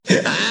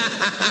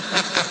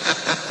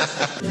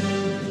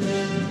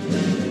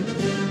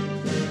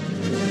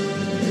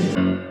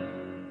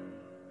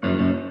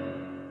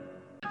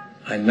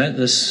I met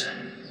this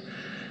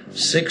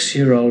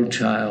 6-year-old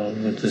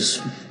child with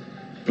this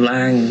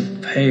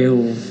blank,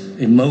 pale,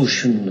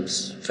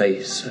 emotionless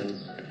face and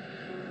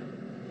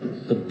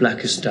the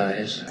blackest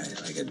eyes.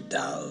 Like a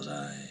doll's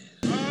eyes.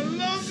 I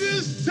love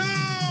this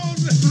town!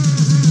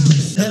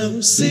 Hello,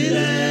 city.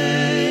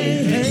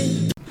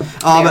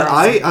 But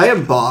I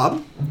am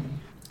Bob.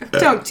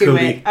 Don't do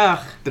Cody. it.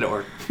 Ugh. Didn't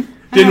work.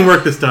 Didn't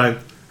work this time.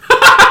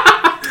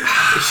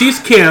 She's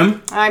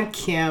Kim. I'm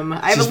Kim.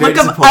 I have She's a look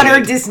very of utter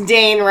disappointed.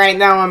 disdain right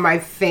now on my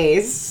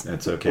face.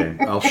 That's okay.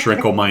 I'll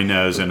shrinkle my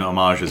nose in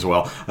homage as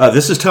well.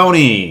 This is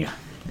Tony.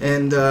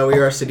 And we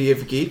are City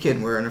of Geek,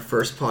 and we're in our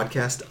first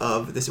podcast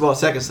of this. Well,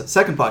 second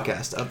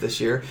podcast of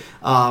this year.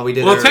 We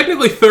did.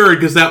 Technically third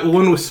because that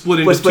one was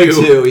split into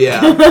two.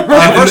 Yeah.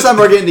 First time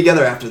we're getting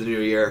together after the new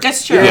year.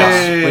 That's true.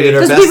 Yeah. We did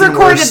our Because best we and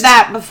recorded worst.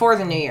 that before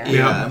the new year.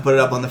 Yeah, and put it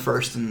up on the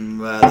 1st and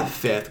the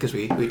 5th because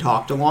we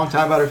talked a long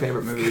time about our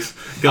favorite movies.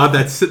 God,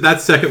 that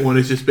second one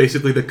is just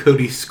basically the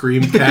Cody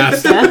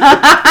Screamcast.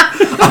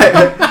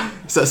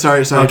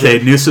 Sorry. Okay,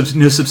 new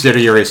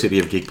subsidiary City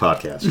of Geek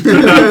podcast.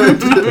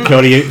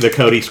 the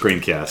Cody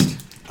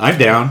Screamcast. I'm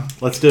down.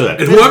 Let's do it.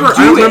 And I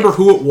don't remember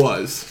who it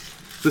was.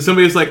 So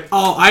somebody was like,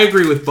 "Oh, I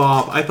agree with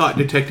Bob. I thought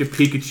Detective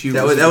Pikachu."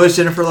 That was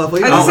Jennifer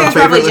Lovely. I was gonna say it's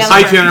probably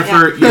Hi,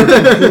 Jennifer. You're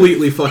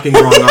completely fucking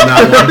wrong on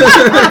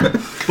that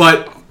one.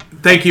 But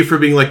thank you for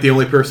being like the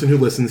only person who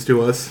listens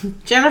to us.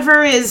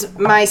 Jennifer is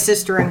my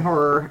sister in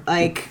horror.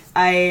 Like,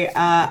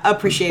 I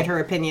appreciate her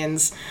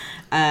opinions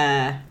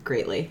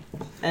greatly.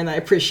 And I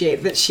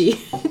appreciate that she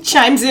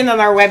chimes in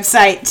on our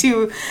website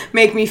to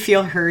make me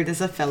feel heard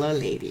as a fellow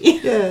lady.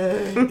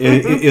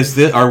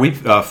 Are we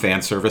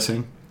fan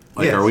servicing?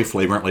 Like, Yes. Are we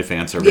flagrantly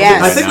fan servicing?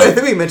 Yes. Right I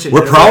think we mentioned.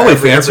 We're Jennifer probably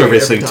every fan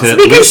servicing time. to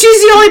Because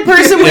she's the only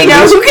person we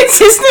know who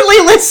consistently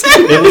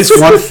listens. at least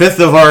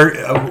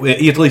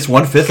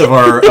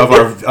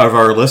 1/5 of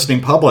our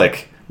listening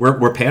public.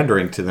 We're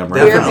pandering to them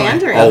right We're now.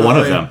 pandering. All one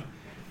of them.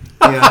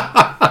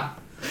 Yeah.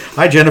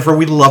 Hi, Jennifer.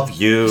 We love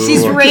you.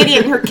 She's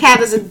radiant. Her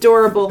cat is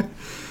adorable.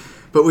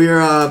 But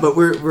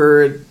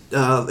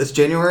it's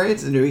January.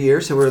 It's a new year,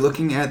 so we're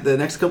looking at the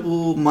next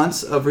couple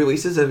months of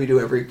releases as we do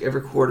every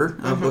quarter.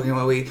 Looking at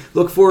what we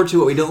look forward to,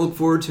 what we don't look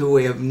forward to, what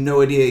we have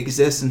no idea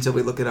exists until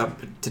we look it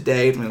up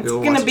today. It's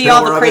Going to be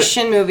all the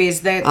Christian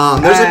movies that.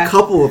 There's a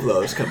couple of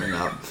those coming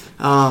up.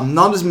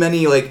 Not as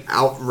many like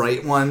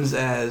outright ones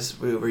as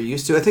we were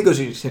used to. I think those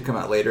used to come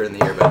out later in the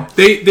year, but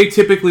They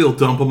typically will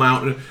dump them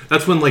out.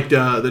 That's when like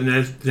the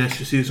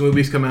next season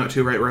movies come out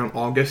too, right around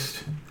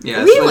August. yeah,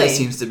 that's what Really? it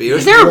seems to be.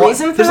 Is there a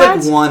reason for there's that?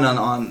 like one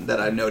on that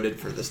I noted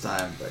for this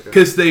time.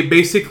 Because they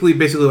basically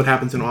what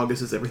happens in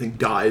August is everything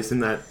dies in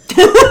that.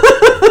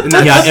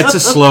 Yeah, it's a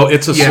slow Yeah.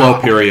 slow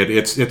period.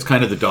 It's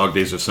kind of the dog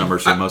days of summer,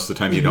 so most of the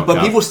time you don't. But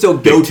have people still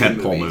big go to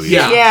tentpole movies. movies.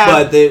 Yeah.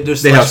 But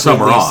there's They less have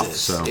summer off,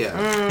 releases. so. Yeah,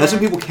 that's when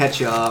people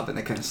catch up and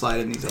they kind of slide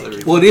in these other.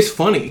 Well, it is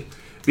funny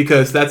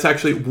because that's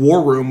actually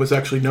War Room was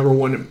actually number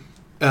one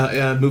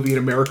movie in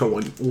America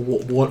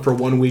for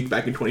 1 week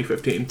back in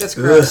 2015. That's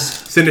gross.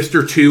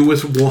 Sinister 2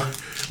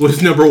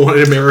 was number one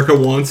in America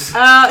once. But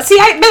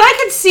I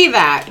could see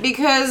that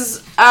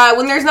because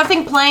when there's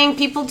nothing playing,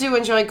 people do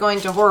enjoy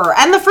going to horror,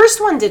 and the first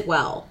one did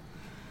well.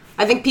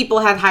 I think people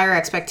had higher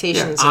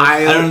expectations.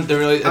 I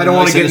don't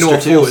want to get into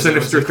a full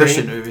Sinister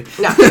Christian thing. movie.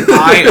 No.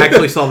 I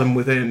actually saw them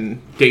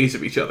within days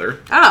of each other.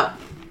 Oh.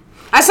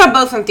 I saw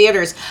both in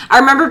theaters. I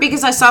remember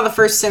because I saw the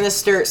first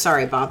Sinister...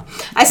 Sorry, Bob.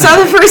 I saw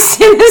the first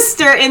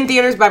Sinister in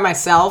theaters by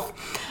myself.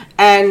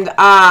 And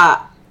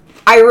I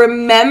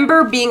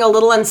remember being a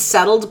little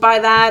unsettled by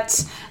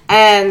that.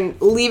 And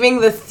leaving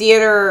the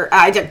theater...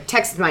 I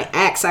texted my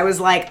ex. I was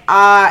like,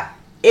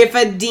 if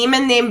a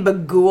demon named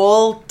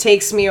Bagul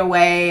takes me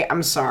away,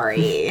 I'm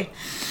sorry.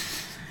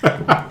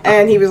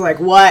 And he was like,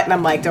 what? And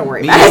I'm like, don't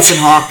worry Me, about Ethan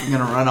it. Hawke are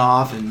gonna run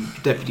off, and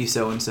Deputy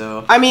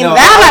So-and-so. I mean, No,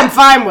 that I'm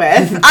fine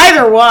with.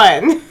 Either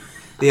one.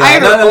 Yeah,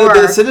 Either or.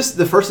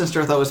 the first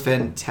Sinister I thought was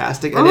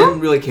fantastic. I didn't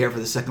really care for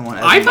the second one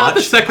as I thought the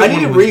much. second I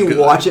need one to was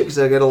rewatch it because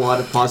I get a lot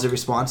of positive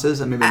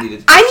responses. And maybe I need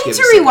to. I just need give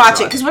to it a second rewatch it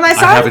shot. because when I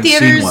saw it in haven't seen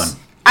theaters, one.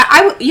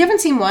 You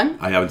haven't seen one?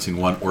 I haven't seen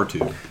 1 or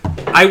 2.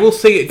 I will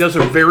say it does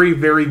a very,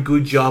 very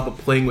good job of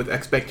playing with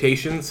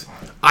expectations.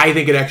 I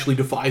think it actually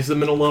defies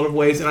them in a lot of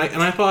ways, and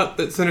I thought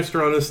that Sinister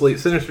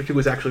 2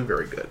 was actually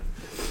very good.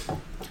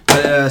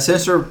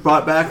 Sinister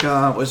brought back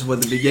was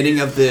the beginning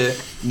of the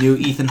new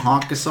Ethan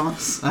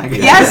Hawke-assance. I guess.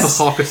 Yes.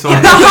 The Hawk The song.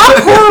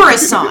 Hawk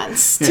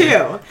Horror-assance, too.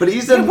 Yeah. But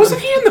he's done. Wasn't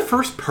he in the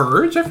first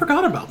Purge? I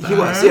forgot about that. He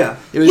was, yeah.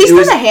 He's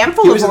done a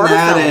handful he of was horror in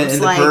that films,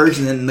 and like- The Purge,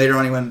 and then later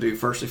on he went to do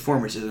First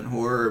Reformed, which isn't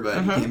horror,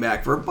 but he came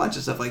back for a bunch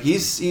of stuff. Like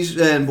he's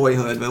in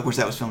Boyhood, but of course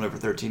that was filmed over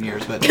 13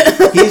 years. But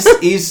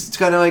he's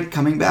kind of like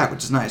coming back,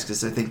 which is nice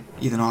because I think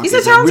Ethan Hawke He's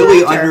is a a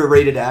really talented actor.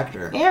 underrated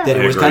actor. Yeah. That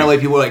I it was agree. kind of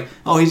like people were like,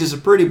 oh, he's just a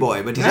pretty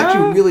boy, but he's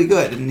actually really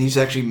good, and he's he's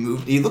actually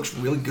moved. He looks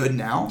really good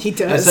now. He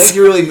does. I think he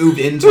really moved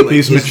into like,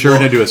 He's his matured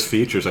look. into his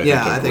features, I think,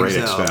 Yeah, to I a think great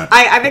so. extent.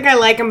 I think I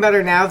like him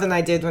better now than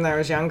I did when I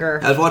was younger.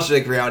 I was watching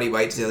like Reality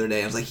Bites the other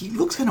day. I was like, he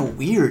looks kind of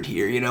weird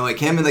here, you know, like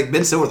him and like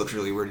Ben Stiller looks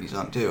really weird in his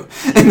song too.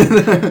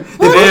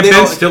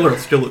 Ben Stiller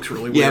still looks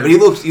really weird. Yeah, but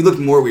he looked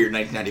more weird in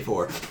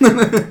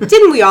 1994.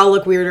 Didn't we all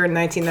look weirder in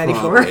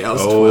 1994? Probably. I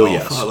was Oh, 12.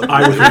 yes. looked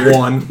I weird. was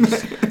one.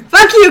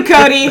 Fuck you,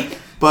 Cody.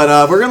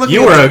 But we're gonna look.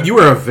 You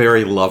were a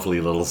very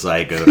lovely little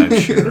zygote, I'm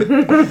sure.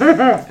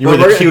 You were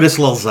the cutest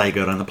little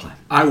zygote on the planet.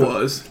 I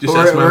was. Just We're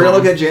ask my going to mom.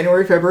 look at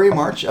January, February,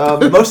 March.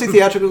 Mostly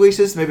theatrical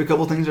releases. Maybe a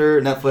couple things are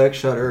Netflix,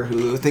 Shudder,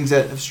 Hulu, things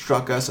that have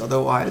struck us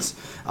otherwise.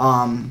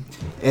 And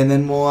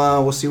then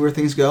we'll see where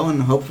things go,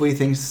 and hopefully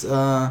things.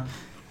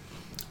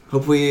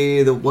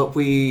 Hopefully what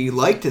we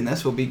liked in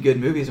this will be good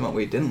movies, and what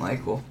we didn't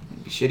like will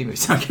be shitty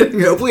movies. I'm kidding.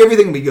 Hopefully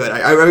everything will be good.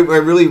 I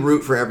really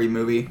root for every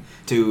movie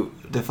to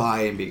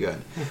defy and be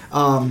good.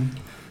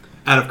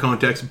 Out of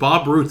context,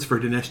 Bob roots for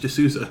Dinesh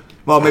D'Souza.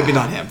 Well, maybe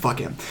not him. Fuck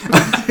him.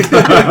 That's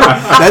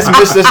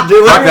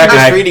that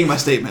guy. misreading my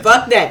statement.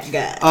 Fuck that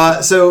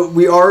guy. So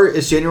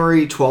it's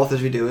January 12th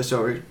as we do it,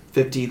 so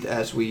 15th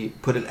as we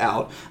put it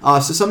out.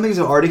 So some things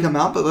have already come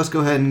out, but let's go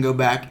ahead and go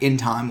back in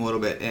time a little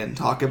bit and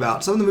talk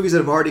about some of the movies that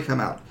have already come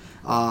out.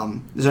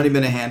 There's only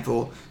been a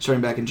handful,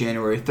 starting back in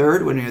January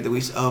 3rd when we had the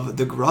release of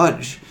The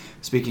Grudge.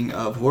 Speaking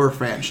of horror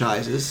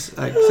franchises,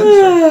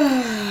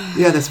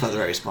 yeah, that's about the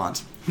right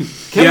response.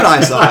 Kim and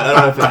I saw it.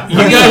 I don't know if You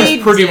guys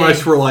We pretty did.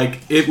 much were like,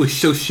 it was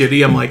so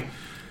shitty. I'm like,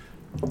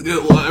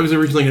 I was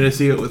originally going to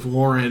see it with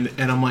Lauren,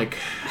 and I'm like,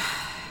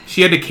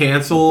 she had to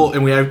cancel,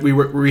 and we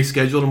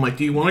rescheduled. I'm like,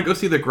 do you want to go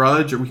see The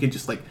Grudge, or we can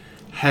just like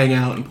hang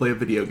out and play a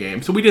video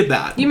game? So we did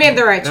that. You made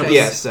the right choice.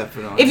 Yes,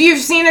 definitely. If you've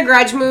seen a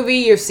Grudge movie,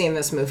 you've seen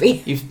this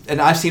movie.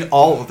 And I've seen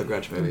all of the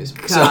Grudge movies.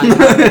 God,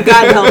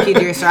 God help you,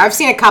 dear sir. I've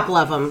seen a couple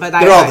of them, but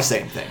They're all the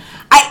same thing.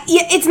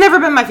 It's never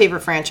been my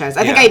favorite franchise.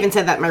 I think Yeah. I even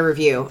said that in my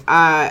review.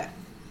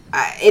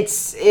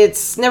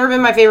 It's never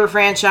been my favorite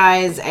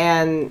franchise,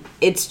 and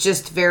it's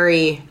just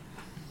very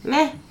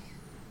meh.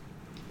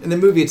 In the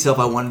movie itself,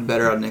 I wanted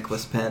better out of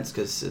Nicholas Pence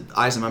because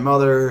Eyes of My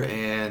Mother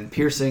and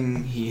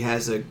Piercing, he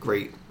has a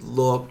great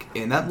look,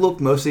 and that look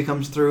mostly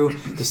comes through.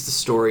 Just the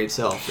story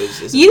itself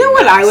is You know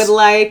what I nice. would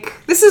like?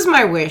 This is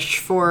my wish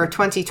for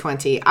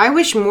 2020. I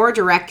wish more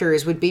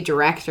directors would be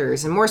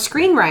directors, and more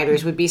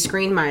screenwriters would be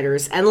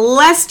screenwriters, and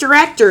less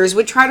directors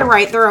would try to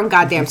write their own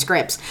goddamn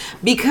scripts.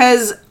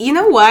 Because, you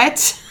know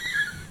what?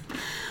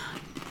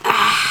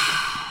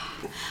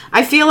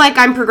 I feel like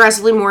I'm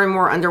progressively more and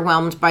more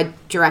underwhelmed by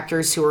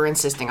directors who are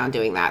insisting on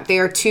doing that. They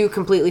are two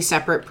completely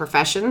separate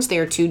professions. They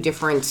are two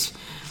different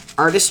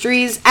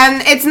artistries.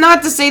 And it's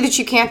not to say that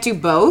you can't do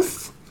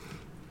both,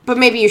 but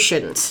maybe you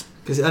shouldn't.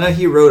 Because I know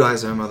he wrote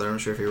Eyes of My Mother. I'm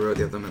not sure if he wrote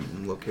the other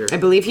one. Look here. I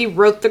believe he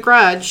wrote The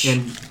Grudge.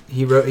 And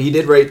he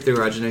did write The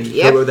Grudge, and he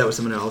Yep. co-wrote that with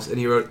someone else. And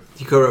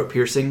he co-wrote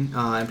Piercing,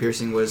 and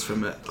Piercing was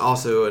from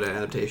also an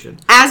adaptation.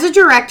 As a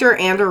director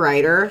and a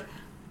writer,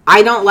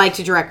 I don't like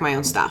to direct my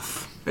own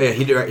stuff. Yeah,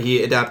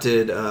 he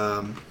adapted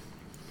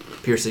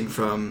Piercing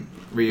from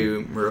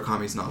Ryu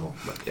Murakami's novel.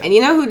 But yeah, And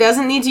you know who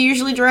doesn't need to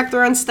usually direct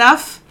their own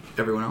stuff?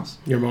 everyone else.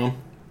 Your mom.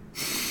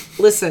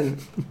 Listen,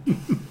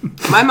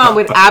 my mom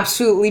would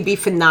absolutely be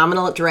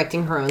phenomenal at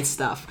directing her own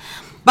stuff.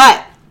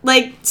 But,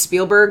 like,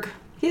 Spielberg,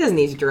 he doesn't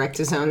need to direct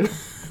his own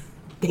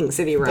things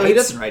that he writes. No, he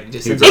doesn't write. He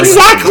just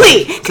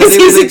Exactly! Because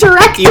he's a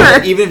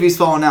director! Even if he's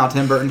falling out,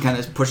 Tim Burton kind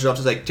of pushes it off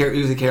to like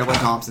usually Carolyn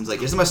Thompson's like,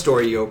 "This is my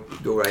story. You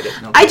go write it."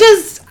 No,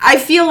 I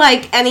feel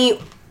like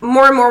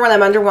more and more when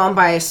I'm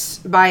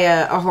underwhelmed by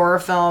a horror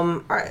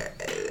film,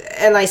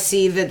 and I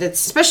see that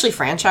it's especially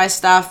franchise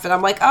stuff, and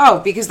I'm like, oh,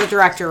 because the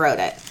director wrote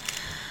it.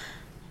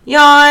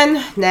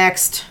 Yawn.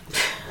 Next.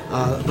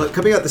 But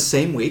coming out the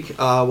same week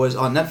was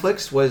on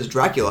Netflix was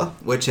Dracula,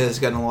 which has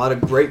gotten a lot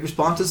of great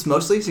responses.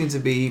 Mostly seems to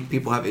be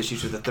people have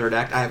issues with the third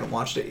act. I haven't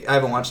watched it. I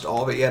haven't watched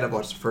all of it yet. I've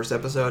watched the first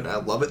episode. I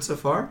love it so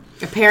far.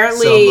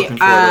 Apparently, So I'm looking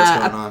forward to what's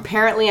going on.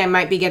 apparently, I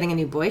might be getting a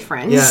new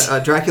boyfriend. Yeah,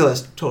 Dracula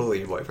is totally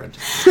your boyfriend.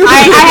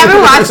 I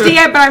haven't watched it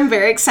yet, but I'm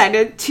very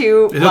excited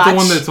to Is watch. that the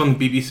one that's on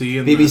BBC?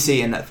 And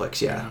BBC and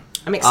Netflix, yeah.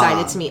 I'm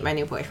excited to meet my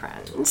new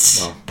boyfriend.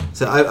 So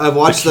I've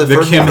watched the The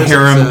first Kim first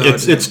Harem.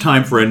 episode. It's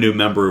time for a new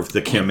member of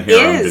the Kim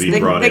Harem that he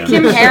brought the in.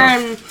 Kim So-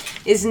 Harem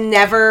is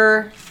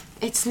never.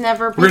 It's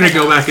never. We're gonna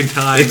go back in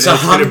time. It's a and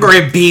gonna-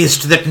 hungry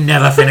beast that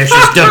never finishes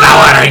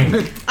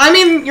devouring. I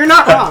mean, you're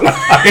not wrong.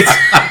 But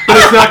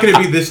it's not gonna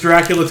be this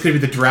Dracula. It's gonna be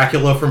the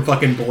Dracula from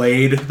fucking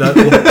Blade. That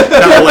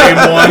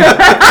lame one.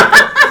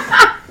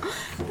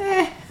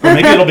 Or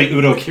maybe it'll be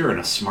Udo Kier in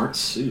a smart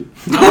suit.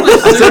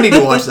 I still need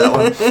to watch that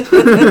one.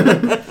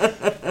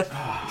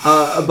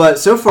 But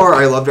so far,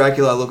 I love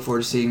Dracula. I look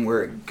forward to seeing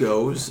where it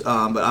goes.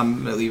 But I'm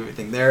going to leave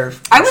everything there.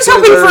 I was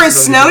hoping for a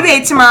snow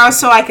day tomorrow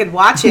so I could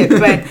watch it,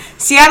 but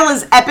Seattle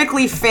is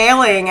epically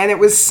failing, and it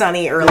was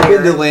sunny We've been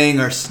earlier. delaying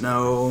our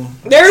snow.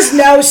 There's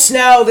no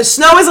snow. The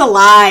snow is a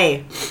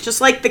lie,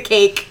 just like the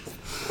cake.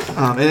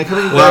 And then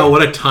coming Wow, back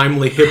what a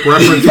timely hip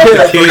reference for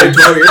the kid.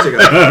 12 years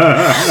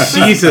ago.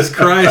 Jesus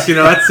Christ, you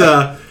know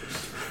that's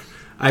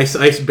Ice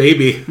Ice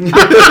Baby.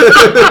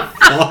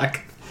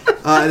 Fuck.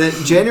 And then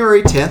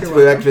January 10th,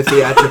 we're back to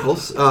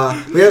theatricals.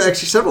 We had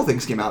actually several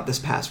things came out this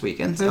past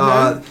weekend.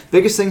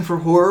 Biggest thing for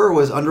horror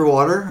was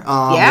Underwater.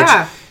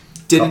 Yeah. Which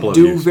didn't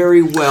do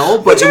very well,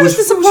 but Which I was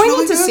disappointed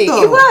really to good, see.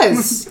 though. It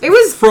was. It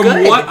was From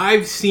good. what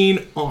I've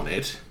seen on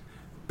it,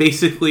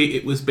 basically,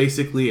 it was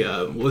basically,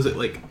 what was it,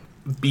 like,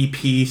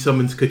 BP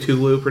summons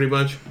Cthulhu, pretty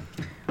much?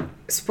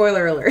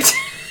 Spoiler alert.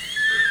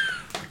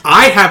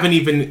 I haven't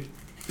even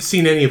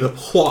seen any of the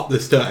plot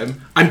this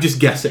time. I'm just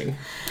guessing.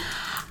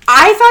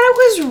 I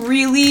thought it was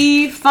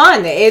really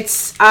fun.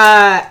 It's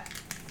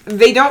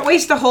they don't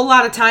waste a whole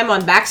lot of time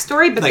on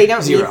backstory, but Like they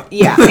don't zero.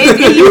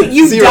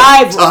 you Zero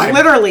dive time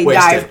literally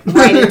wasted. dive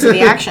right into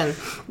the action.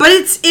 But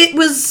it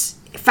was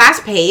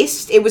fast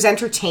paced. It was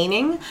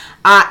entertaining.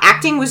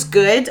 Acting was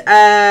good.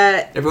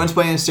 Everyone's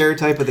playing a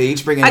stereotype, but they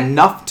each bring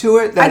enough to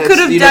it that I could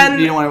have you done.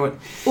 don't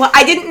want to. Well,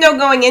 I didn't know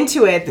going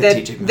into it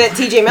that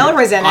T.J. Miller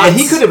was in it.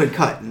 He could have been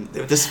cut.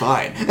 This is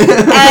fine.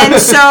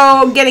 And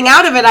so, getting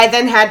out of it, I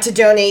then had to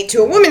donate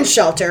to a women's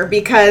shelter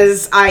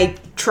because I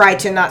try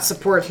to not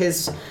support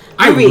his movies.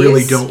 I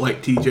really don't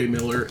like T.J.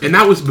 Miller, and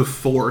that was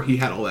before he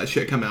had all that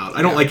shit come out.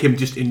 I don't like him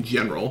just in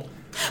general.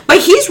 But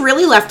he's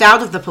really left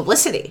out of the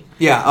publicity.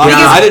 Yeah,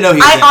 I didn't know he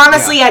was in it. I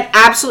honestly had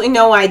absolutely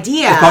no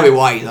idea. That's probably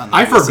why he's on the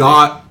I list.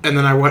 forgot, and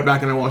then I went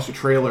back and I watched the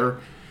trailer,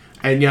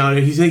 and yeah,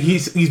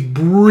 he's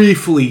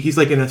briefly, he's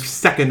like in a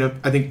second of,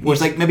 I think. Well,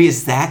 it's like, maybe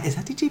is that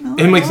T.J. Miller?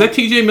 And I'm like, is that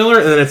T.J. Miller?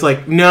 And then it's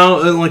like, no.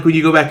 And like when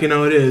you go back, you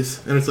know it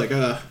is. And it's like,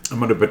 I'm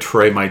going to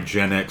betray my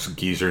Gen X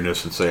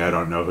geezerness and say I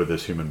don't know who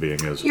this human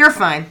being is. You're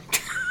fine.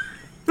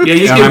 Yeah,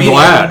 you And give I'm me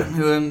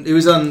glad. He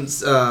was on.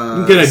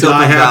 I'm gonna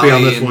die happy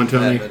on this one,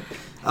 Tony.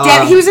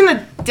 He was in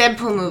the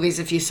Deadpool movies.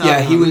 If you saw, Yeah,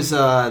 them. he was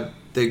the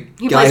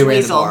He guy who plays ran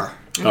Weasel. the bar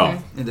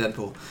Oh. in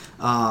Deadpool.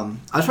 I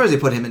was surprised they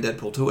put him in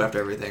Deadpool 2 after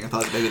everything. I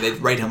thought maybe they'd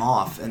write him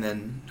off and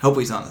then hope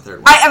he's on the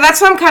third one.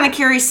 That's why I'm kind of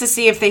curious to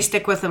see if they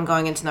stick with him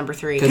going into number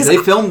 3. Because they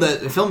filmed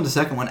the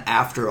second one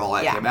after all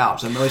that Yeah. came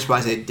out, so I'm really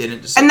surprised they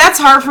didn't just. And that's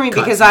hard for me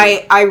because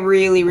Cut. I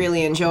really,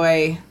 really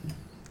enjoy...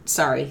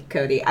 Sorry,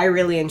 Cody. I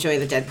really enjoy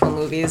the Deadpool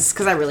movies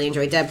because I really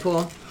enjoy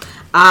Deadpool.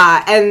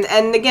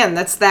 And again,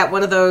 that's that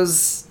one of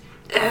those...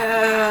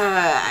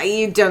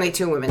 you donate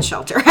to a women's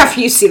shelter after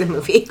you see the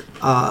movie.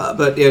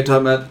 But yeah,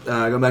 talking about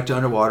going back to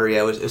Underwater, yeah,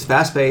 it was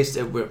fast paced.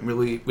 It went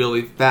really,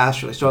 really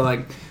fast, really strong.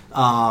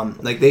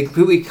 Like they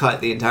completely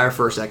cut the entire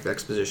first act of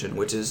exposition,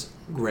 which is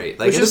great.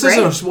 Like Which this is isn't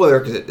a great. spoiler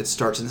because it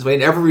starts in this way.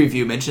 And every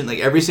review mentioned, like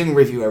every single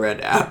review I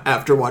read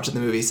after watching the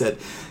movie said,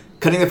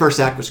 cutting the first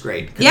act was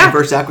great. Cutting Yeah. the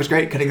first act was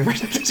great. Cutting the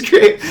first act was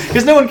great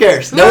because no one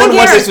cares. No one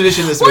wants cares.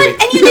 exposition in this Well,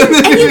 movie. and you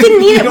didn't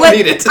need You it. don't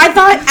need it. I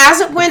thought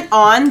as it went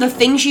on, the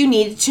things you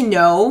needed to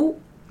know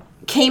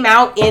came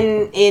out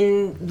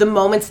in the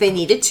moments they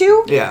needed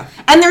to. Yeah.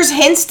 And there's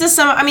hints to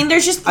some. I mean,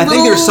 there's just. I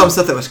think there's some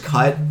stuff that was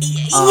cut.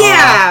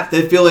 Yeah.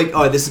 They feel like,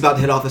 oh, this is about to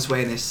head off this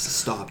way, and they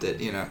stopped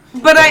it. You know.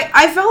 But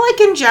I felt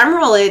like in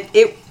general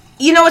it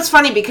you know, it's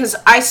funny because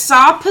I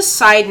saw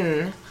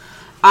Poseidon,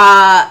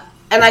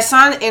 and I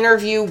saw an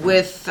interview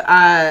with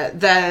I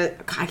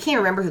can't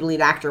remember who the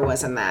lead actor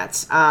was in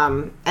that,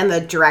 and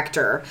the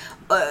director.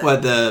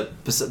 What the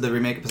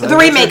remake of Poseidon? The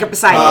remake of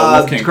Poseidon.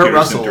 Wolfgang Kurt Peterson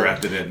Russell.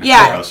 directed it. And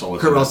Yeah.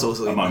 Kurt Russell was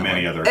among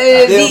many other.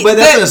 But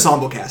that's an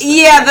ensemble cast.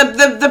 Yeah,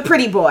 the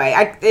pretty boy.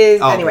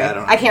 Anyway, I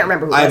don't know. I can't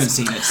remember who it was. I haven't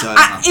seen it, so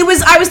I don't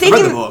know. I was read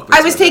taking the book, but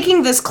I was it's okay.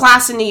 taking this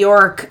class in New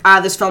York,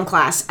 this film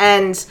class,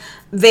 and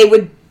they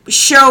would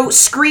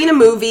screen a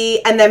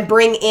movie and then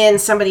bring in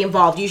somebody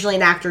involved, usually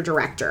an actor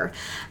director.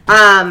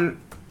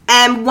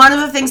 And one of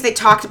the things they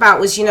talked about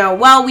was,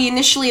 well, we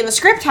initially in the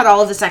script had all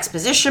of this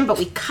exposition, but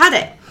we cut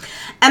it.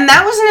 And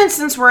that was an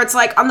instance where it's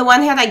like, on the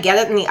one hand, I get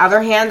it, and the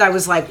other hand, I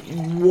was like,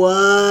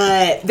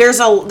 what? There's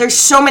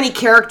so many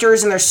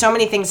characters, and there's so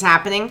many things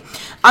happening.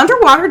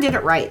 Underwater did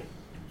it right.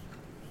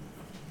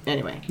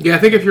 Anyway. Yeah, I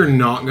think if you're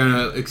not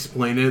gonna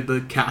explain it,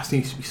 the cast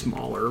needs to be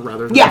smaller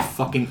rather than Yeah. a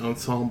fucking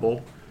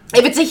ensemble.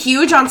 If it's a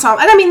huge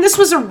ensemble, and I mean, this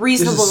was a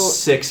reasonable... This is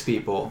 6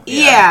 people.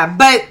 Yeah,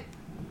 but...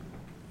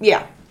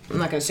 Yeah. I'm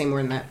not going to say more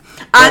than that.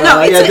 But,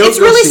 No, yeah, it's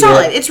go really see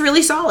solid. it. It's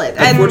really solid.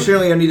 And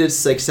Unfortunately, I needed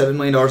like $7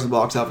 million in the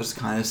box office.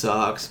 Kind of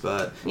sucks,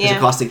 but Yeah. it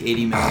cost like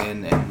 $80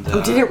 million. And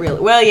did it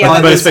really? Well, yeah.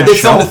 Well, But it's been they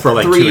shelved filmed for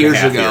like 3 2.5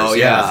 years ago. years.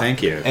 Yeah,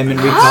 thank you. And then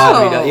recut.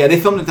 Oh. Yeah, they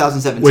filmed in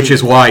 2017. Which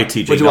is why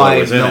T.J. Which is Miller why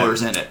was in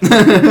Miller's it. in it.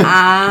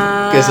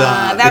 that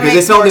because makes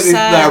they filmed more it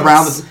sense.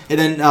 around the, and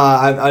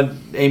then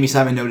Amy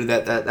Simon noted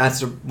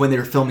that's when they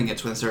were filming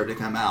it's when it started to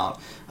come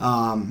out.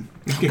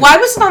 Why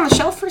was it on the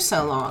shelf for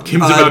so long?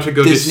 Kim's about to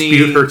go Disney-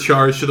 dispute her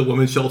charge to the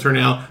women's shelter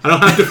now. I don't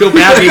have to feel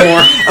bad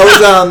anymore.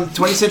 It was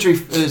 20th Century.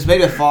 It was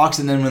made by Fox,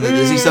 and then when the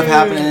Disney stuff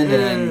happened,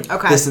 and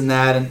okay. this and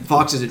that, and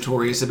Fox is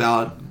notorious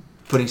about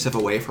putting stuff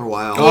away for a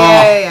while.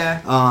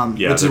 Yeah.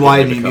 Yeah, Which is they're why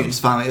gonna New become- Mutants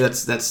finally.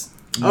 That's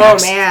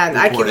next man,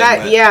 I can recording, that.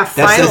 but Yeah, that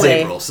says finally.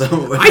 April, so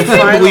I can't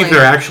Finally. believe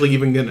they're actually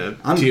even gonna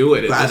I'm do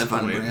it glad at this to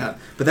finally point. bring it up.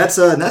 But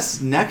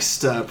that's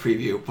next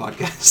preview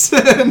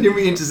podcast. New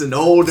Means is an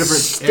whole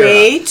different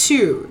Stay era.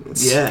 tuned. I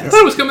Yes.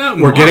 thought it was coming out.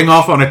 In We're March. getting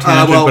off on a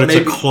tangent, but it's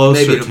a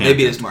closer maybe tangent. it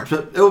is March,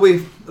 but it'll be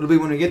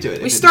when we get to it. We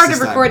If it's started this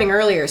time. recording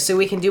earlier, so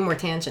we can do more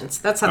tangents.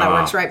 That's how that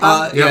works, right,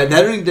 Bob? Yeah,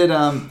 that only did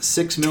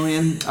 6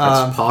 million.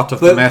 That's part of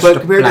the but master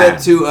compared plan.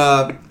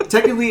 to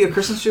technically a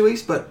Christmas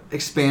release, but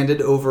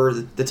expanded over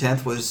the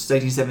 10th was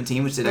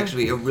 1917, which did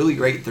actually a really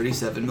great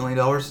 $37 million.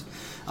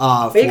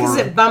 Because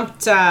it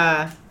bumped.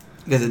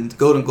 Because the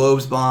Golden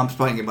Globes bombed,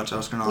 probably get a bunch of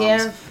Oscar noms.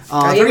 Yeah.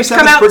 Uh, Yours 37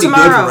 come is out pretty good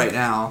tomorrow. for right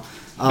now.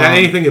 That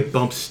anything that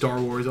bumps Star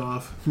Wars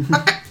off.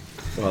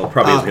 Well, it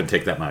probably isn't going to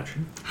take that much.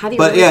 How do you?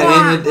 But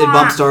yeah, and it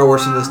bumped Star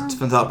Wars from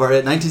the top part.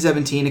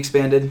 1917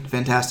 expanded,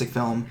 fantastic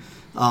film.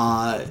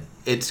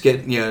 It's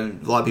getting a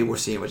lot of people were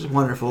seeing it, which is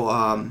wonderful.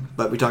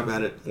 But we talked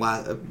about it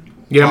last.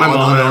 Yeah, my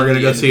mom and I are going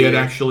gonna go see it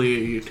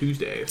actually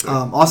Tuesday. So.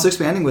 Also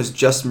expanding was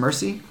Just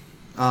Mercy,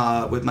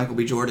 with Michael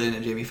B. Jordan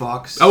and Jamie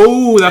Foxx.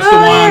 Oh, that's the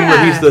one where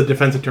yeah. he's the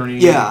defense attorney.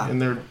 Yeah.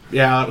 and that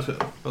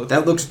was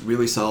That looks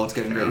really solid. It's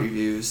getting great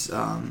reviews.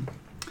 I'm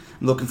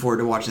looking forward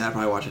to watching that. I'll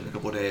probably watch it in a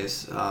couple of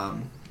days.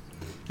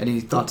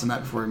 Any thoughts on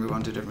that before we move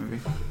on to a different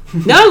movie?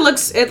 No, it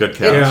looks Good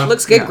cast. it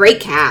looks good. Yeah. Great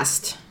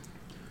cast.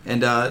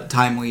 And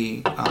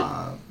timely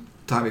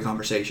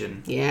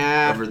conversation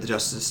Yeah. over the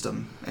justice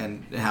system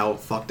and how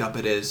fucked up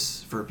it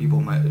is for people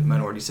in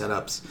minority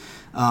setups.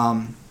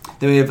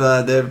 Then we have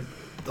the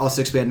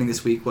also expanding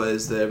this week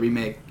was the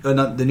remake,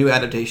 not the new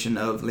adaptation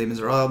of Les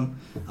Miserables,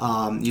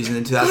 using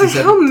the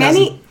 2007. How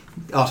many?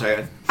 Oh,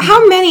 sorry.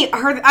 How many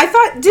are? I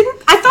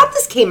thought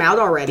this came out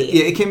already.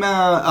 Yeah, it came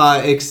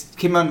out.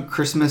 Came out on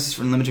Christmas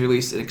from limited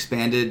release. It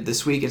expanded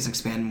this week. It's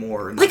expand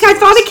more. Like I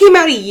thought it came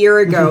out a year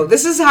ago.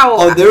 This is how.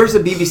 Oh, there was a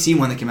BBC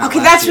one that came out. Okay,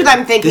 last that's year. what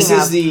I'm thinking This of.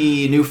 is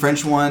the new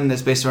French one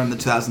that's based around the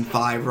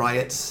 2005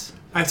 riots.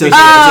 I So think.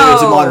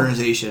 it's a Oh.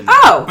 modernization.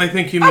 Oh. I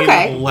think you mean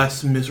Okay.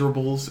 less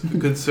miserables,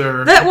 good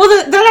sir.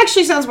 That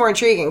actually sounds more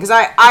intriguing because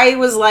I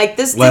was like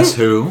this. Less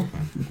didn't- who?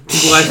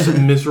 Less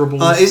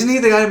miserables. Isn't he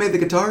the guy who made the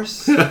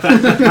guitars?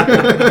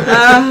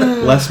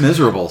 Less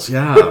miserables.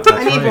 Yeah, that's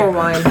I need right. more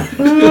wine.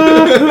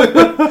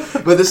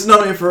 But this is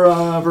nominated for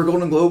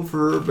Golden Globe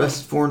for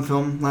Best Foreign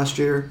Film last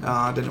year.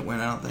 Didn't win,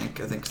 I don't think.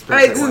 I think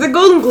Alright, so the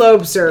Golden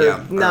Globes are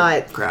Yeah,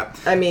 not. crap.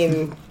 I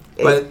mean,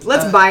 But,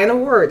 let's buy an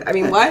award. I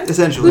mean, what?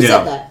 Essentially, Who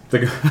yeah.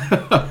 said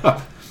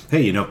that?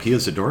 Hey, Pia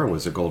Zadora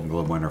was a Golden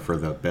Globe winner for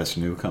the Best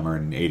Newcomer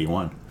in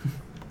 '81.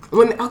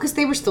 Because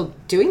they were still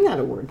doing that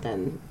award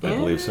then. I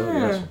believe so,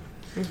 yes.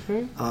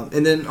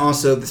 And then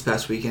also this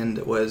past weekend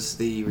was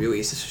the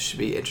release. This should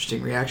be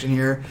interesting reaction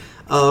here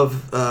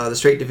of the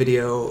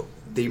straight-to-video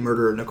The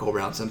Murder of Nicole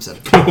Brown Simpson.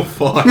 Oh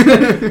fuck!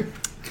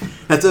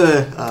 That's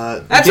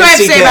a. That's you what I can't have to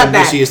see say Kat, about but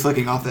that. She is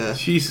flicking off the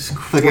Jesus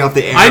off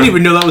the air. I didn't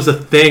even know that was a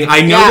thing. I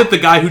know Yeah. that the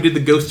guy who did the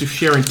Ghost of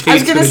Sharon Tate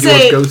is gonna going to do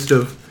say- a Ghost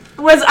of.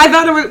 I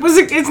thought it was.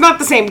 It's not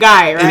the same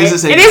guy, right? It is the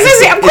same. It is the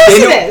same. Of course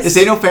it It's is.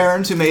 Daniel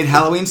Farrens who made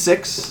Halloween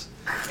 6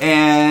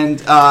 and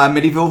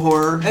Medieval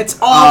Horror. That's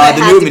all that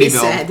the had new to be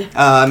Medieval,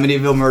 said.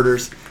 Medieval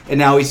Murders, and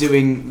now he's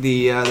doing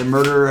the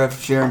Murder of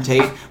Sharon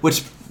Tate,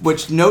 which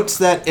notes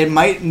that it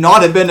might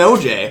not have been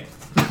OJ.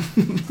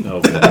 No.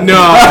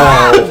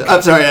 No.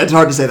 I'm sorry, it's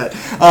hard to say that.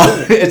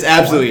 It's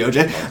absolutely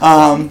OJ.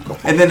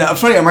 And then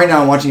I'm right now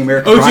I'm watching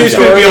American Crime OJ's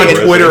going to be Story.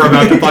 on Twitter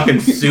about to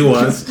fucking sue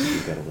us.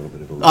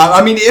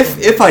 I mean,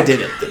 if I did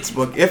it, this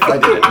book. If I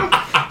did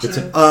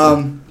it.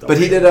 But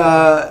he did.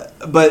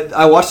 But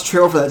I watched the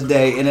trailer for that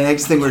today, and the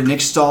next thing where Nick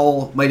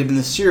Stahl might have been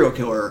the serial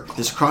killer,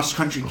 this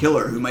cross-country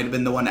killer who might have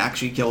been the one that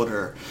actually killed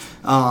her,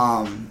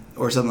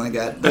 or something like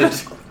that.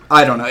 But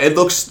I don't know. It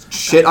looks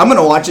shit. I'm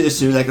gonna watch it as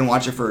soon as I can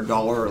watch it for $1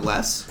 or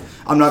less.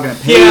 I'm not gonna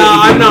pay. Yeah, anything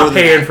I'm more not than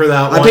paying for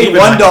that I one. paid Even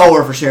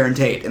 $1 for Sharon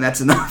Tate, and that's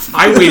enough.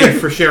 I waited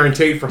for Sharon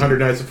Tate for 100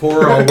 Nights of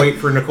Horror. I'll wait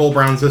for Nicole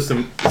Brown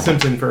Simpson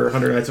for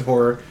 100 Nights of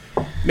Horror.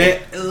 Man,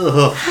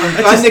 ugh.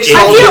 I'm Nick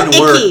Stahl I didn't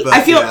feel work, icky. but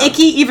I feel yeah.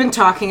 icky even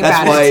talking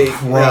That's about why. it.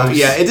 gross.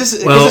 Yeah,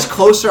 it's Well-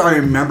 closer. I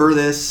remember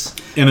this.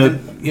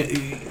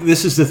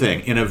 This is the thing.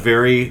 In a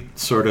very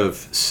sort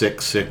of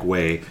sick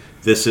way,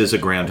 this is a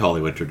grand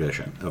Hollywood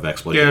tradition of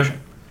exploitation.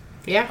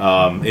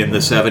 Yeah. In the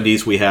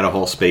 70s, we had a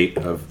whole spate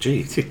of,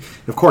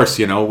 of course,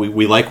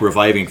 we like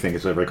reviving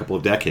things every couple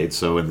of decades.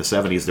 So in the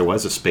 70s, there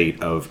was a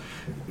spate of,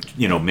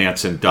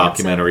 Manson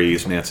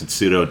documentaries, Manson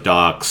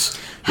pseudo-docs,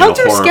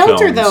 Helter horror Skelter,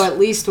 films. though, at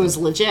least was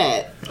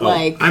legit.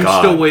 Like, I'm God.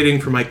 still waiting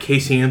for my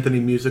Casey Anthony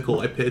musical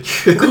I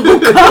pitched. what?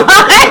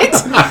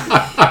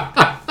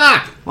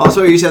 Well,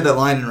 also, you said that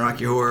line in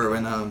Rocky Horror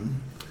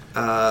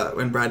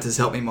when Brad says,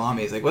 "Help me,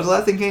 mommy." He's like, "What's the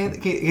last thing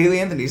Kaylee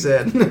Anthony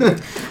said?"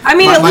 I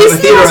mean, at my least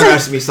he theater hasn't.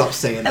 has to be stopped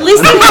saying. At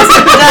least he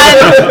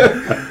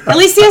hasn't done. At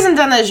least he hasn't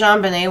done a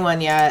Jean Benet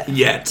one yet.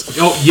 yet.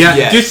 Oh, yeah.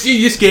 Yes. You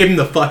just gave him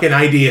the fucking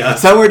idea.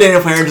 Somewhere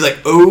Daniel Farrens is like,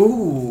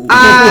 "Oh."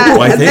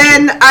 Why, thank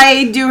Then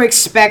I do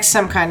expect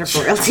some kind of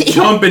royalty.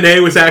 Jean Benet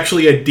was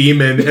actually a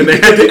demon, and they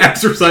had to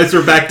exorcise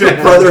her back to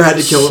Brother had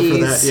to kill her for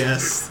Jeez. that.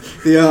 Yes.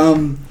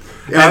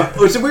 The Yeah,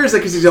 what's weird is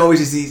because he's always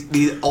just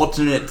these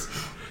alternate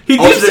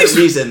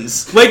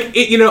reasons. Like,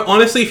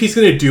 honestly, if he's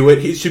gonna do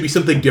it, it should be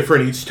something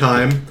different each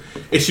time.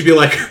 It should be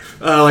like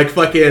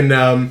fucking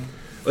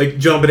like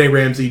John Benet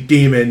Ramsey,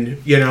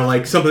 demon.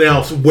 Like something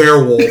else,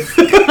 werewolf.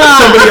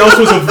 Somebody else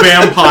was a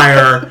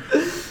vampire,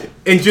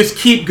 and just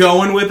keep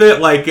going with it.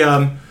 Like,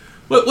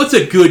 what's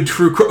a good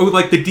true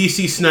like the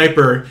DC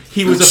Sniper?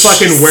 He was a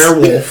fucking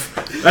werewolf.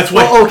 That's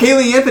why.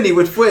 Kaylee Anthony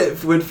would fit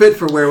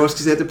for werewolves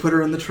because they had to put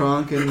her in the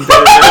trunk and.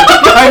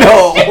 I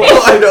know.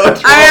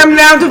 I am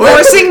now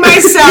divorcing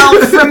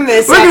myself from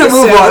this. We're gonna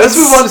move on. Let's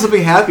move on to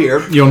something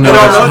happier. You'll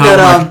notice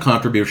how much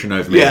contribution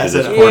I've made to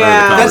this corner of the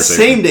conversation. That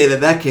same day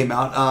that came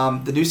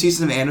out, the new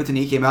season of Anne with an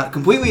E came out,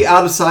 completely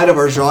outside of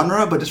our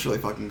genre, but it's really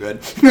fucking good.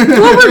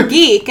 Well, we're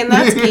geek, and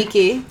that's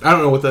geeky. I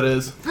don't know what that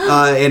is.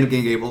 Anne of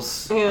Green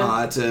Gables.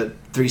 Yeah. It's a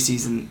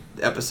 3-season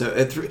episode.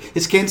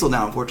 It's canceled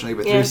now, unfortunately,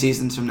 but 3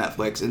 seasons from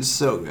Netflix. It's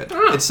so good.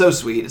 It's so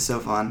sweet. It's so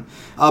fun.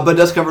 But it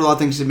does cover a lot of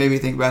things that made me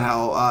think about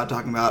how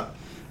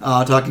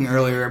talking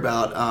earlier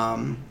about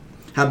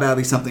how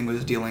badly something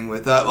was dealing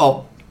with.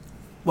 What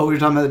were you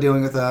talking about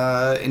dealing with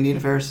Indian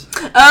affairs?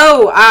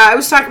 Oh, I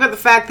was talking about the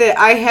fact that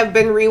I have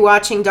been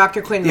rewatching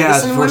Dr. Quinn. Yeah, it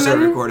was before we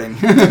started recording.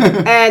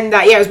 And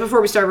it was before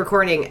we started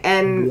recording.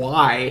 And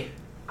why?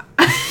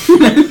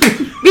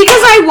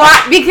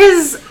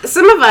 Because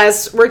some of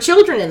us were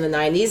children in the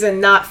 90s and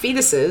not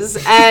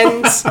fetuses,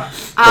 and or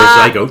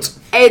zygotes.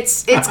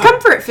 It's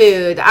comfort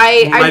food.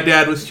 My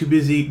dad was too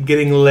busy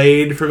getting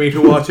laid for me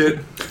to watch it.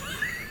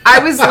 I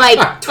was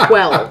like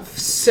 12,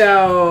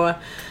 so.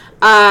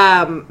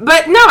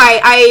 But no,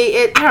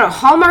 I don't know.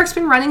 Hallmark's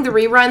been running the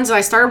reruns, and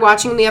I started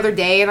watching them the other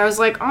day, and I was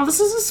like, oh, this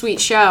is a sweet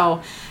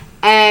show,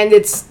 and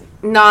it's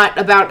not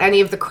about any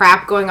of the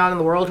crap going on in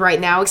the world right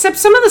now, except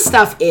some of the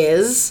stuff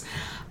is.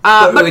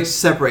 But it's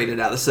separated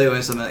out. The same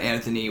way some of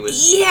Anthony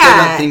was.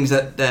 About things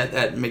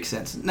that make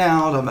sense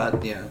now. Talking about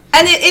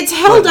and it's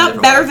held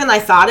up better than I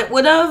thought it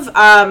would have.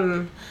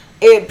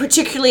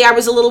 Particularly, I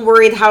was a little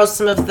worried how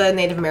some of the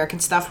Native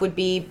American stuff would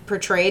be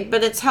portrayed,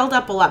 but it's held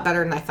up a lot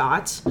better than I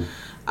thought.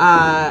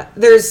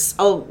 There's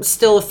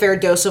still a fair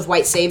dose of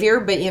white savior,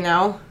 but it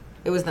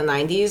was the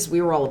 90s. We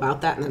were all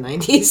about that in the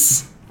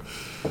 90s.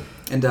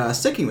 And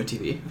sticking with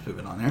TV,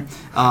 moving on there.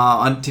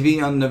 On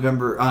TV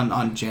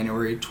on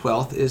January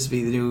 12th is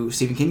the new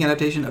Stephen King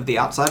adaptation of The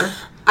Outsider, which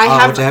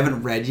I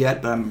haven't read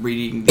yet, but I'm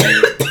reading the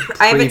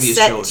I have it previous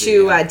set trilogy.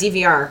 to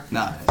DVR.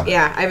 No.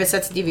 Yeah, I have it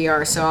set to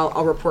DVR, so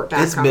I'll report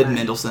back. It's Mid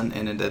Mendelsohn,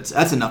 and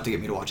that's enough to get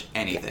me to watch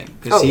anything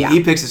because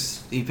he picks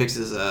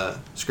his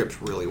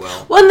scripts really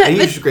well. And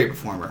he's a great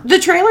performer. The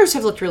trailers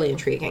have looked really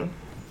intriguing.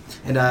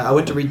 And I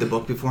went to read the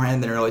book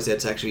beforehand, then I realized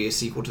it's actually a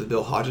sequel to the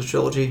Bill Hodges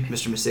trilogy,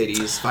 Mr.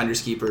 Mercedes,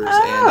 Finders Keepers,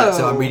 and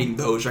so I'm reading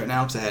those right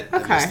now because I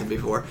missed them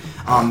before.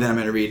 Then I'm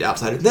going to read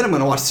Outsider, then I'm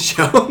going to watch the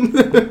show.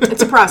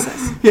 It's a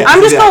process. Yes,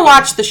 I'm just going to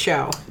watch the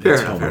show. Fair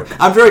enough.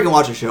 I'm sure I can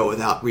watch a show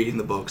without reading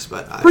the books,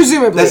 but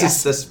presumably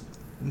that's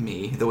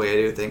me, the way I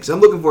do things. So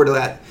I'm looking forward to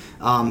that.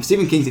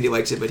 Stephen King said he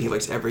likes it, but he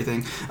likes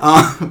everything.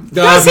 Not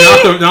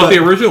the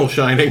original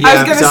Shining. Yeah, I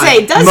was going to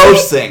say, does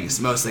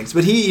most things.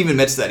 But he even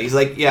admits that. He's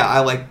like, yeah,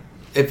 I like.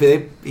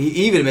 He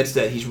even admits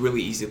that he's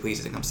really easy to please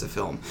when it comes to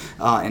film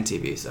and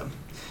TV. So,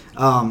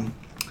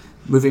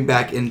 moving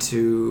back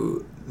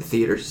into the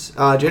theaters,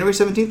 January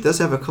 17th does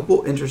have a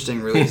couple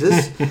interesting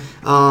releases.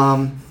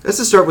 Let's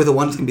just start with the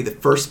one that's going to be the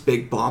first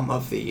big bomb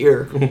of the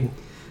year.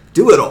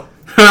 Doolittle.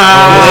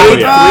 Played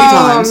 3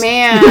 times. Oh,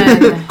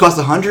 man. Cost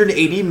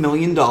 $180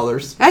 million.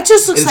 That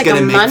just looks like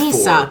a money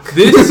suck.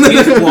 This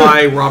is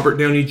why Robert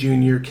Downey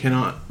Jr.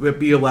 cannot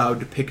be allowed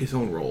to pick his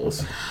own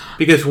roles.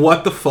 Because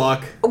what the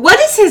fuck? What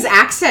is his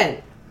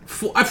accent?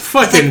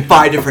 Fucking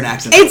 5 different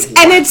accents.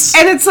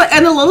 It's like,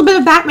 and a little bit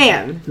of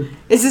Batman.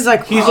 This is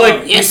like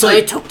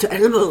I talk to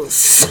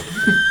animals.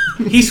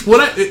 It's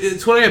what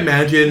I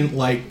imagine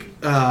like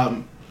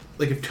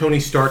if Tony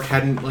Stark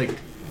hadn't like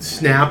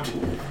snapped,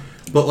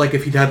 but like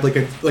if he'd had like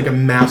a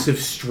massive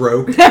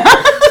stroke, and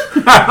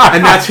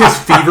that's his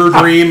fever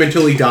dream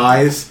until he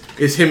dies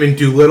is him in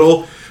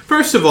Doolittle.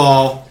 First of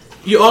all,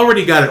 you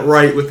already got it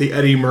right with the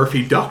Eddie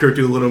Murphy Dr.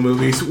 Doolittle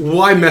movies.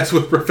 Why mess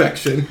with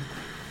perfection?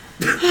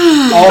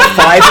 All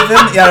 5 of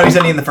them? Yeah, no, he's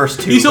only in the first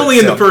 2. He's only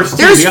in the first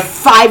 2. There's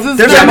 5 of them.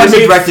 There's one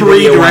directed 3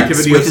 video directed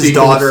video with his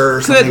daughter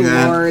or something.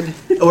 Good lord.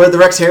 Or the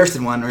Rex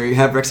Harrison one where you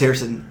have Rex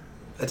Harrison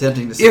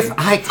attempting to sing. If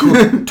I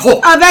could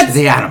talk to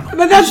the animal.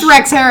 But that's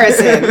Rex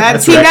Harrison.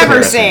 He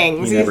never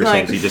sings. He never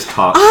sings. He just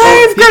talks.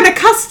 I've grown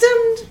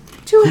accustomed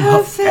to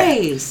her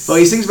face. Well,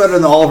 he sings better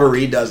than Oliver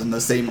Reed does in the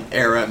same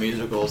era of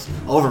musicals.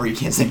 Oliver Reed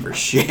can't sing for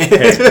shit.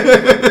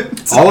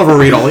 Oliver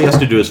Reed, all he has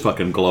to do is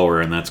fucking glow her,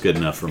 and that's good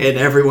enough for me. And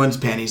everyone's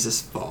panties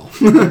just fall.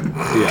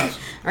 Yes.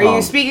 Are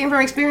you speaking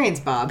from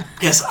experience, Bob?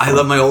 Yes, I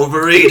love my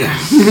Oliver Reed.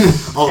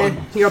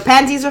 Your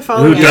panties are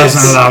falling. Who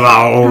doesn't love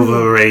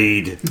Oliver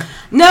Reed?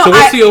 No, So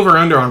what's the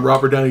over-under on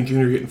Robert Downey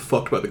Jr. getting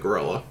fucked by the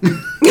gorilla?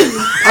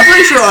 I'm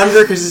pretty sure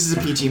under because this is a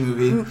PG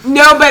movie.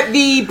 No, but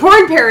the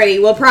porn parody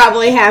will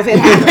probably have it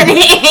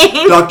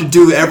happening. Dr.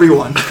 Do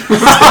everyone. Something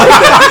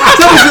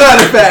to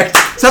that effect.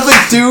 Something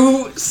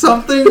do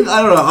something.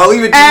 I don't know. I'll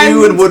leave it to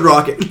you and Wood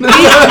Rocket. The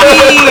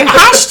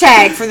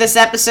hashtag for this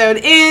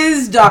episode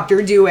is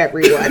Dr. Do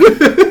Everyone.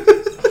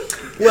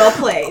 Well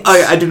played.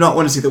 I do not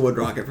want to see the Wood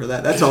Rocket for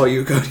that. That's all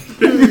you, Cody.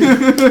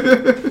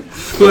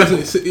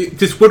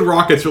 Just Wood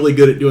Rocket's really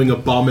good at doing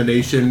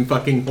abomination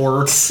fucking horror,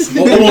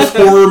 almost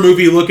horror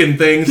movie looking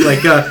things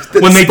like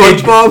when they did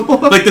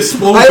SpongeBob. like the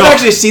SpongeBob. I've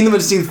actually seen them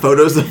and seen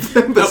photos of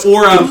them. But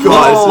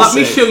Let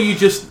me show you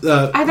just.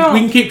 I don't. We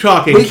can keep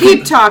talking. We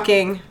keep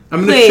talking.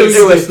 I'm going to show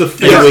you just the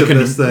face Yeah, we of can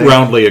this thing.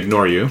 roundly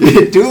ignore you.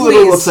 Doolittle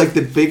Please. looks like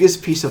the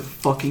biggest piece of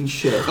fucking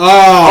shit.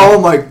 Oh, Oh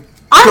my god!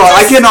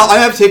 I cannot. I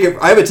have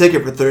a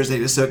ticket for Thursday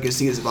just so I can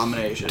see this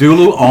abomination.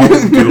 Doolittle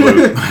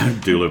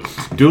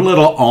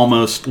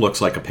almost looks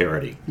like a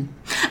parody.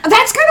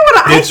 That's kind of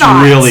what I It's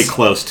thought. really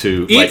close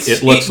to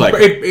it looks like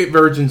it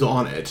versions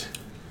on it.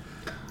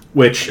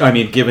 which I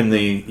mean given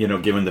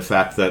the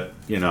fact that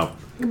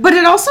But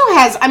it also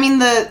has, I mean,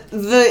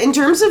 the in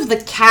terms of the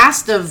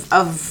cast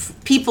of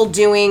people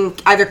doing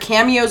either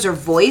cameos or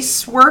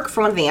voice work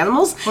for one of the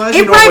animals, Well, as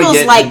you it normally rivals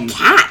get like in-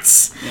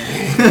 Cats.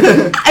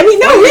 I mean,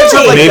 no,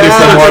 really. like maybe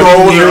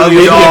that,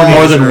 maybe dogs,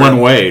 more than or- one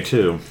way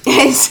too.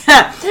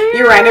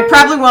 You're right. It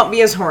probably won't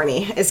be as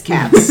horny as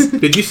Cats.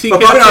 Did you see?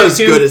 But probably not Cats as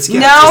too? good as Cats.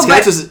 No, 'cause but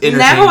Cats is now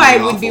entertainingly I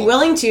would be awful.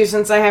 willing to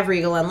since I have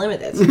Regal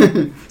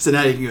Unlimited. So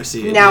now you can go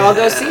see it. Now I'll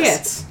go Yes. see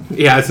it.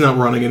 Yeah, it's not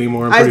running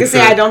anymore. I was gonna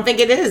say I don't think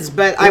it is,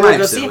 but I will might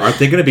go still. see it. Aren't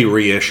they going to be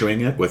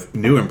reissuing it with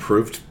new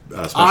improved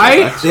special I-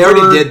 effects? They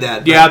already did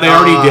that. Yeah, but, they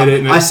already did it,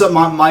 and I it's- saw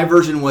my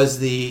version was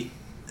the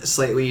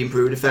slightly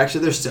improved effects. So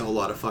there's still a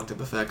lot of fucked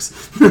up effects.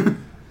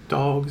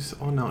 Dogs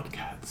are not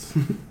cats.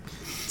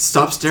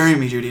 Stop staring at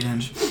me, Judi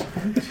Dench.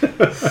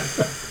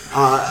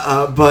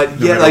 But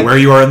No yeah, matter like where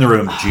you are in the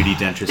room, Judi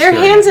Dench is Their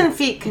staring. hands and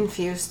feet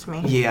confused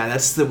me. yeah,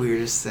 that's the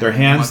weirdest thing. Their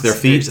hands, their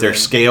Once feet, there's their a-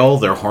 scale,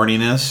 their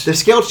horniness. Their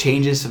scale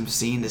changes from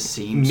scene to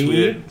scene. It's Me?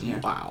 weird. Yeah.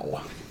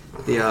 Wow.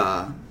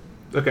 The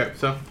Okay,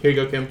 so here you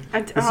go, Kim.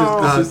 This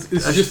oh.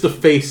 is just the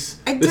face.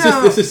 I This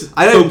don't- is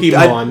I don't.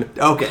 Pokemon.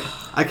 Okay.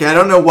 I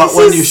don't know what This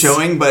one is- you're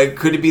showing, but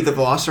could it be the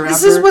Velociraptor?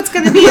 This is what's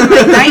going to be in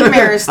my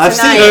nightmares tonight. I've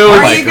seen it. Oh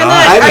Are my you God. gonna?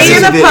 I haven't Are you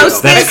seen gonna the video.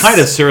 post That's this? kind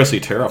of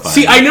seriously terrifying.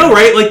 See, I know,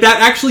 right? Like that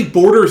actually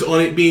borders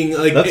on it being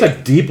like. That's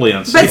like deeply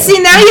unsettling. But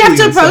see, now you have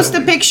to Deeply post a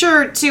unsettling.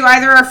 picture to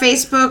either our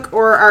Facebook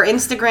or our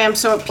Instagram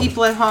so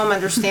people at home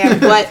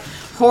understand what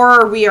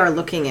horror we are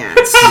looking at.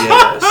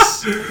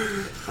 Yes.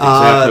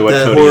 Exactly what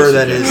the Cody horror is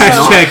that is.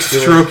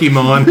 hashtag not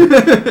Strokemon.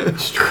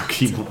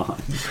 Pokemon.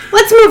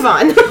 Let's move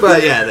on.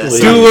 But yeah,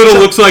 that's Doolittle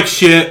looks like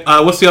shit.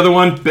 What's the other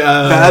one?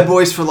 Bad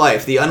Boys for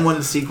Life, the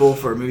unwanted sequel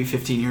for a movie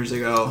 15 years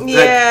ago. That-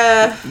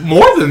 Yeah.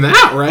 More than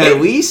that, right?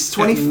 at least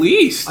 20. At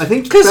least. I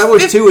think 'Cause Bad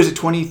Boys if- 2 was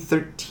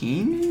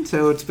 2013,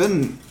 so it's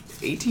been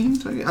 18.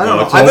 20, I don't No,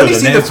 know. it's I've older only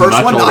than seen that. the first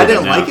It's one. much I older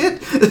didn't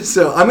than like it,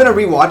 so I'm gonna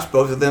rewatch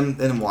both of them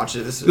and watch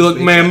it. This Look,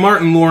 week. man,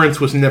 Martin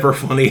Lawrence was never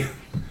funny.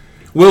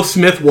 Will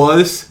Smith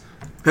was.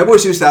 Bad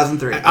Boys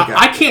 2003. Okay.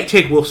 I can't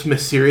take Will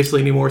Smith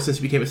seriously anymore since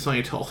he became a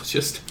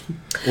Scientologist.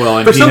 Well,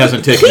 and For he some-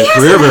 hasn't taken He his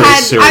career hasn't very had. I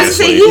seriously. would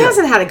say he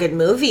hasn't had a good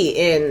movie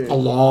in. A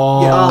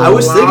long. Yeah, I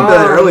was thinking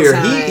about it long earlier.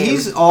 time.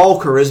 He's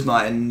all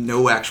charisma and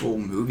no actual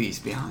movies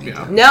behind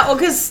Yeah. him. No,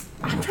 because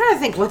I'm trying to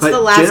think. What's But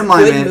the last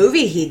Gemini good Man-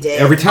 movie he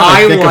did? Every time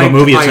I I think of like a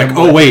movie, it's I like, Am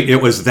oh Legend. wait,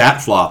 it was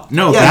that flop.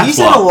 No, Yeah, that he's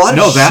flop. in a lot of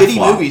no, that shitty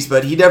flop. movies,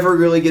 but he never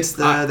really gets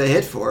the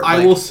hit for it. I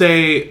Like, will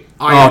say.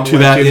 Oh, to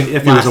that,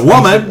 if he was a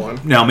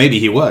woman, now maybe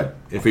he would.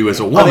 If he was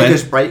a I think woman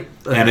it's right.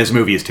 and his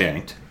movie is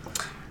tanked.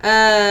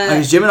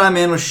 Gemini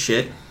Man was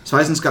shit.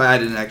 Spice and Sky I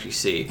didn't actually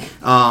see.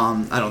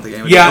 I don't think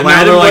anyone. Yeah, now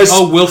Aladdin they're like, was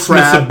oh, Will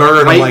Smith's crap. a bird.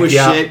 I'm White like, was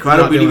yeah, shit. I'm Karate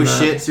not Beauty doing was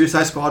that. shit.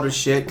 Suicide Squad was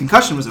shit.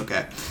 Concussion was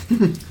okay.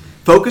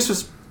 Focus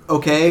was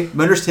okay.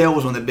 Winter's Tale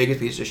was one of the biggest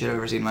pieces of shit I've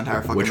ever seen in my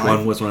entire fucking Which life.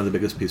 one was one of the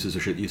biggest pieces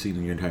of shit you've seen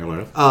in your entire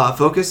life?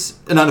 Focus.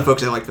 Not a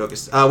Focus. I like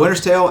Focus.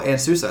 Winter's Tale and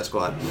Suicide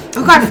Squad.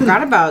 Oh God, I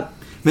forgot about.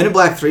 Men in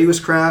Black 3 was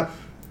crap.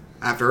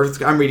 After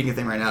Earth, I'm reading a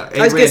thing right now.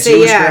 I was gonna say, 2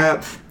 was yeah.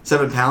 crap.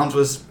 7 Pounds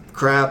was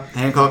crap.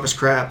 Hancock was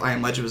crap. I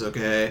Am Legend was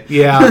okay.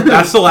 Yeah,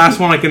 that's the last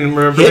one I can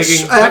remember Hitch,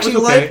 thinking. I that actually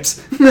was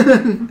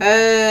okay.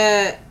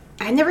 liked.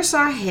 I never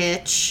saw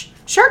Hitch.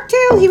 Shark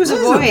Tale. He was a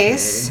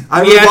voice. Okay.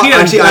 I Yeah, really, he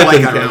had- actually, I I like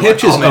think Iron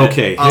Hitch is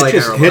okay.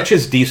 Hitch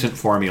is is decent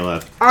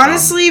formula.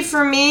 Honestly,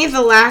 for me,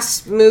 the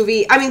last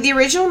movie. I mean, the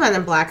original Men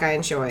in Black I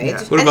enjoyed.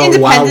 Yeah. What And about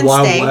Wild Independence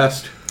Wild Day.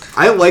 West?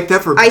 I like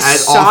that for I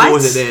as saw awful it.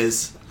 as it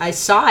is. I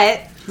saw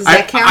it. Does I-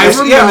 that count? I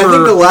Yeah, I think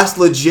remember- the last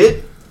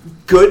legit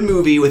good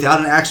movie without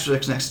an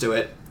asterisk next to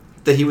it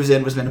that he was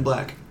in was Men in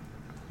Black.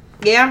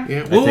 yeah.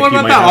 Yeah. think Well, what you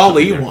about might that have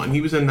Ali something there. one? He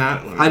was in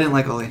that one. I didn't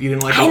like Ali. You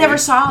didn't like I Ali? never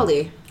saw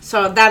Ali,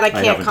 so that I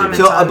can't haven't comment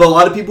So, on. but a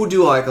lot of people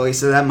do like Ali,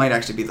 so that might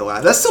actually be the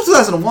last. That's still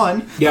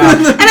 2001. Yeah.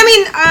 And I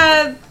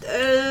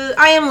mean,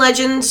 I Am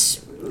Legend.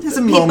 There's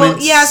a People,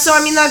 moment. yeah. So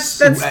I mean,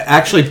 that's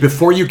Actually,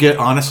 before you get,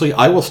 honestly,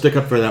 I will stick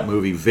up for that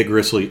movie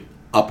vigorously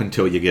up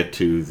until you get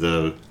to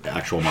the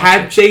actual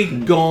Had monsters. they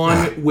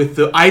gone with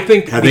the, I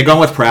think Had they gone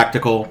with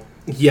practical,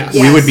 yes,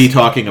 we would be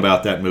talking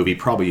about that movie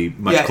probably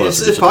much Yeah,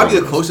 closer. it's to probably the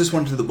Supernatural. closest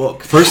one to the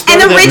book. First And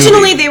third of that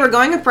originally movie- they were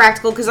going with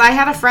practical because I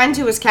had a friend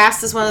who was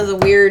cast as one of the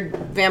weird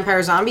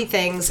vampire zombie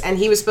things, and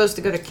he was supposed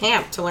to go to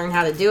camp to learn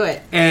how to do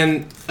it.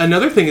 And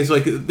another thing is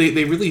like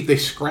they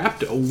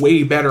scrapped a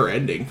way better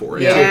ending for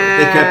it. Yeah,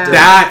 too. they kept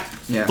That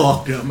Yeah.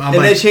 fucked them. I'm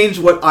and they like,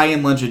 changed what I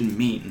Am Legend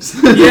means.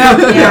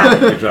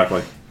 Yeah.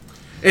 exactly.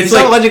 it's He's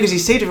like not a legend because he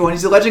saved everyone.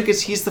 He's a legend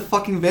because he's the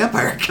fucking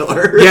vampire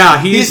killer. Yeah,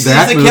 he's- the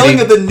that killing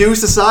movie- of the new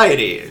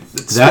society.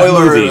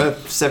 Spoiler: movie- a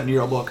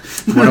 7-year-old book.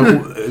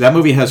 That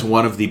movie has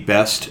one of the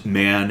best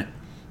man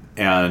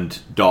and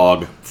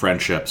dog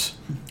friendships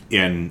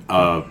in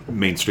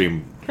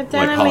mainstream But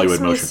then it Hollywood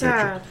makes me motion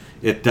sad. picture.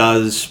 It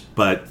does,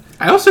 but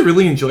I also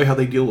really enjoy how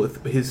they deal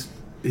with his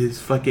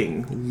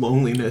fucking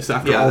loneliness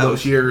after Yeah, all that those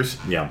was- years.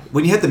 yeah.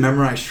 When you had to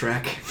memorize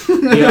Shrek.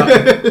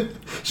 Yeah.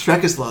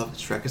 Shrek is love.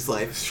 Shrek is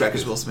life. Shrek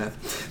is Will Smith.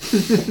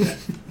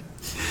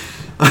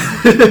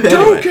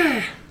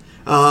 Okay.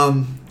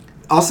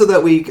 Also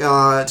that week,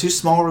 2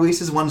 small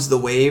releases. One's The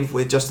Wave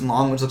with Justin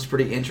Long, which looks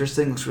pretty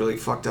interesting. Looks really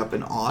fucked up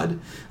and odd.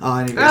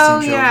 And you guys Oh,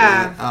 seen the trailer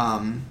yeah. for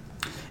that.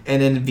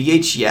 And then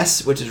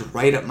VHS, which is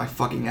right up my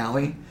fucking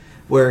alley,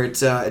 where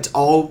it's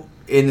all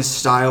in the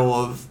style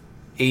of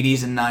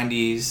 80s and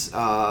 90s,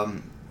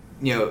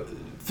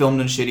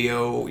 filmed in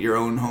studio, your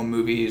own home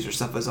movies or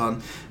stuff that's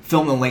on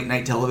filmed on late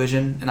night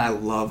television, and I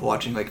love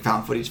watching like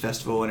found footage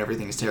festival and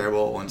everything is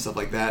terrible and stuff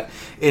like that.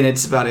 And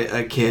it's about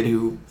a kid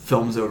who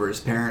films over his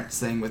parents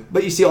thing with,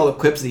 but you see all the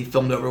clips that he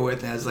filmed over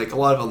with, and has like a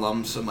lot of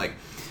alums from like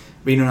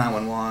Reno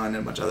 911 and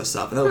a bunch of other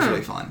stuff, and that was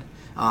really fun.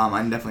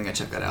 I'm definitely gonna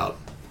check that out.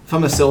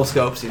 From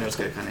oscilloscopes, it's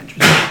kind of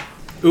interesting.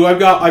 Ooh, I've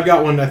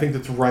got one I think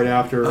that's right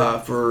after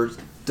For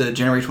the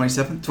January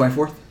 27th,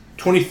 24th.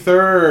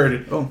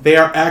 23rd. Oh. They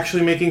are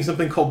actually making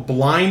something called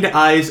Blind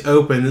Eyes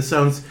Open. This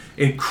sounds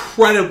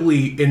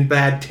incredibly in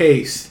bad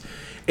taste.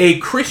 A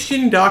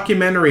Christian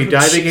documentary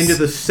diving into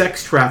the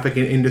sex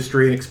trafficking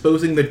industry and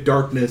exposing the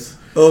darkness,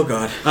 Oh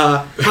God.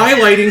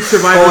 highlighting Oh, I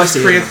survivors'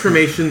 see.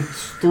 transformation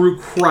through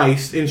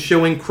Christ and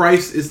showing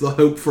Christ is the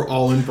hope for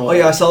all involved. Oh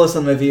yeah, I saw this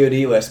on my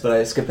VOD list, but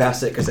I skipped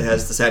past it because it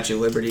has the Statue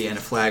of Liberty and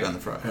a flag on the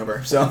front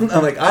cover. So I'm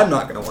like, I'm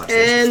not gonna watch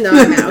this. And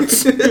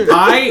I'm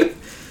out.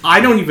 I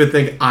don't even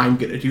think I'm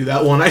gonna do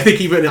that one. I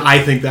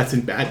think that's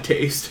in bad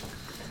taste.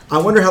 I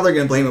wonder how they're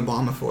gonna blame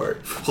Obama for it.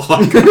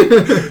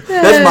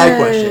 That's my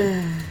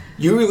question.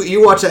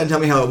 You watch that and tell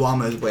me how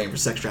Obama is blamed for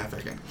sex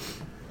trafficking.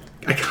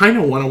 I kind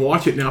of want to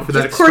watch it now for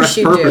that Of course express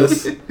you do.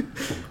 purpose.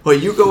 Well,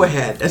 you go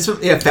ahead. That's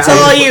what, yeah. It's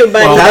all you,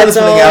 bud. That's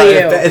all you.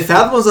 If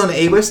Fathom was on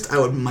A list,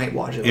 I might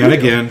watch it. And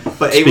again,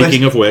 but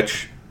speaking of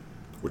which,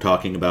 we're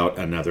talking about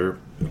another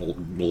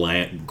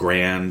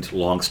grand,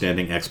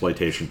 long-standing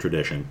exploitation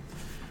tradition,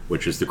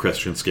 which is the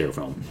Christian scare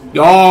film.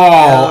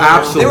 Oh,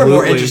 absolutely. they were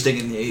more interesting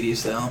in the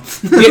 80s,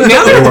 though. Yeah,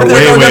 now They were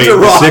They're going way, after the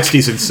rock.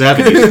 60s and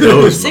 70s.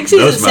 Those 60s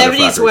those and 70s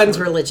motherfuckers ones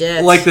were- were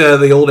legit. like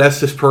the old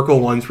Estes Perkle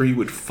ones where you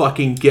would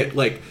fucking get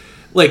like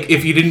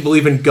if you didn't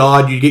believe in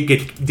God, you'd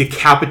get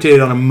decapitated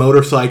on a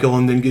motorcycle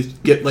and then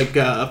get like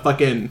a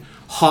fucking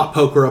hot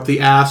poker up the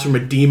ass from a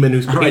demon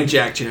who's All right, being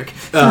Jack Chick.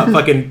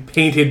 fucking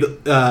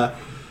painted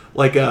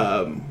like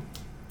a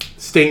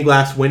stained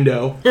glass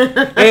window.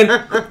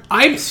 And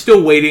I'm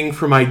still waiting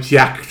for my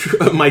Jack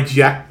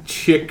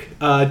Chick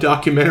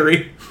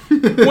documentary.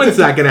 When's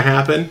that gonna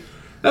happen?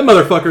 That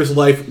motherfucker's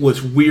life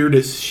was weird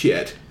as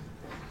shit.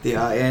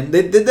 Yeah, and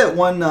they did that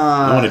one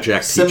want a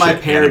Jack T. Chick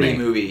semi-parody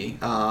anime. movie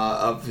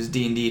of his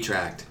D&D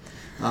tract.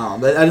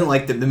 But I didn't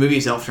like the movie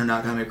itself turned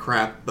out kind of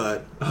crap,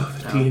 but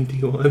The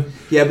D&D one.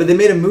 yeah, but they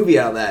made a movie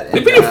out of that. They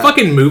made a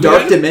fucking movie out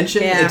Dark of it?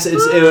 Dimension. Yeah.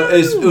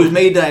 It was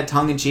made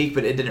tongue in cheek,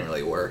 but it didn't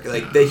really work.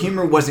 Like the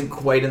humor wasn't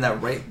quite in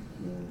that right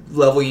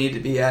level you need to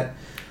be at.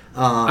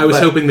 I was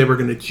hoping they were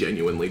going to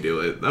genuinely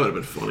do it. That would have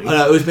been funny.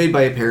 It was made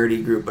by a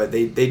parody group, but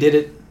they did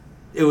it.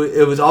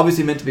 It was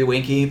obviously meant to be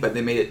winky, but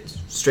they made it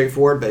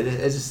straightforward. But it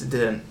just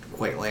didn't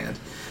quite land.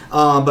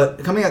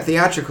 But coming out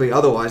theatrically,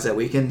 otherwise that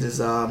weekend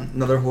is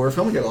another horror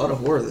film. We got a lot of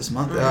horror this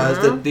month.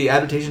 It's the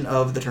adaptation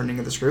of The Turning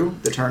of the Screw,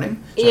 The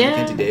Turning, starring Yeah.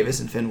 Mackenzie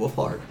Davis and Finn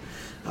Wolfhard.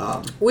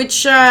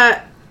 Which,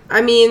 I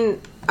mean,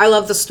 I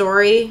love the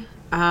story.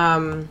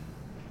 I'm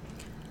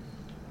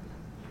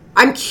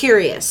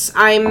curious.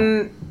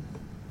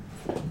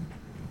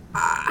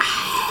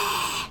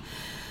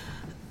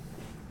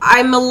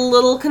 I'm a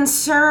little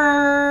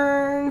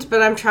concerned,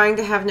 but I'm trying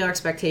to have no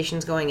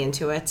expectations going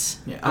into it.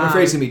 Yeah, I'm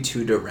afraid it's gonna be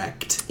too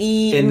direct.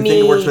 E- And the me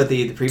thing that works about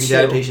the previous too.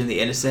 adaptation, The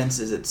Innocence,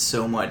 is it's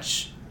so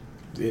much.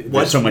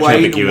 There's so much right,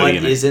 ambiguity what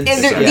in it. isn't.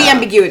 And Yeah. the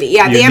ambiguity.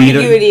 Yeah, You the need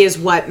ambiguity is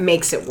what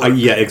makes it work.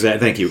 Yeah, exactly.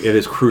 Thank you. It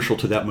is crucial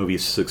to that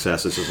movie's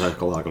success as a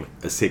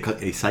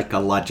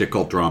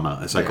psychological drama.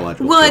 A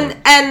psychological Well, drama.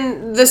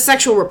 and the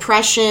sexual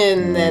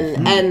repression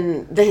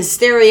and the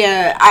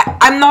hysteria.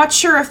 I'm not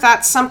sure if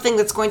that's something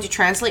that's going to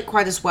translate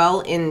quite as well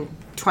in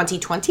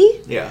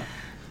 2020. Yeah.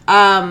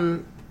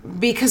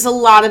 Because a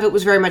lot of it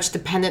was very much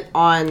dependent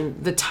on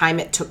the time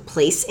it took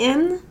place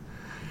in.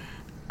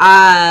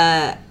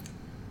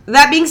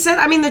 That being said,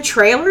 I mean, the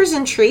trailer's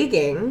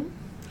intriguing.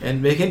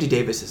 And Mackenzie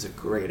Davis is a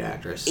great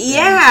actress.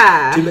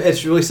 Yeah. And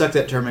it's really sucked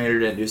that Terminator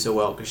didn't do so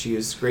well because she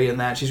was great in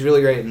that. She's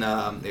really great in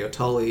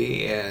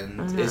Tully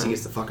and Izzy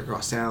Gets the Fuck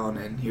Across Town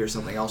and Here's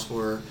Something Else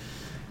for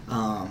Her.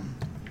 And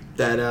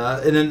then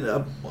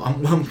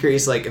I'm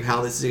curious, like, of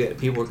how this is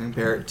people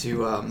compare it to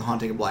The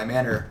Haunting of Bly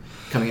Manor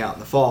coming out in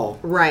the fall.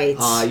 Right.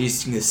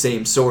 Using the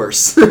same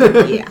source.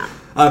 Yeah.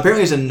 Apparently,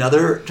 there's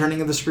another Turning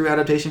of the Screw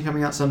adaptation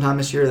coming out sometime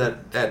this year.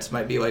 That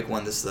might be like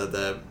one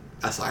the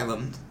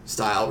Asylum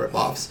style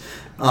ripoffs.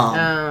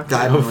 I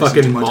haven't really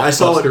seen too much. I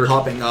saw it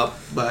popping up,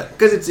 but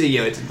because it's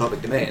it's in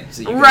public domain,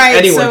 so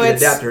anyone can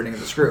adapt Turning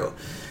of the Screw.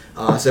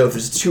 So if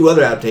there's 2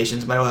 other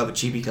adaptations, might all have a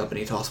chibi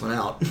company toss one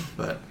out.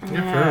 But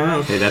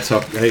hey, that's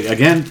how. Hey,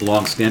 again,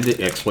 long-standing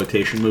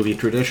exploitation movie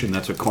tradition.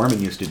 That's what Corman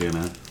used to do,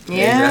 man.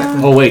 Yeah.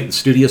 Exactly. Oh wait, the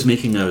studio's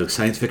making a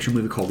science fiction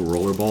movie called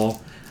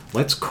Rollerball.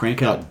 Let's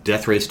crank out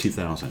Death Race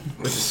 2000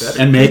 Which is better.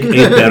 and make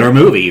a better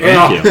movie.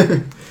 Thank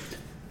you.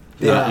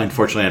 Yeah.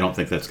 Unfortunately, I don't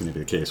think that's going to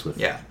be the case with.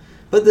 Yeah.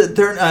 But the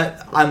turn,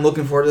 I'm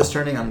looking forward to this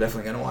Turning. I'm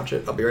definitely going to watch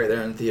it. I'll be right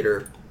there in the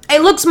theater.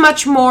 It looks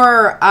much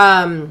more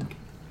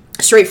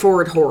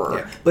straightforward horror.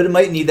 Yeah. But it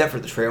might need that for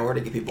the trailer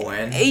to get people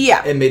in.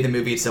 Yeah. And maybe the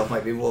movie itself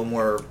might be a little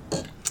more...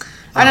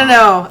 I don't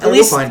know. At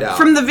least find out.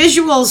 from the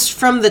visuals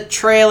from the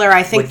trailer,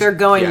 I think Which- they're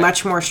going yeah.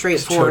 much more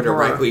straightforward Choder horror.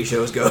 rightly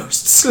shows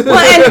ghosts. Well,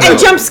 and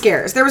jump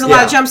scares. There was a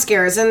lot of Yeah. jump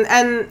scares,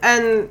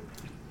 and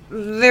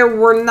there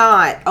were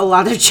not a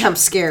lot of jump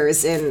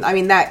scares in. I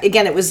mean, that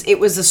again, it was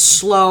a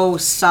slow,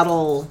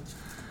 subtle,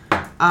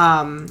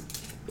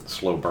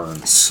 Slow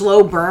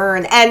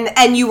burn.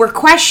 and you were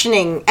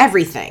questioning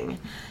everything,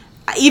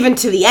 even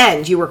to the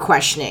end. You were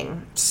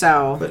questioning.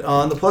 So, But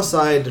on the plus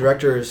side, the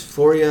director is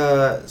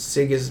Floria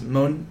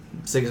Sigismondi.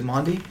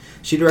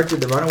 She directed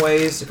The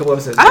Runaways, a couple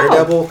episodes of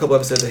Daredevil, a couple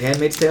episodes of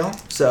Handmaid's Tale.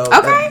 So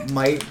that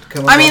might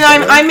come. I mean,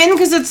 I'm in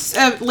because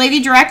it's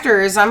lady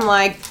directors. I'm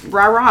like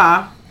rah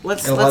rah.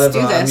 Let's and a lot of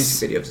do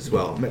this. music videos as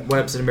well. One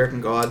episode of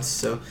American Gods.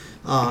 So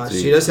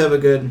she does have a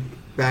good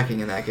backing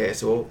in that case.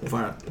 So we'll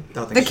find out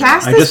how things The turn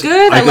cast out. is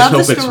good. I love the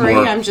hope it's story.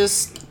 more- I'm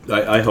just.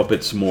 I hope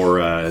it's more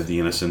The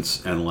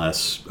Innocents and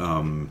less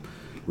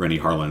Rennie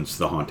Harlan's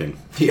The Haunting.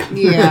 Yeah.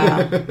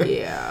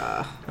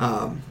 Yeah.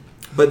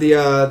 But the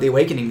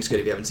Awakening is good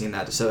if you haven't seen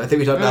that. So I think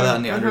we talked about that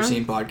on the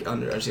Underseen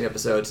Underseen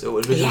episode. So it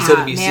was originally said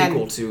to be a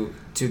sequel to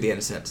The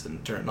Innocents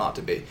and turned not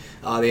to be.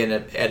 They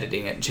ended up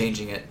editing it and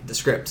changing it, the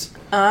script.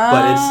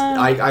 But it's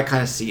I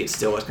kind of see it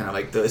still as kind of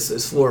like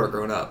this Flora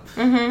grown up.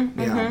 Mm-hmm.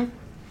 Yeah. Mm-hmm.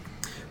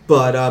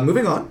 But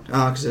moving on,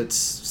 because it's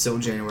still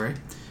in January.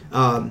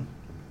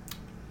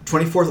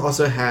 24th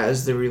also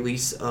has the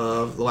release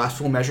of The Last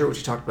Full Measure, which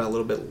we talked about a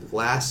little bit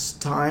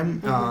last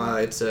time.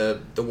 It's the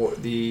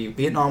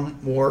Vietnam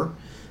War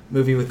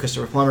movie with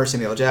Christopher Plummer,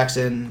 Samuel L.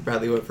 Jackson,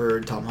 Bradley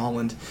Whitford, Tom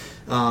Holland.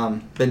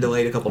 Been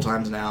delayed a couple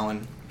times now,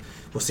 and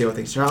we'll see how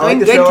things turn out. I mean,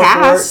 like the good trailer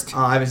cast. for it.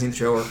 I haven't seen the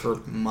trailer for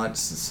months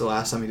since the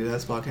last time we did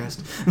this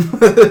podcast.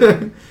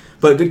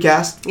 But good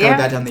cast. Yeah, Kind of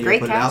bad time the year great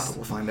to put cast. it out,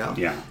 but we'll find out.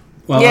 Yeah.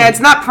 Yeah, it's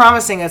not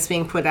promising that's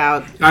being put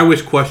out. I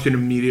wish question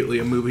immediately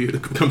a movie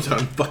that comes out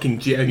in fucking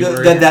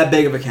January. That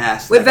big of a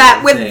cast. With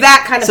kind of that thing.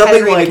 kind of something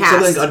pedigree like cast.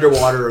 something like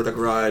Underwater or The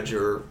Grudge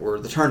or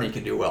The Turning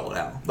can do well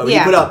now. But when Yeah.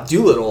 you put out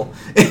Doolittle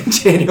in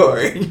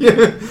January,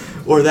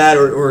 or that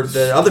or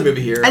the other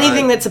movie here,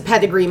 Anything that's a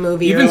pedigree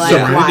movie, Even you're like,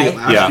 Serenity why?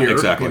 last Yeah, year.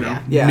 exactly. You know?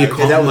 Yeah,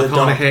 because that was a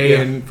dumb- McConaughey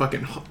yeah. and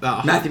fucking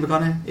Matthew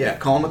McConaughey, yeah,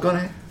 Colin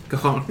McConaughey.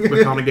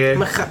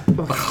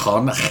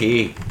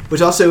 McConaughey.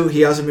 Which also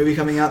he has a movie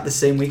coming out the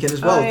same weekend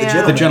as well. Oh,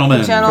 yeah. The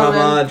Gentleman.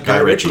 from Guy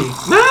Ritchie.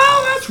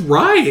 No, that's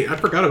right. I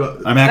forgot about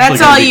that. I'm actually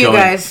That's all gonna be you going,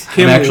 guys. I'm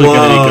Kim actually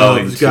going to be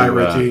going loves to Guy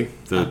Ritchie.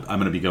 I'm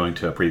going to be going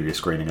to a preview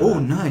screening of Oh,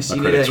 that. nice! A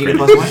You credit need a screening.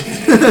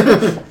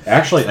 plus one.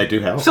 Actually, I do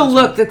have. So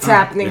look, that's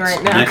happening It's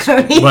right now, next-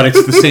 Cody. but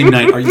it's the same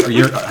night.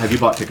 Have you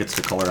bought tickets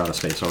to Color Out of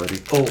Space already?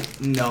 Oh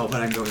no,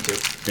 but I'm going to.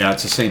 Yeah,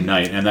 it's the same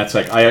night, and that's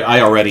like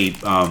I already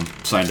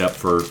signed up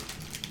for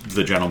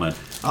The Gentleman,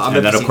 I've and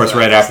never then of seen course that.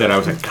 right after that I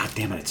was like, God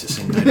damn it, it's the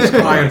same night as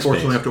Color I Out of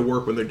unfortunately Space. have to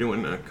work when they're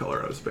doing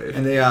Color Out of Space.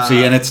 And they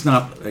See, and it's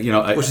not which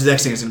is the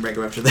next thing is going to break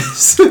after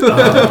this.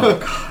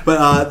 Oh,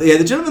 But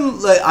The Gentleman,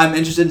 I'm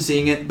interested in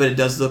seeing it, but it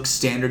does look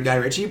standard Guy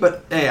Ritchie.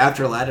 But hey,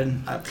 after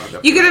Aladdin, I've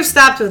got You could have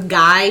stopped with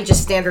Guy,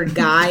 just standard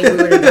Guy. We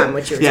would have done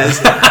what you were yeah.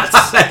 doing.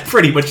 that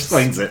pretty much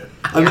explains it.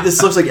 I mean,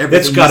 this looks like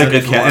everything. It's got a he's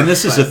good done cast, and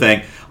this before, is the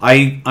thing.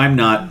 I'm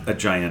not a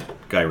giant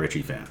Guy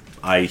Ritchie fan.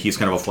 He's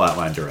kind of a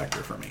flatline director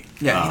for me.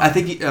 Yeah, I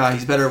think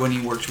he's better when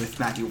he works with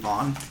Matthew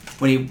Vaughn.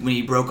 When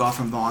he broke off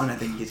from Vaughn, I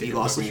think he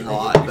lost a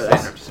lot. But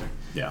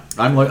Yeah,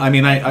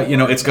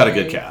 it's got a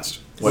good cast.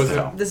 What the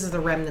hell? This is the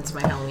remnants of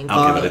my Halloween.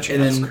 I'll give it a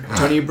and chance. then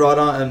Tony brought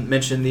on and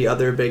mentioned the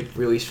other big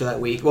release for that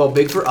week. Well,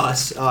 big for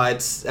us.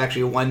 It's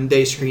actually a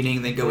one-day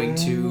screening, then going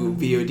to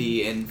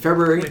VOD in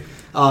February.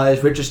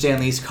 Is Richard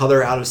Stanley's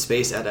Color Out of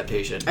Space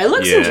adaptation, It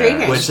looks Yeah.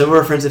 intriguing. which some of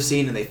our friends have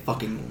seen and they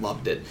fucking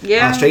loved it.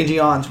 Yeah. Strange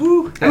Eons.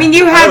 Woo. I mean,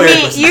 you I had know Eric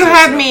me. listens You to it,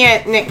 had so. me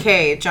at Nick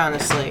Cage,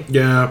 honestly.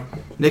 Yeah.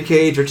 Nick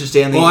Cage, Richard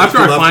Stanley. Well, after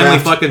I H.P. finally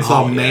Lovecraft. fucking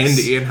saw Yes.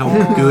 Mandy and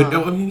how good.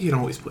 I mean, you can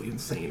always play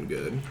insane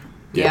good.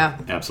 Yeah.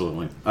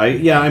 Absolutely.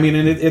 I mean,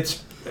 and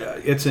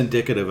it's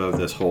indicative of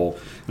this whole.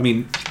 I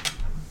mean,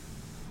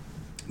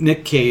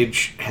 Nick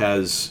Cage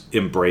has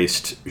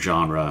embraced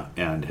genre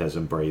and has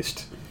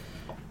embraced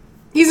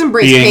He's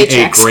embraced being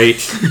paychecks. a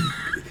great.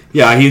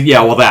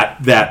 Well,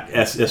 that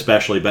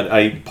especially,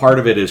 but part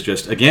of it is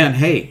just again,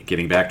 hey,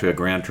 getting back to a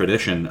grand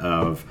tradition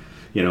of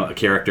a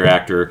character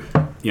actor,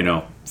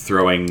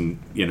 throwing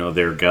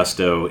their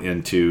gusto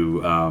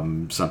into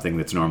something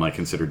that's normally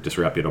considered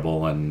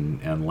disreputable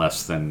and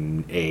less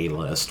than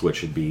A-list,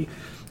 which would be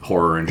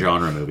horror and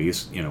genre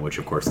movies, which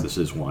of course this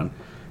is one,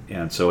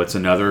 and so it's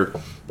another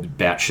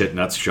batshit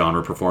nuts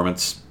genre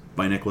performance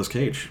by Nicolas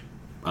Cage.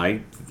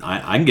 I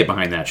can get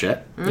behind that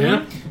shit.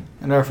 Yeah.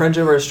 And our friends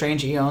over at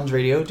Strange Eons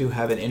Radio do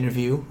have an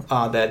interview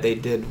that they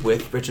did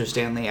with Richard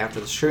Stanley after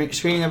the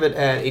screening of it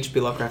at H.P.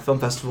 Lovecraft Film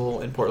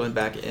Festival in Portland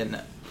back in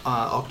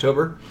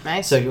October.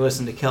 Nice. So you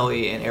listen to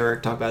Kelly and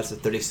Eric talk about it.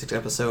 It's the 36th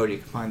episode. You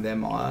can find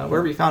them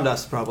wherever you found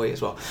us, probably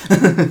as well.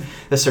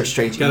 Let's search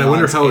Strange God, Eons. I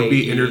wonder how it would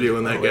be AE,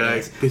 interviewing that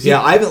guy.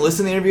 Yeah, I haven't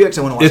listened to the interview because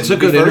I want to watch It's the a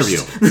good movie interview.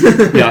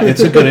 first. Yeah,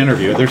 it's a good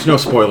interview. There's no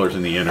spoilers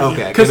in the interview.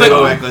 Okay, because I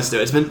go I- back and listen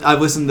to it.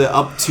 I've listened to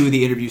up to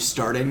the interview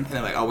starting, and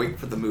I'm like, I'll wait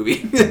for the movie.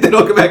 Then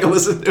I'll go back and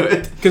listen to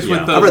it. Because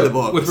Yeah. I've read the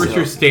book, with so.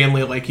 Richard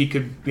Stanley, like he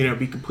could,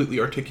 be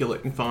completely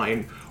articulate and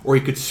fine, or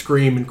he could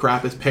scream and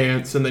crap his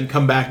pants and then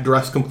come back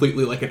dressed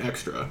completely like an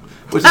extra.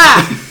 Which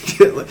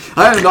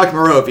I am Dr.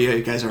 Moreau, if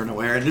you guys aren't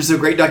aware, and there's a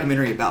great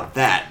documentary about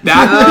that.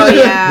 That Oh,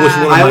 yeah. was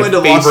one of I my went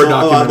to favorite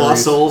Lost documentaries.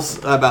 Souls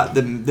about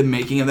the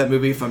making of that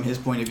movie from his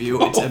point of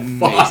view. It's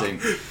amazing.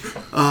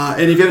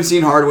 And if you haven't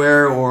seen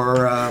Hardware or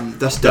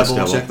Dust Devil,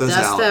 Devil. check those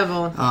Dust out.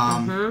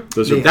 Devil.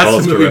 Those are Yeah. That's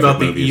both the movie terrific about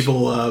the movies.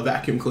 evil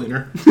vacuum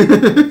cleaner.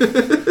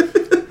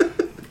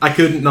 I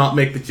couldn't not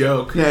make the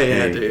joke. Yeah,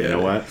 Hey, dude. you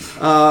know what?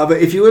 But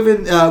if you live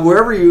in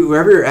wherever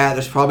you're at,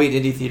 there's probably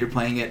an indie theater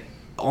playing it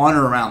on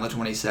or around the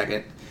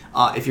 22nd.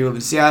 If you live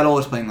in Seattle,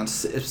 it's playing on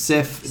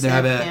SIF.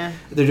 Yeah.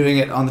 They're doing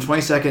it on the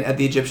 22nd at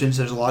the Egyptians.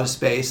 There's a lot of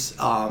space.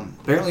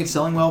 Apparently, it's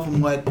selling well from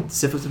what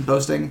SIF has been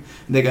posting.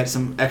 They got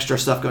some extra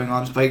stuff going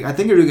on. I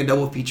think they're doing a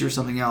double feature or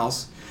something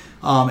else.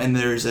 And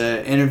there's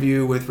an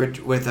interview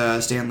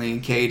with Stanley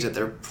and Cage that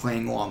they're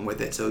playing along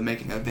with it, so they're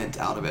making an event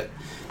out of it.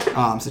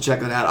 So check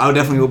that out. I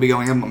definitely will be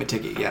going. I haven't bought my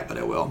ticket yet, but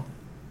I will.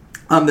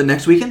 The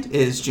next weekend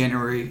is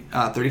January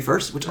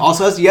 31st, which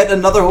also has yet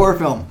another horror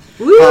film.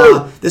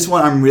 Woo! This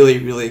one I'm really,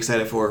 really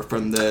excited for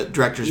from the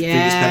director's previous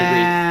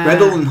Yeah. pedigree.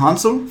 Grendel and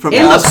Hansel from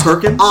It Alice looks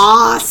Perkins.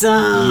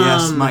 awesome.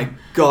 Yes, my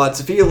God.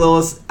 Sophia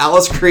Lillis,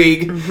 Alice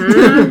Krieg.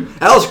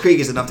 Alice Krieg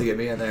is enough to get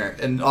me in there.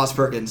 And Alice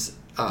Perkins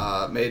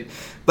made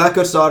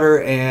Blackcoat's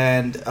Daughter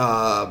and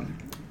I'm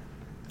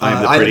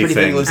the I Pretty Thing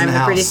Thing. Lives in I'm the the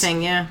House. pretty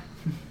thing, yeah.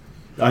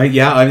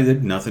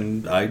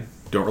 Nothing. I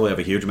don't really have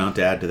a huge amount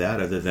to add to that,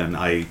 other than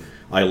I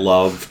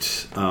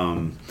loved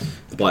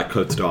the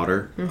Blackcoat's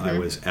Daughter. I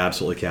was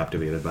absolutely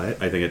captivated by it.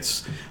 I think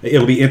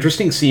it'll be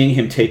interesting seeing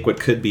him take what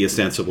could be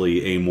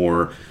ostensibly a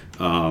more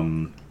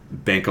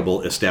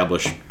bankable,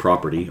 established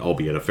property,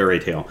 albeit a fairy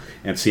tale,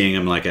 and seeing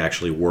him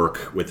actually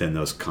work within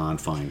those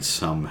confines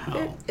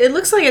somehow. It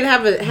looks like it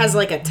has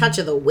like a touch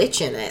of the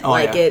witch in it. Oh,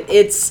 yeah.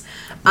 It's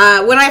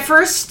when I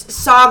first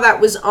saw that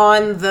was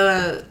on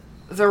the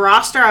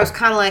roster, I was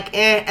kind of like,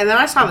 eh, and then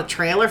I saw the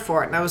trailer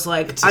for it, and I was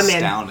like, It's I'm in.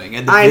 astounding.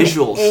 And the I'm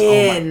visuals,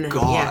 in. oh my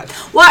God. Yeah.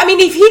 Well, I mean,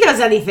 if he does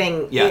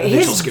anything, Yeah, the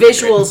his visuals could be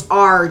visuals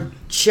are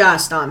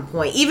just on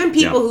point. Even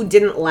people Yeah. who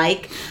didn't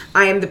like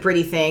I Am the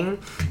Pretty Thing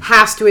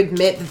has to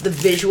admit that the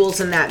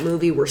visuals in that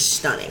movie were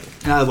stunning.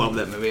 And I love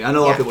that movie. I know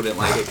a lot of Yeah. people didn't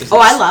like it. 'cause Oh,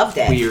 it's I loved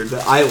it. Weird,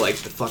 but I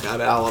liked the fuck out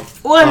of it. I love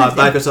Well,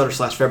 Blackcoat's Daughter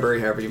 / February,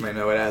 however you might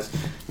know it as.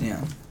 Yeah.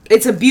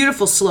 It's a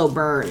beautiful slow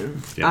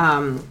burn.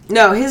 Yeah.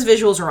 No, his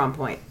visuals are on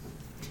point.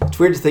 It's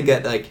weird to think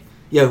that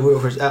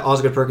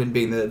Osgood Perkins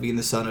being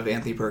the son of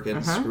Anthony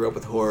Perkins grew up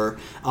with horror.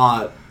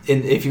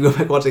 And if you go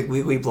back and watch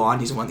Legally Blonde,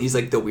 he's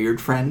like the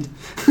weird friend.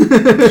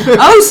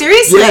 Oh,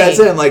 seriously? Yeah, that's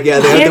him. They I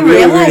have the didn't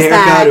weird realize haircut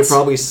that. who's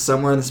probably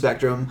somewhere in the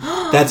spectrum.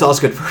 That's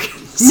Osgood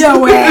Perkins. No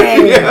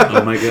way. Yeah.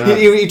 Oh my God.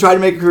 He tried to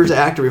make a career as an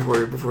actor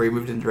before he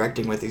moved into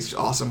directing with these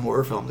awesome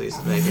horror films he's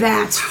making.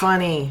 That's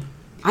funny.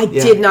 I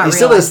Yeah. did not He realize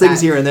still does things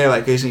that. here and there,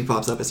 occasionally he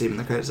pops up. I see him in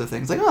the credits of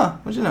things. Like, oh,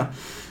 what'd you know?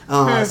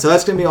 So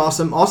that's going to be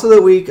awesome. Also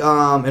that week,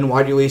 in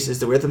wide release is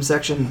the Rhythm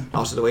section.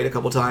 Also to wait a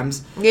couple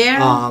times.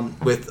 Yeah.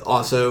 With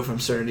also from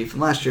Serenity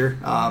from last year,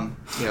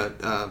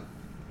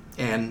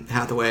 Anne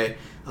Hathaway,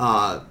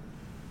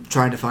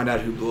 trying to find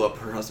out who blew up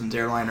her husband's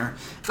airliner.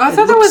 Oh, I It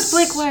thought that was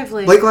looks- Blake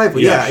Lively. Blake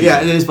Lively, Yeah,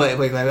 yeah, it is Blake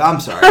Lively. I'm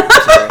sorry.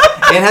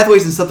 Anne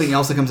Hathaway's in something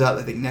else that comes out,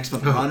 I think, next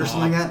month or something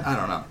like that. I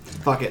don't know.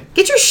 Fuck it.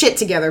 Get your shit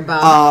together,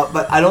 Bob.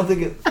 But I don't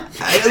think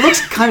it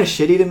looks kind of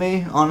shitty to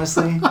me,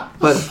 honestly.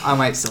 But I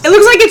might still. It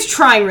looks like it's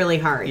trying really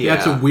hard. Yeah. Yeah,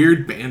 it's a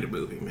weird bandit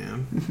movie,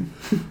 man.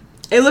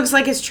 It looks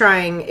like it's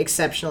trying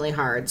exceptionally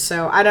hard.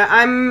 So I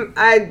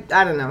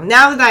don't know.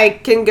 Now that I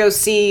can go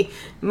see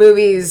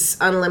movies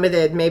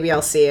unlimited, maybe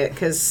I'll see it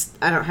because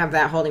I don't have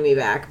that holding me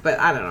back. But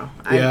I don't know.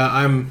 Yeah,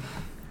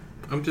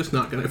 I'm just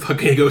not gonna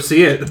fucking go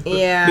see it.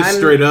 Yeah, just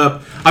straight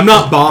up. I'm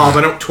not Bob.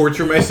 I don't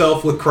torture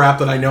myself with crap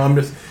that I know. I'm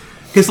just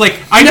because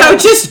I know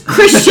just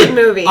Christian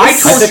movies. I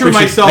torture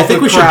myself. I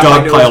think we should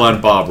dogpile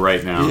on Bob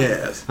right now.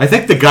 Yes. I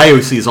think the guy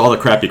who sees all the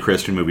crappy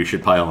Christian movies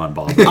should pile on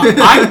Bob.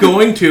 I'm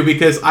going to,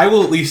 because I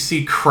will at least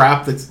see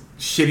crap that's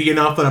shitty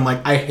enough that I'm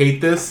like, I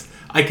hate this.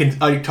 I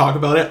talk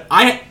about it.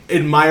 I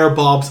admire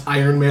Bob's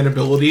Iron Man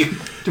ability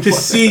to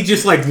see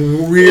just like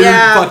weird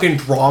fucking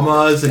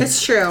dramas and it's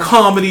true.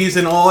 comedies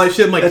and all that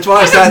shit. I'm like, That's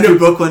why I sat through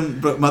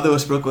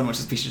Motherless Brooklyn, which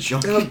is a piece of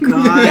shit. Oh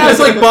god. Yeah, it's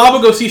like Bob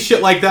will go see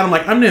shit like that. I'm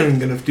like, I'm not even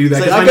gonna do that.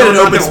 It's like, I I've know got I'm an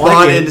not open gonna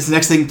spot like and it. it's the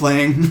next thing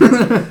playing.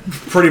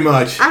 Pretty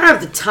much. I don't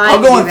have the time.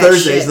 I'll go on to do that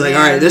Thursdays. shit, Like,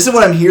 man. all right, this is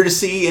what I'm here to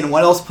see, and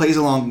what else plays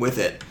along with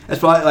it.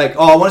 That's probably like,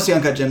 I want to see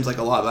Uncut Gems like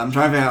a lot, but I'm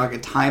trying to figure out like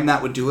a time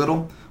that would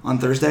Doolittle on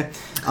Thursday.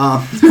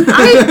 I feel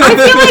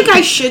like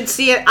I should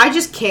see it. I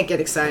just can't get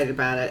excited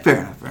about it. Fair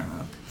enough. Fair enough.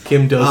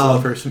 Kim does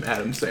love her some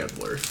Adam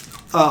Sandler.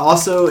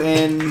 Also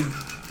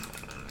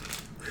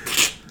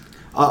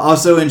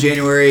in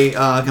January,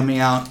 coming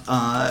out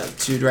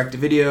to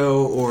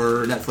direct-to-video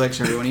or Netflix,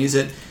 however you want to use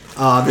it,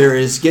 there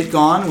is Get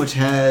Gone, which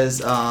has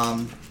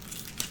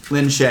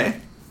Lin Shaye.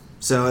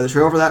 So the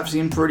trailer for that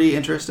seemed pretty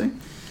interesting.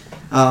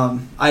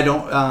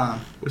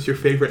 What's your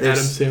favorite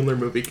Adam Sandler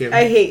movie, Kim?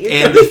 I hate you.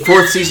 And the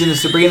 4th season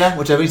is Sabrina,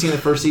 which I haven't seen the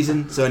 1st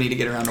season, so I need to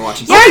get around to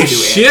watching. Holy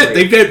shit!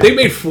 They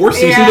made 4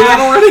 seasons of that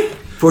already.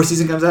 4th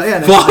season comes out. Yeah.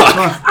 Next Fuck.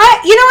 month.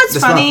 You know what's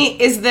funny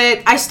is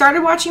that I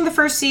started watching the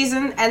 1st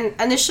season, and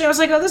initially I was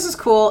like, "Oh, this is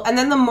cool," and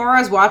then the more I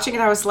was watching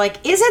it, I was like,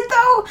 "Is it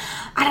though?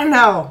 I don't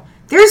know.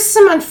 There's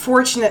some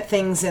unfortunate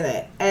things in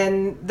it,"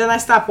 and then I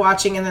stopped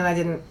watching, and then I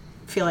didn't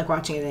feel like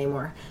watching it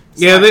anymore.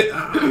 So, Yeah,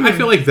 I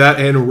feel like that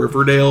and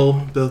Riverdale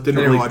didn't I really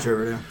didn't watch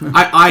Riverdale.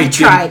 I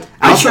tried.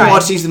 I also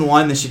watched season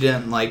 1, then she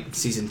didn't like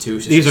season 2.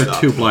 So These she are stopped.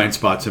 2 blind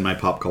spots in my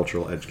pop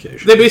cultural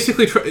education. They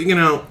basically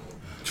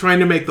trying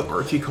to make the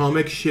Archie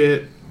comic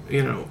shit,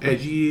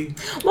 edgy.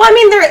 Well, I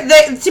mean,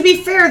 to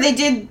be fair, they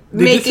did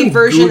make did a some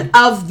version good-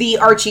 of the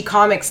Archie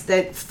comics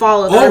that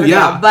followed Oh, Riverdale,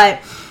 yeah. but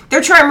they're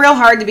trying real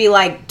hard to be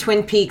like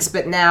Twin Peaks,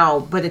 but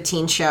a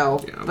teen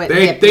show, but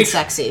hip and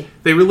sexy.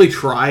 They really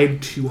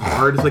tried too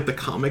hard. It's like the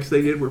comics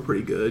they did were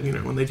pretty good.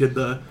 When they did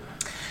the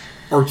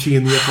Archie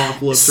and the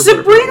Apocalypse. Or whatever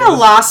it Sabrina was.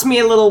 lost me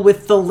a little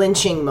with the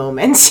lynching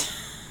moments.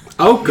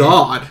 Oh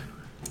God.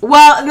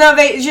 Well, no,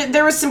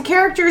 there was some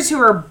characters who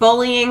were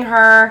bullying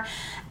her,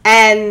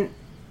 and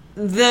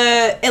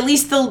at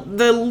least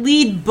the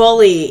lead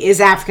bully is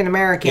African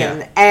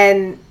American,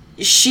 and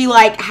she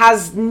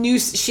has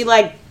noose. She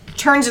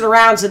turns it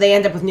around so they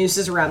end up with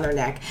nooses around their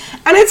neck,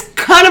 and it's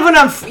kind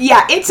of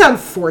it's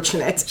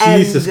unfortunate.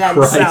 Jesus and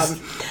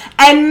Christ.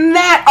 And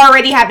that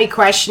already had me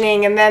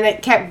questioning, and then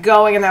it kept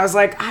going, and I was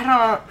like,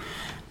 I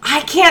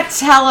can't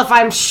tell if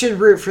I should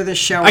root for this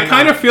show. I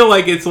kind of feel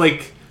like it's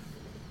like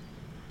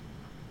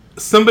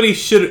somebody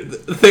should.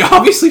 They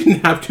obviously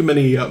didn't have too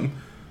many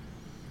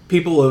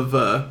people of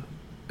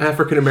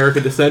African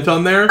American descent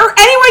on there. Or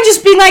anyone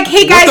just being like,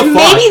 hey guys, What the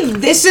maybe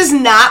this is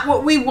not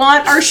what we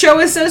want our show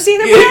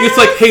associated with. It's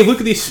like, hey, look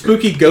at these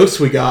spooky ghosts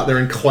we got. They're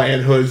in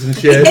Klan hoods and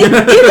shit.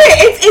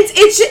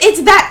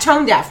 It's that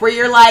tone deaf where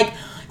you're like,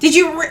 did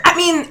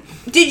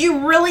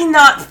you really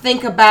not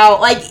think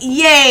about, like,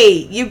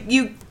 yay,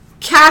 you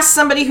cast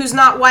somebody who's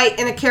not white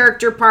in a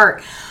character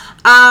part.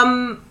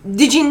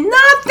 Did you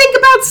not think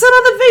about some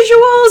of the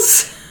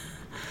visuals?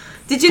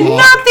 Did you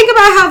not think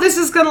about how this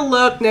is going to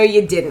look? No,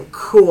 you didn't.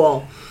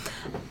 Cool.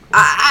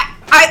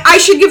 I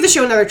should give the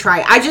show another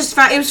try. I just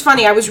found it was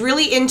funny. I was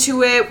really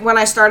into it when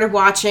I started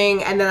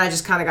watching, and then I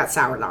just kind of got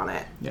soured on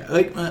it. Yeah,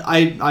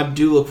 I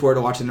do look forward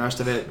to watching the rest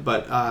of it,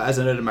 but as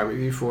I noted in my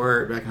review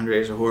for Back 100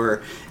 Days of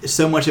Horror,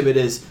 so much of it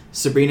is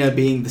Sabrina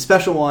being the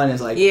special one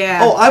is like,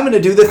 oh, I'm going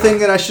to do the thing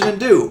that I shouldn't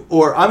do,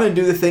 or I'm going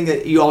to do the thing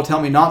that you all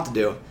tell me not to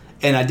do,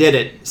 and I did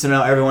it, so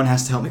now everyone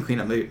has to help me clean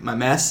up my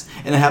mess,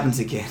 and it happens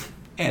again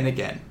and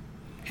again.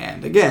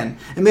 And again,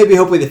 and maybe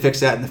hopefully they fix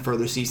that in the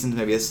further seasons.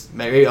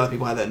 Maybe other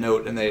people had that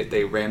note and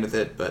they ran with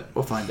it, but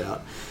we'll find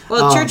out.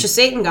 Well, Church of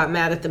Satan got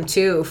mad at them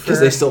too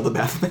because they stole the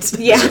Baphomet.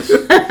 Yeah.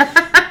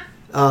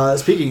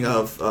 Speaking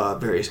of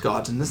various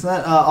gods and this and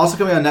that, also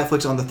coming on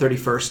Netflix on the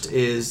 31st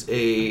is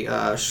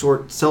a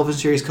short television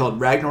series called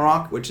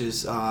Ragnarok, which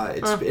is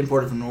it's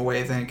imported from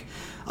Norway, I think.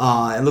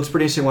 It looks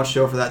pretty interesting to watch the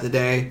show for that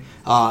today.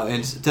 And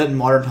it's set in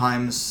modern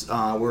times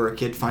where a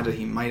kid finds out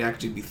he might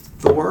actually be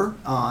Thor,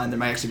 and there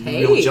might actually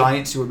be real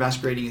giants who are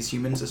masquerading as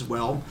humans as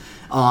well.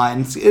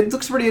 And it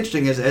looks pretty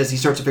interesting as he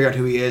starts to figure out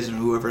who he is and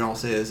who everyone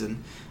else is.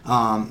 And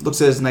looks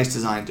like there's a nice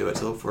design to it,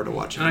 so look forward to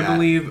watching that. I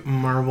believe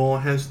Marvel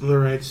has the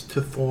rights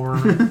to Thor.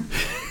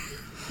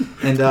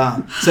 And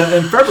so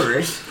in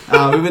February,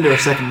 moving to our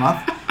second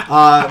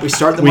month, we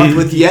start the month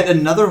with yet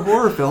another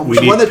horror film. We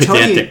need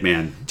Pedantic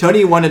Man.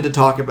 Tony wanted to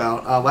talk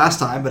about last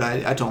time, but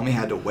I told him he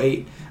had to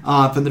wait.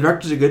 From the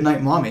directors of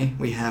Goodnight Mommy,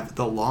 we have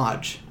The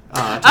Lodge.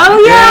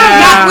 Oh,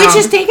 yeah, which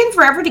is taking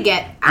forever to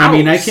get out. I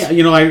mean, I can't,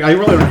 I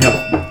really don't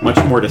have much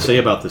more to say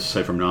about this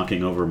aside from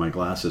knocking over my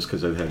glasses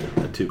because I've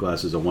had 2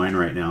 glasses of wine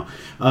right now.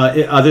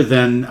 Other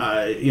than,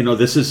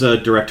 this is a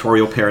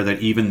directorial pair that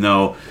even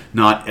though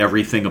not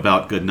everything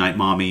about Goodnight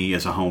Mommy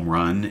is a home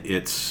run,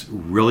 it's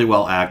really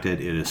well acted,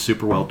 it is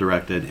super well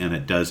directed, and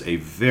it does a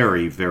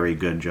very, very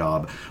good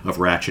job of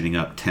ratcheting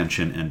up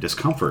tension and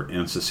discomfort.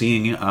 And so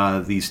seeing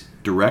these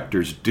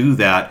directors do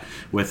that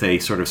with a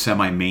sort of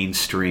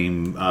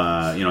semi-mainstream,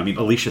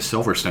 Alicia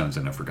Silverstone's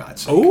in it, for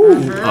God's sake.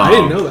 Oh, I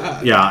didn't know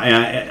that. Yeah,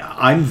 and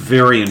I'm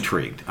very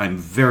intrigued. I'm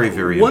very,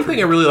 very intrigued. One thing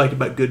I really liked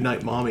about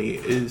Goodnight Mommy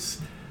is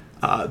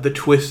the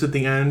twist at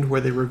the end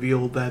where they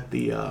revealed that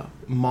the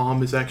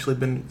mom has actually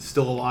been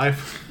still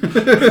alive.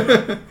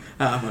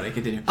 I'm going to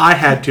continue. I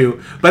had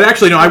to. But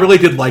actually, no, I really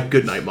did like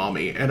Goodnight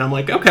Mommy. And I'm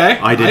like, okay.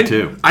 I did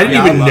too. I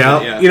didn't even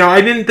know. It, yeah. I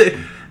didn't...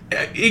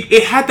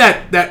 It had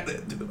that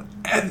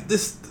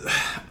this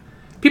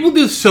people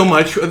do so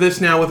much of this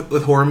now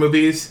with horror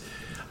movies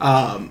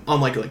on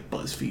like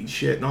BuzzFeed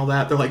shit and all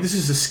that. They're like, this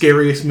is the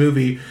scariest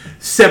movie.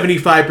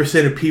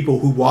 75% of people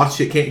who watch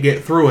it can't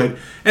get through it.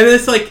 And then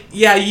it's like,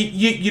 yeah,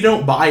 you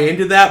don't buy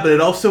into that, but it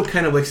also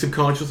kind of like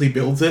subconsciously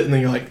builds it, and then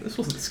you're like, this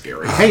wasn't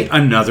scary. Hey,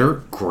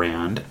 another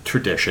grand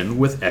tradition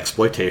with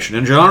exploitation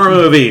and genre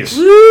movies.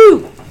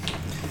 Woo!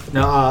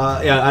 No,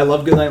 I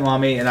love Goodnight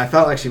Mommy, and I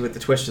felt actually with the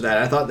twist of that,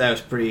 I thought that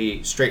was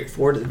pretty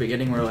straightforward at the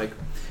beginning. Where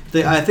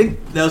I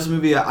think that was a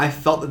movie that I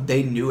felt that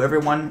they knew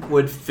everyone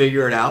would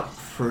figure it out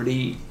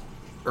pretty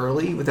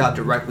early without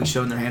directly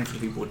showing their hand for the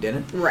people who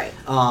didn't. Right.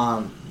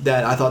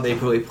 That I thought they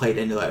really played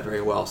into that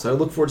very well. So I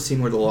look forward to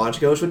seeing where the lodge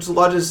goes, which the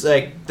lodge is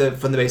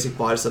from the basic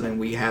plot is something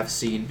we have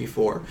seen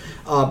before.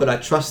 But I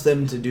trust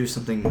them to do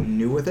something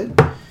new with it.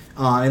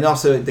 And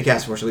also the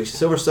cast, of course, Alicia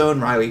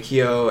Silverstone, Riley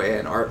Keough,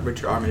 and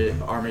Richard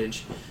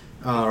Armitage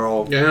are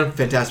all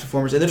fantastic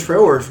performers. And the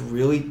trailer is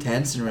really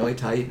tense and really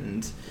tight,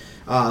 and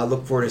I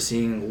look forward to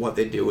seeing what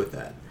they do with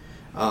that.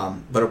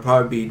 But it'll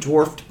probably be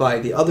dwarfed by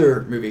the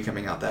other movie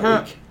coming out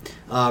that week,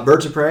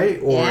 Birds of Prey,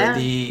 or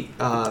the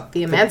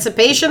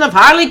Emancipation of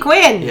Harley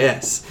Quinn.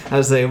 Yes, I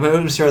was like, I'm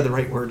going to share the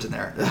right words in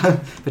there.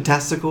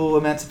 Fantastical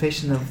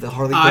Emancipation of the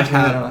Harley Quinn. I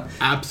have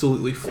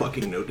absolutely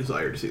fucking no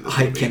desire to see this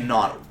movie. I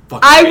cannot.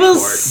 I will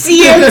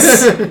see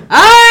it.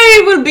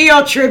 I will be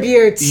your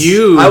tribute.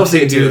 I will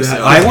see it too.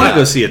 I want to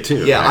go see it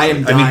too. Yeah, I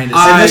am dying to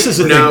see it. And this is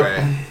the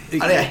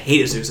thing. I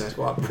hate a Suicide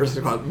Squad.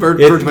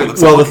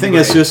 The thing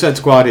is, Suicide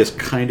Squad is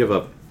kind of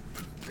a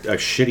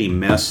shitty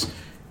mess,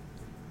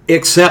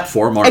 except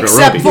for Margot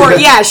Robbie.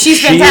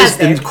 She's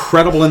fantastic. She is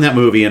incredible in that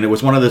movie, and it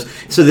was one of those.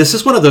 So this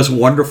is one of those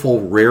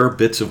wonderful, rare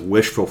bits of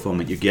wish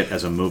fulfillment you get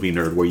as a movie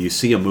nerd, where you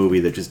see a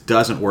movie that just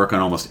doesn't work on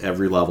almost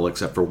every level,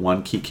 except for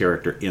one key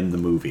character in the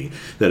movie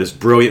that is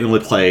brilliantly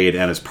played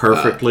and is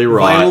perfectly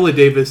wrought. Viola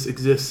Davis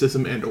exists as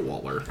Amanda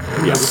Waller.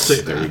 Yeah,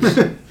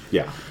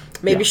 yeah.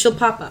 Maybe she'll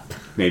pop up.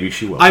 Maybe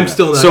she will. I'm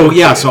still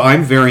not. So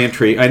I'm very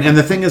intrigued, and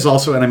the thing is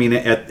also, and I mean,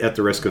 at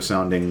the risk of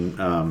sounding,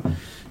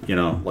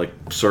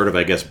 sort of,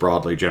 I guess,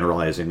 broadly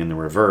generalizing in the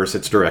reverse,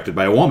 it's directed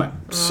by a woman.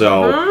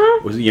 So,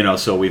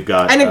 so we've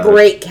got and a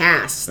great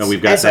cast. And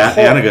we've got that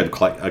and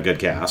a good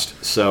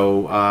cast.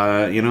 So,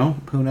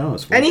 who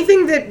knows?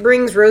 Anything that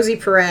brings Rosie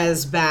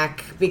Perez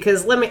back,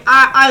 because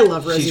I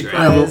love Rosie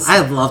Perez.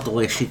 I love the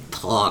way she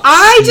talks.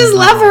 I just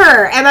love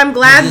her, and I'm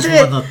glad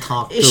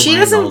that she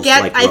doesn't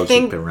get, I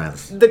think,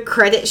 Perez. the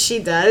credit she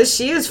does.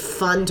 She is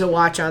fun to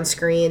watch on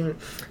screen.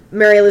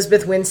 Mary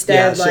Elizabeth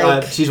Winstead,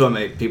 she's one of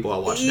my people I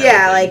watch.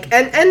 Yeah,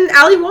 and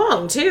Ali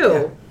Wong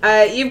too.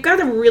 Yeah. You've got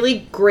a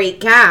really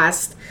great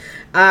cast.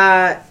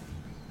 I'm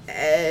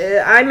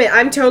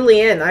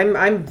totally in.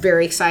 I'm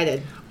very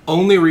excited.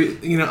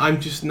 I'm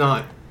just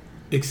not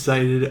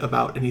excited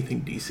about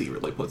anything DC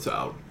really puts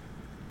out.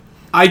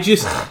 I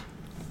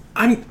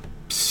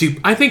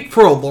think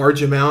for a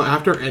large amount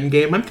after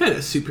Endgame, I'm kind of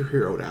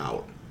superheroed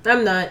out.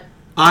 I'm not.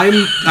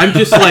 I'm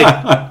just like.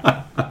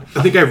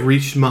 I think I've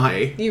reached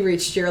You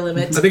reached your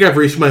limit. I think I've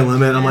reached my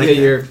limit. I'm like...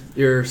 Yeah,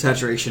 your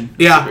saturation.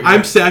 Yeah,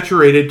 I'm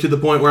saturated to the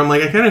point where I'm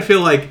like, I kind of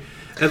feel like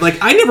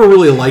I never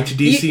really liked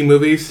DC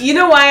movies. You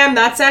know why I'm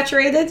not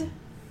saturated?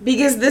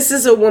 Because this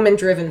is a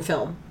woman-driven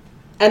film.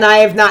 And I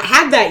have not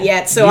had that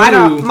yet, so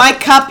my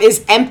cup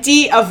is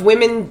empty of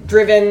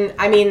women-driven...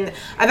 I mean,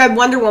 I've had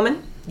Wonder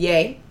Woman.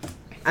 Yay.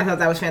 I thought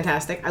that was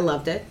fantastic. I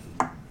loved it.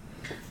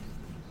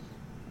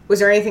 Was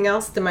there anything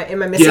else? Am I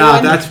missing one?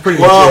 Yeah, that's pretty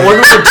much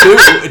Wonder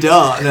Woman 2,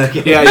 duh.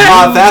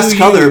 Yeah, Fast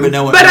Color, but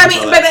no one. But I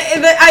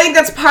think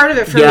that's part of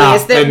it for me,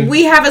 is that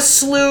we have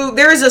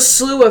there is a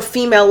slew of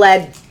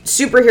female-led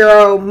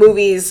superhero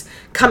movies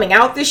coming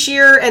out this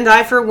year, and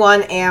I, for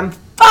one, am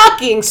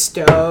fucking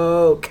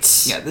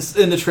stoked. Yeah,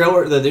 the new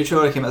trailer that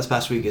came out this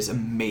past week is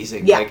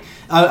amazing. Yeah.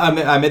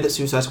 I admit that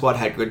Suicide Squad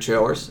had good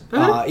trailers.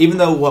 Mm-hmm. Even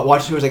though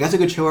watching it was like, that's a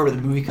good trailer, but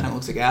the movie kind of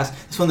looks like ass.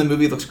 This one, the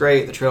movie looks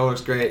great. The trailer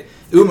looks great.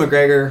 Ewan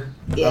McGregor,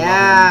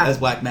 as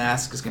Black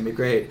Mask, is going to be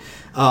great.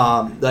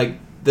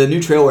 the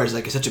new trailer is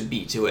like such a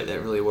beat to it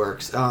that really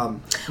works. And also,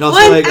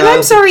 Well, like, and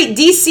I'm sorry,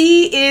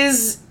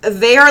 DC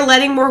they are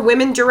letting more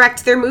women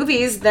direct their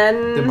movies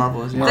than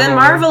Marvel is. than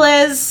Marvel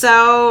is.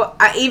 So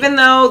even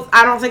though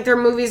I don't think their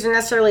movies are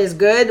necessarily as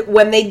good,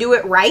 when they do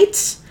it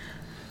right,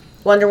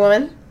 Wonder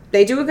Woman,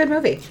 they do a good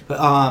movie.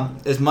 But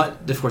as much,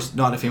 of course,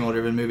 not a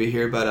female-driven movie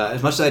here, but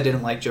as much as I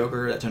didn't like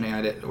Joker, that Tony and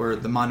I did, or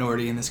the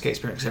minority in this case,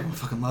 because everyone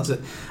fucking loves it.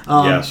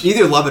 Yes. You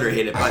either love it or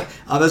hate it, but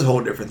that's a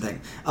whole different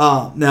thing.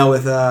 Now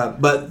with,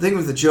 but the thing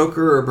with the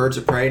Joker or Birds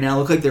of Prey now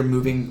look like they're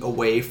moving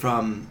away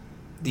from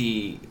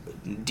the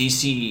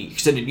DC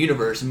extended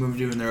universe and moving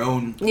doing their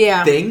own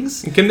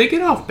things. Can they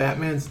get off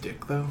Batman's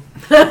dick though?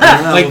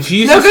 Like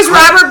Jesus. No, because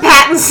Robert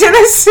Pattinson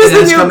is And the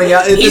it's new. coming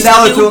out. And he's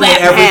now the they're new doing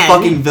like every Batman.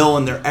 fucking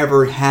villain there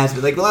ever has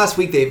been. Like last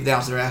week, they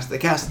announced they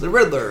cast the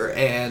Riddler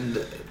and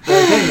the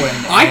Penguin.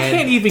 I and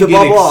can't even the get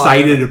blah, blah.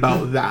 excited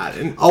about that.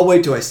 And I'll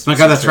wait till I. Oh my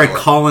god, that's right.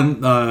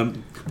 Colin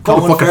fucking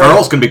Farrell.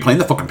 Farrell's going to be playing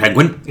the fucking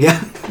Penguin.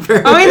 Yeah.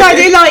 I mean, I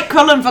do like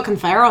Colin fucking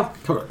Farrell.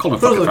 Colin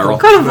fucking Farrell.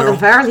 Colin fucking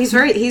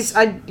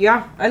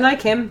Farrell. I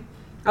like him.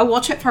 I'll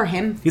watch it for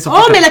him. He's a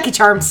my fucking- lucky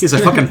charms. He's a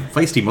fucking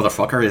feisty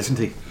motherfucker, isn't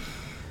he?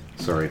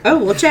 Sorry. Oh,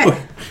 watch it.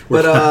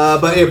 But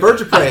yeah,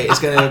 Birds of Prey is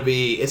gonna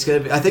be. I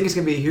think it's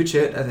gonna be a huge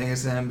hit. I think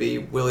it's gonna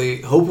be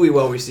hopefully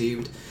well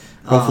received.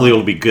 Hopefully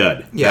it'll be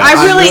good. Yeah, I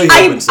I'm really,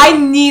 hoping so. I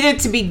need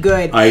it to be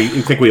good. I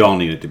think we all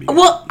need it to be good.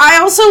 Well, I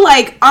also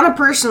like, on a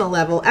personal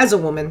level, as a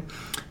woman,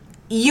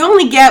 you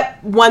only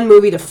get one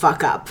movie to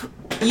fuck up.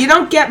 You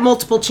don't get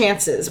multiple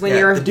chances when Yeah,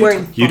 you're the dude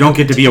wearing. You don't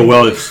get to be a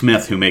Will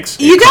Smith who makes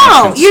You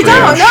don't. shit.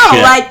 No.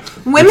 Like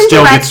women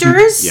still gets-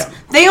 directors, yeah.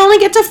 they only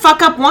get to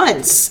fuck up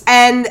once,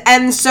 and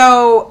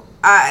so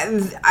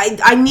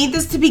I need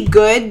this to be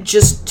good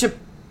just to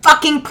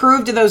fucking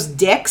prove to those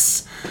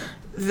dicks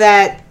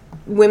that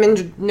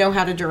women know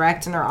how to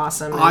direct and are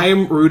awesome. I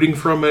am rooting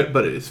from it,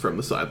 but it is from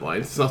the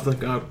sidelines. It's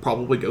nothing I'll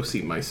probably go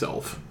see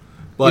myself.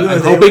 But Even I'm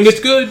if they hoping were- it's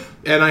good,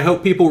 and I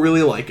hope people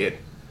really like it.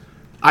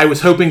 I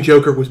was hoping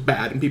Joker was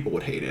bad and people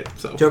would hate it.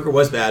 So Joker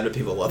was bad, but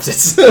people loved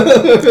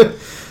it.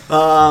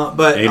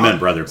 But Amen,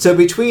 brother. So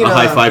between I'll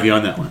high five you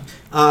on that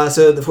one.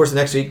 so of course the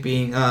next week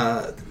being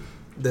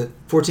the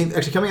 14th,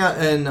 actually coming out,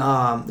 and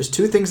there's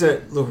two things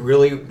that look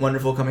really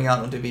wonderful coming out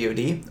onto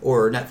VOD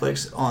or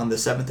Netflix on the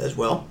 7th as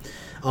well.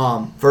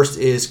 First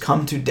is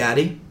Come to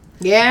Daddy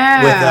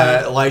yeah,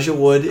 with Elijah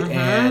Wood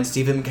and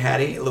Stephen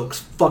McHattie. It looks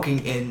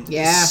fucking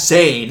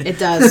insane. it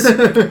does.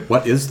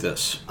 What is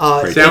this?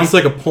 sounds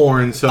like a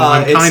porn, so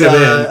I'm It's, kind of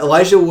in.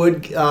 Elijah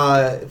Wood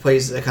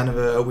plays a kind of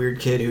a weird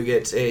kid who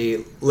gets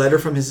a letter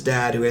from his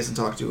dad who he hasn't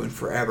talked to in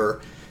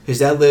forever. His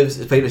dad is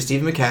played by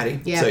Stephen McHattie,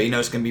 Yeah. so you know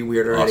it's going to be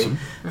weird already. Awesome.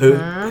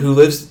 Who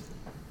lives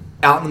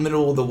out in the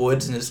middle of the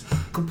woods and is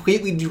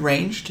completely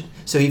deranged,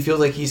 so he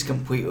feels like he's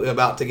completely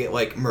about to get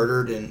like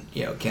murdered and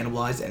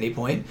cannibalized at any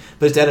point.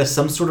 But his dad has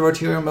some sort of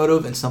ulterior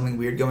motive and something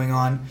weird going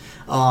on.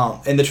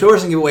 And the trailer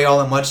doesn't give away all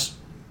that much,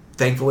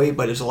 thankfully,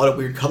 but there's a lot of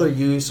weird color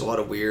use, a lot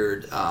of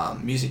weird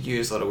music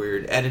use, a lot of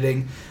weird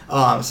editing.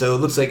 So it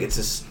looks like it's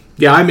just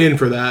Yeah, I'm in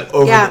for that.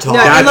 over Yeah, the top. no,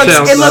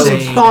 That it looks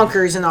insane.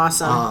 bonkers and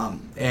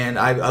awesome. And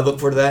I look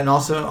forward to that. And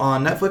also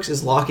on Netflix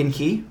is Lock and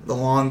Key, the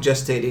long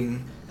gestating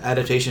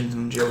adaptation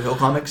from Joe Hill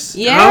comics.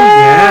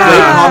 yeah.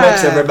 Great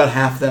comics. I've read about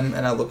half of them,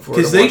 and I look forward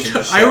Because to watching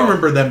the show. I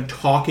remember them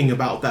talking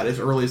about that as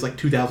early as like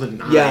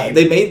 2009. Yeah,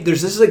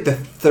 this is like the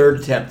third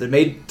attempt. They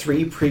made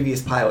 3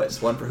 previous pilots,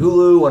 one for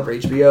Hulu, one for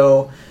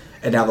HBO,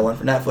 and now the one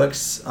for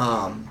Netflix.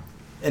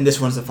 And this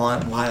one's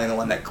finally the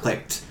one that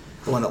clicked,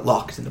 the one that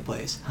locked into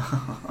place.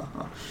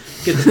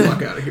 Get the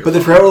fuck out of here. But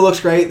the trailer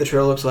looks great. The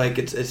trailer looks like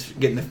it's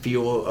getting the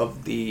feel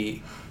of the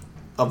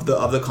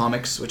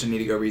comics, which I need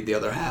to go read the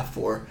other half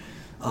for.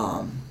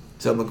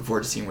 So I'm looking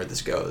forward to seeing where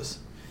this goes.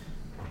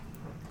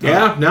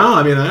 Yeah, no,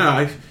 I mean,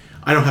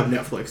 I don't have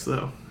Netflix,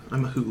 though.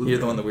 I'm a Hulu. You're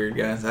the guy. one, the weird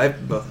guys. I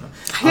have both of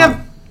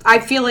them. I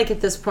feel like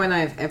at this point I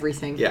have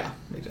everything. Yeah,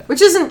 exactly.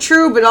 Which isn't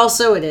true, but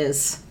also it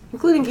is,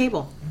 including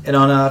cable. And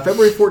on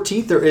February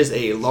 14th, there is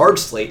a large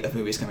slate of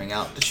movies coming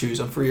out to choose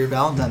on for your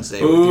Valentine's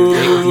Day with your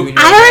date with you and your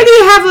I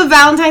already have a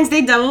Valentine's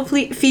Day double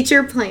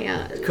feature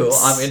planned. Cool.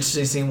 I'm interested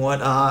in seeing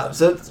what.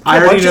 So I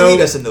why already don't you know.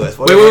 lead us into this?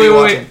 What Wait, are wait, you wait,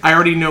 watching? wait. I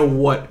already know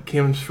what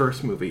Kim's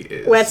first movie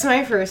is. What's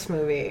my first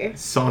movie?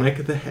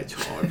 Sonic the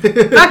Hedgehog.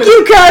 Fuck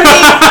you,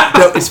 Cody!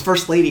 No, it's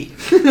First Lady.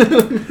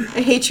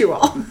 I hate you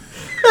all.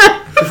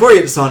 Before you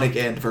get to Sonic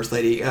and First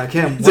Lady,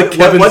 Kim, a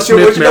Kevin what's your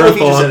Smith double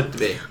feature marathon. set up to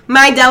be?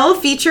 My double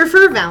feature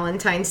for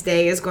Valentine's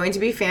Day is going to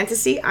be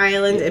Fantasy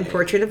Island and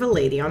Portrait of a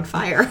Lady on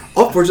Fire.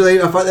 Oh,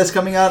 fortunately, I thought that's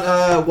coming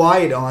out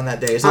wide on that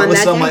day. It's not On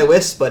listed that on my day?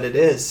 list, but it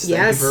is.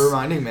 Yes. Thank you for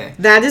reminding me.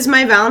 That is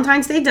my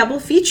Valentine's Day double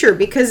feature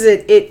because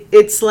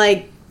it's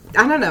like,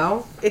 I don't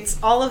know, it's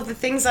all of the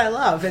things I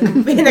love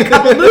in a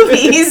couple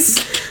movies.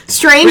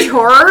 Strange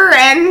horror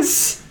and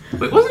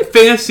Wait, wasn't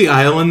Fantasy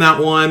Island that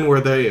one where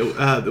they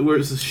where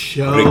was a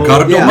show?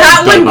 Ricardo Yeah.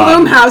 Not when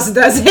Montalban. Blumhouse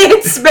does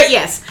it, but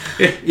yes.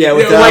 Yeah,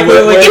 with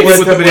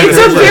It's a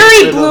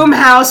very with-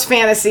 Blumhouse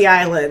Fantasy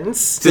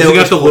Islands. Does he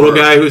got the little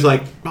guy who's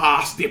like,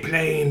 boss, the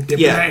plane, the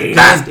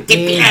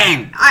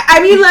plane. I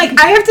mean, like,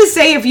 I have to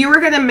say, if you were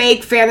going to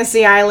make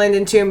Fantasy Island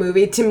into a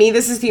movie, to me,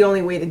 this is the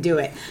only way to do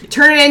it.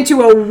 Turn it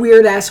into a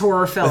weird-ass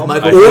horror film.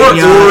 Michael Or-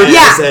 Pena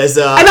Yeah. says,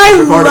 and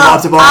I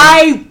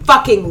Montalban.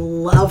 fucking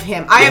love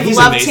him. I have he's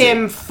loved amazing.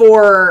 him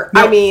for,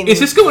 Now, I mean... is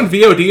this going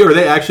VOD or are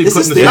they actually This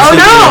putting is this? the- Oh,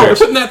 no! They're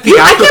putting that I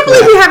can't theatrical.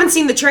 believe you haven't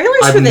seen the trailers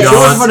for I've this.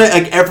 not. It's one of,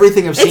 like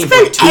everything I've seen It's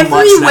for like 2 been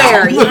months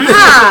everywhere, now.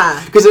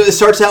 yeah. Because it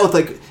starts out with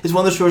like it's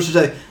one of those shows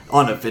that's like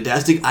on a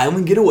fantastic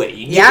island getaway.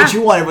 You get Yeah. what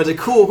you want. Everyone's like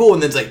cool,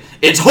 and then it's like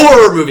it's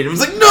horror movie. And everyone's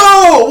like,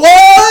 no,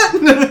 what?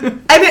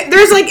 And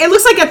there's like, it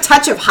looks like a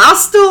touch of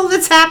Hostel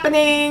that's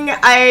happening.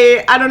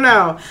 I don't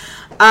know.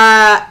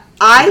 I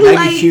Maggie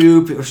like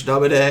Q,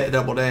 Double Day.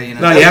 You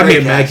know, No, that's you have a me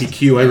great a Maggie cast.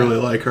 Q. I really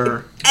like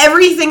her.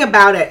 everything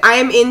about it. I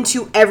am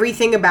into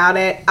everything about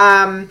it.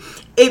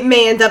 It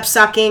may end up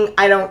sucking.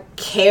 I don't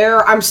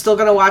care. I'm still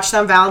gonna watch it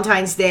on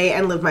Valentine's Day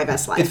and live my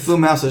best life. It's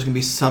Blumhouse. There's gonna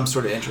be some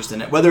sort of interest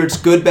in it, whether it's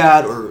good,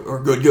 bad, or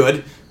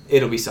good.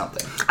 It'll be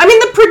something. I mean,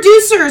 the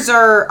producers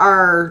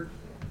are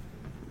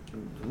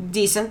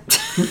decent.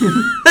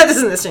 That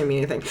doesn't necessarily mean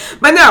anything,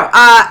 but no.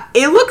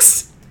 It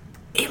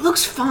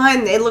looks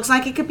fun. It looks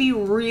like it could be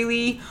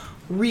really,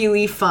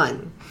 really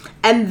fun.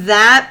 And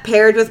that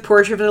paired with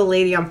Portrait of a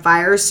Lady on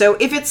Fire. So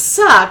if it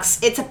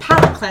sucks, it's a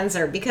palate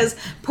cleanser because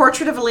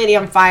Portrait of a Lady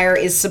on Fire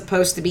is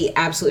supposed to be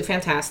absolutely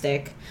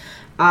fantastic.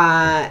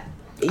 I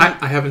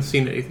haven't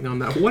seen anything on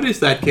that. What is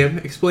that, Kim?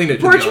 Explain it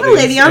to Portrait the of a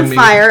audience Lady on and me.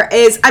 Fire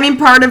is, I mean,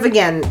 part of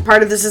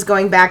this is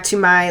going back to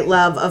my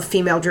love of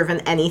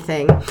female-driven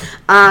anything.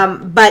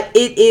 But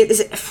it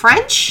is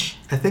French?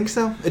 I think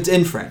so. It's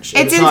in French.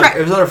 It's If in not, French.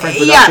 If it's not a French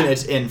Yeah. production,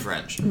 it's in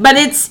French. But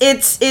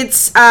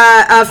it's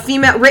a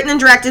female, written and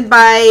directed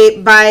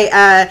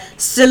by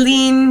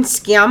Celine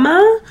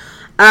Sciamma,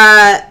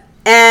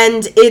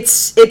 and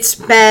it's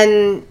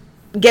been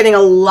getting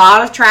a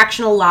lot of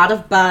traction, a lot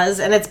of buzz,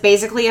 and it's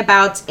basically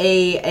about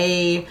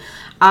a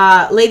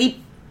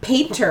lady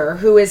painter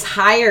who is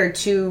hired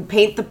to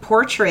paint the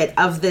portrait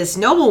of this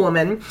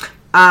noblewoman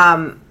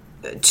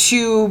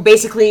to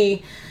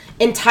basically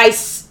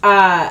entice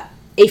a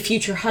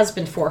future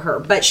husband for her,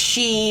 but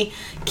she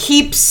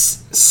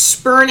keeps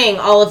spurning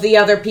all of the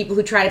other people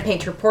who try to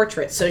paint her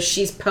portrait. So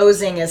she's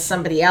posing as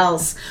somebody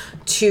else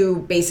to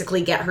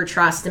basically get her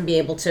trust and be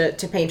able to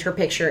paint her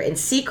picture in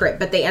secret,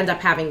 but they end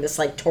up having this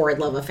like torrid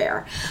love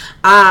affair.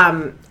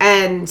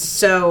 And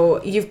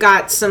so you've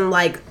got some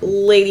like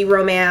lady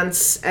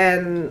romance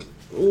and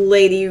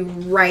lady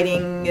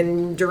writing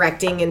and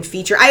directing and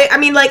feature. I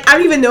mean, like, I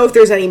don't even know if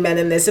there's any men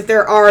in this. If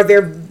there are,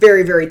 they're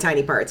very, very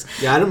tiny parts.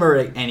 Yeah, I don't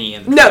remember like, any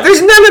in the No,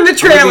 there's none in the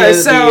trailer,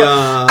 so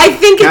I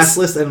think cast it's...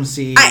 list. I don't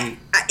see. if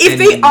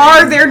any they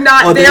are, men. they're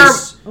not. Oh, they're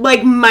there's-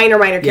 like minor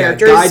Yeah,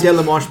 characters. Guy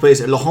Delamarche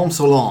plays Laurent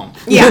Solon.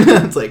 Yeah.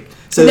 It's like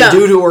so No. the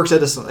dude who works at a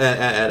This shop. is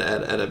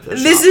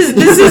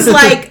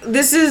like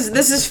this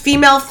is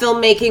female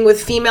filmmaking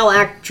with female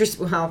actors.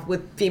 Well,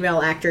 with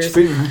female actors.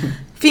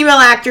 Female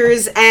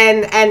actors,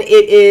 and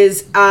it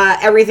is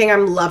everything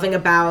I'm loving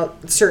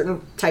about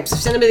certain types of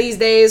cinema these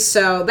days.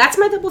 So that's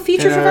my double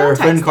feature And for our Valentine's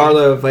friend Day.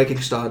 Carla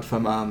Vikingstad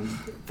from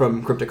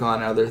Crypticon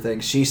and other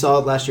things. She saw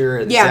it last year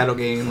at the Yeah. Seattle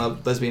Gay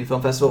Lesbian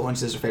Film Festival, and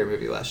she says her favorite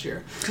movie last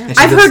year. And she's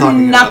I've been heard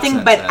talking about nothing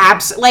since but then.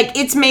 like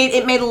it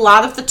made a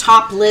lot of the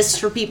top lists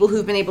for people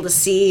who've been able to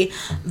see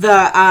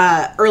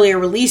the earlier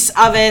release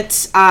of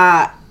it.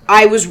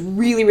 I was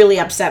really, really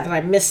upset that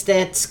I missed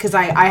it because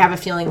I have a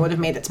feeling it would have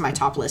made it to my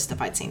top list if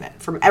I'd seen it.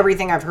 From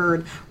everything I've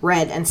heard,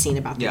 read, and seen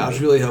about the Yeah, I was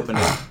movie. really hoping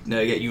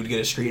to get you to get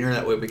a screener.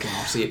 That way we can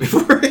all see it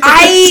before.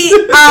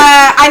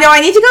 I know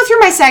I need to go through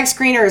my SAG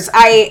screeners.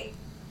 I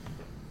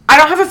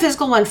don't have a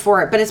physical one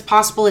for it, but it's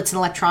possible it's an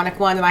electronic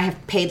one, and I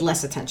have paid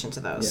less attention to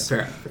those.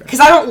 Fair enough.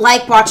 Because I don't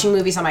like watching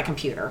movies on my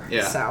computer.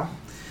 Yeah. So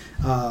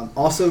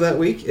Also that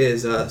week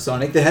is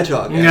Sonic the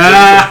Hedgehog.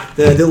 Nah.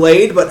 The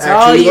delayed, but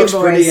all actually you looks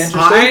pretty boys.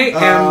 interesting.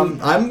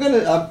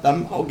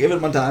 I I'll give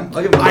it one time.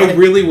 I'll give it one I time.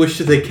 really wish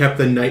that they kept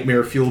the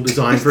nightmare fuel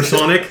design for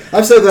Sonic.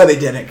 I'm so glad they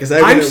didn't because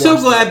I'm so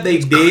glad they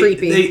did.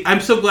 creepy.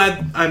 I'm so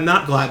glad. I'm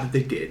not glad that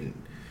they didn't,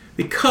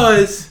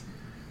 because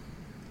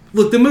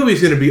look, the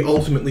movie's going to be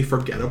ultimately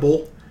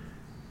forgettable.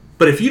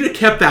 But if you'd have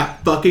kept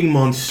that fucking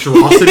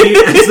monstrosity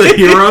as the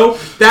hero,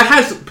 that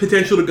has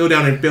potential to go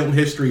down in film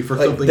history for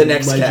Like something the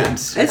next legend.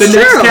 Cats. It's The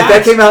next true. If Cats.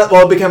 that came out,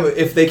 well,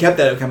 if they kept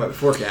that, it would come out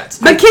before Cats.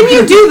 But can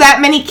you do that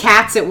many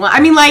cats at once? I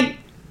mean, like,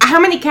 how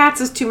many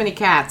cats is too many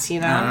cats,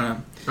 you know? I don't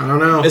know. I don't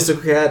know.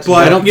 Mystical Cats. But-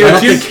 I don't, Yeah, I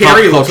don't Jim think pop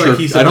Carrey looks culture. like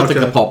he's I don't about think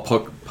the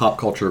to- pop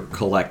culture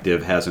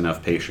collective has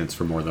enough patience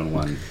for more than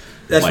one.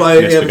 That's like, why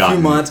we have a few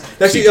misbegotten months.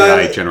 Actually,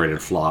 CGI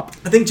generated flop.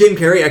 I think Jim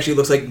Carrey actually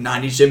looks like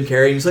 90s Jim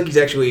Carrey. He looks like he's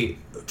actually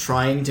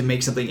trying to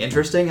make something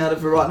interesting out of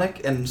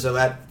Robotnik, and so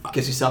that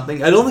gives you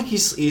something. I don't think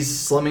he's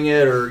slumming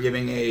it or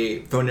giving a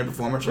phone-in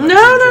performance.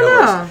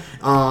 No.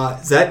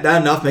 That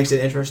enough makes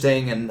it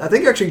interesting, and I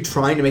think they're actually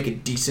trying to make a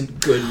decent,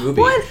 good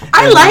movie.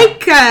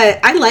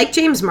 I like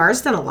James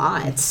Marsden a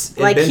lot.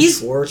 Like Ben he's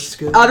Schwartz is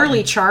good.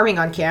 utterly charming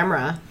on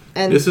camera.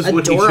 And This is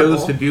what he adorable.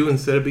 chose to do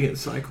instead of being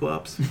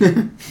Cyclops.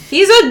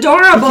 He's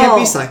adorable. He can't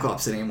be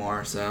Cyclops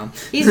anymore, so.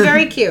 He's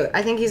very cute.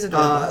 I think he's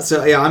adorable.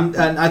 So yeah,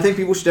 and I think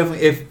people should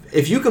definitely,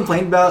 if you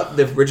complained about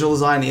the original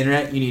design on the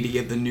internet, you need to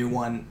give the new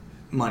one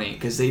money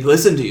because they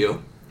listened to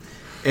you,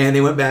 and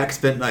they went back,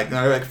 spent like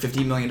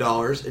 $50 million,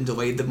 and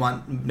delayed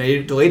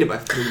it by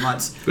 3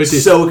 months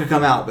so it could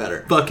come out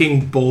better.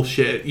 Fucking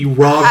bullshit. You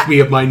robbed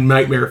me of my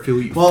nightmare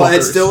fuel, you Well, fuckers.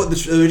 it's still the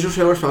original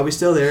trailer's probably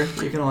still there.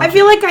 You can watch I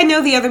feel like I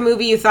know the other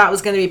movie you thought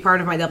was going to be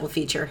part of my double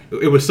feature.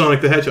 It was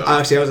Sonic the Hedgehog.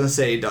 Actually, I was gonna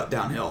say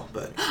Downhill,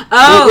 but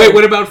Oh, Wait,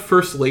 what about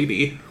First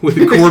Lady with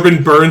Corbin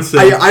Burnson?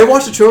 I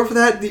watched the trailer for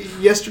that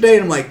yesterday,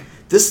 and I'm like,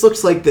 this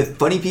looks like the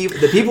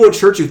people at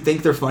church who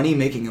think they're funny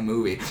making a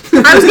movie.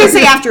 I was going to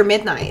say After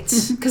Midnight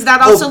because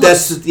that also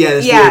that's looks.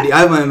 VOD.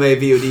 I have my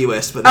VOD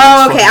list, but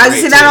Oh, okay. I was going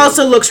to say that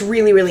also looks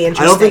really, really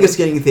interesting. I don't think it's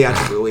getting a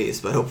theatrical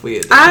release, but hopefully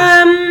it does.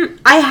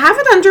 I have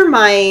it under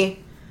my.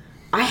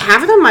 I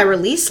have it on my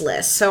release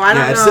list, so I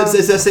don't know.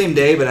 It's the same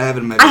day, but I have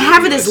it in my. I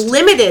have it VOD as list.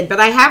 limited, but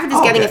I have it as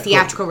getting a okay, cool.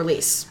 theatrical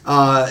release.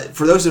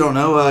 For those who don't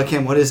know,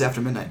 Kim, what is After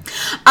Midnight?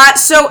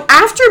 So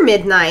After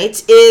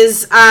Midnight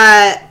is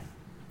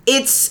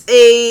it's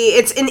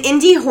an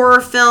indie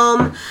horror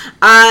film.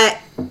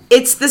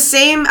 It's the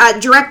same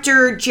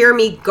director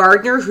Jeremy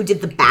Gardner who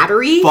did The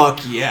Battery.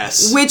 Fuck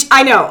yes. Which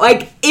I know,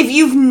 like if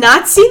you've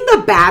not seen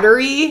The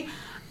Battery,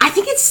 I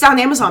think it's on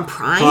Amazon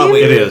Prime.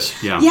 Probably. It is,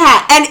 yeah.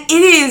 Yeah, and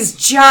it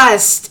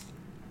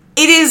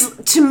is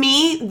to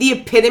me the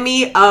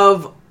epitome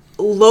of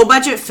low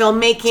budget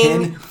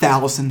filmmaking.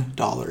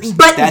 $10,000.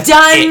 But That's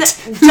done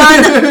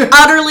it.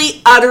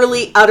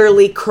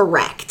 utterly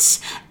correct.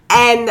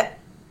 And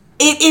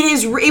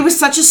it was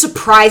such a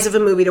surprise of a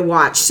movie to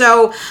watch.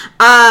 So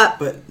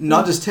But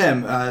not just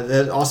him,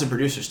 there's also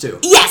producers too.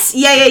 yes,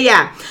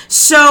 yeah.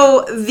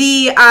 So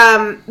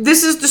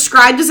this is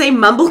described as a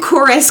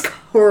mumblecore-esque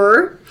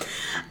horror.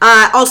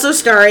 Also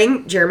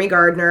starring Jeremy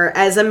Gardner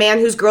as a man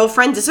whose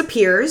girlfriend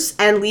disappears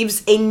and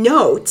leaves a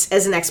note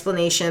as an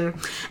explanation.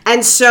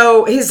 And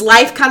so his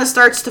life kind of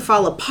starts to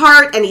fall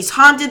apart and he's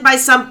haunted by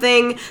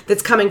something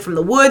that's coming from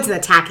the woods and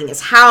attacking his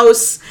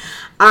house.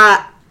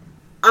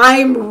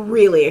 I'm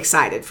really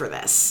excited for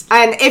this.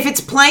 And if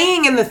it's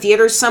playing in the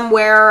theater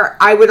somewhere,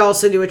 I would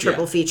also do a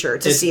triple feature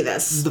to see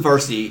this. The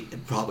Varsity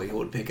probably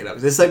would pick it up.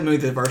 This like movie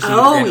the Varsity.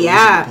 Oh,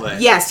 yeah. Play.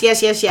 Yes. The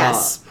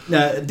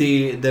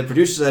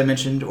producers I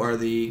mentioned are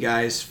the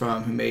guys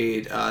who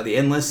made The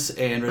Endless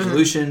and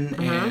Resolution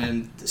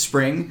and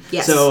Spring.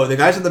 Yes. So the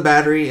guys from The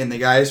Battery and the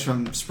guys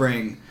from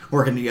Spring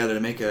working together to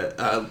make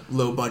a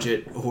low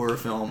budget horror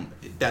film.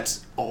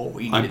 That's all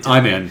we need.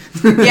 I'm in.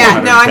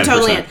 Yeah, no, I'm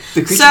totally in.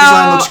 The creature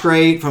design looks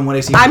great from what I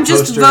see. I'm from the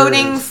just poster.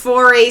 voting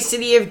for a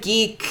City of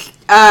Geek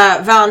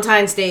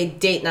Valentine's Day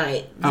date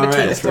night All between right,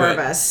 the that's four right. of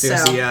us. We're So.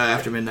 gonna see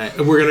After Midnight.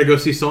 We're going to go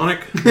see Sonic?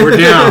 We're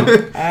down.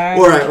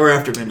 Or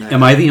After Midnight.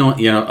 Am I the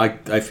only?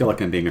 I feel like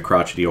I'm being a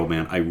crotchety old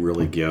man. I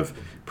really give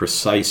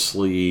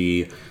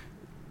precisely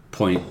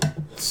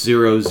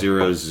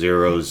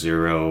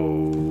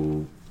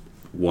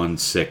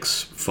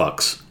 0.00016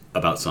 fucks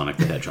about Sonic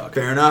the Hedgehog.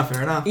 Fair enough.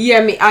 Yeah,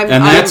 I'm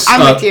And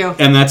with you.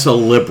 And that's a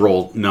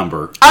liberal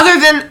number. Other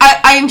than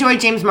I enjoy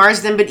James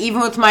Marsden, but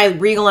even with my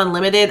Regal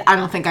Unlimited, I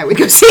don't think I would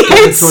go see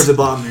It's towards it. the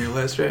bottom of your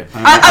list, right?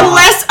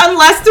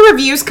 Unless the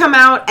reviews come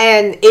out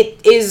and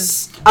it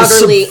is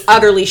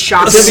utterly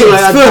shocking.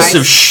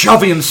 Subversive,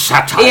 shoving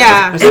satire.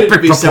 Yeah. I think it would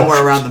Epic be somewhere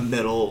proportions. around the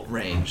middle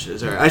range.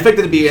 I expect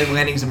it to be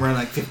landing somewhere around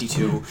like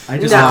 52. I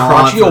just No. the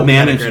crotchety old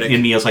man Metacritic.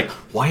 in me is like,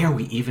 why are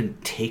we even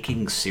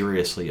taking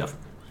seriously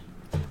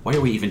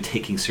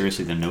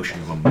the notion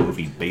of a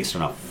movie based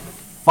on a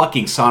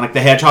fucking Sonic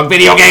the Hedgehog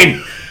video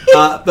game?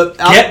 But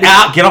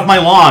Get off my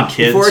lawn,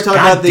 kids. Before we talk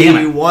God about damn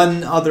the it.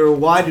 one other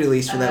wide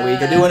release for that week,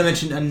 I do want to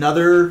mention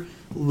another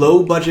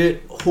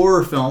low-budget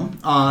horror film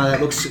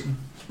that looks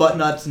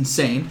butt-nuts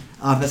insane.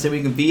 That's a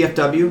week of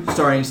VFW,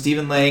 starring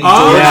Stephen Lang,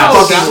 Oh, George that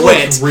fucking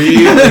looks Witt,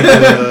 really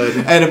good.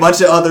 and a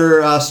bunch of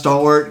other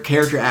stalwart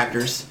character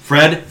actors.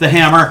 Fred the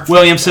Hammer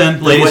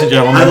Williamson, ladies and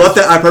gentlemen. I love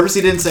that. I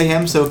purposely didn't say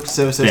him, so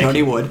Thank Tony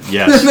you. would.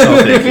 Yes.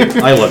 Oh, thank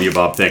you. I love you,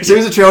 Bob. Thank As soon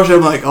you. as the trailer showed,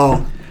 I'm like,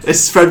 oh,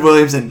 it's Fred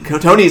Williamson.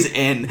 Tony's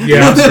in.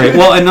 Yeah. That's great.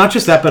 Well, and not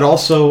just that, but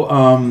also,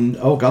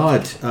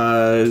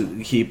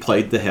 he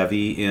played the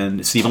heavy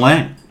in Stephen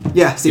Lang.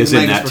 Yeah, Stephen Is in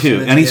Lang that is too,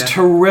 supposed to and be- he's yeah.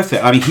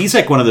 terrific. I mean, he's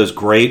like one of those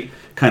great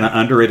kind of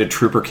underrated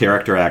trooper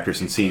character actors,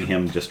 and seeing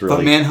him just really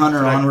From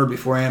Manhunter onward,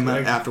 before him,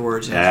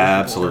 afterwards. yeah.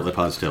 absolutely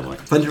positively.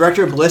 But the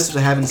director of Bliss, which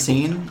I haven't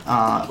seen,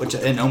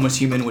 and Almost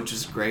Human, which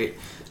is great.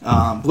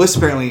 Bliss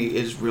apparently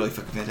is really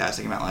fucking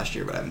fantastic. Came out last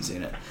year, but I haven't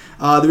seen it.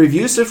 The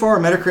reviews so far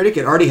on Metacritic,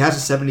 it already has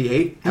a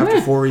 78 after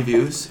 4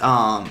 reviews.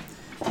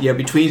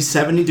 Between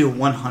 70 to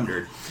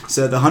 100.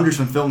 So the 100's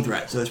from Film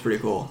Threat, so that's pretty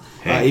cool.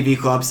 Hey. AV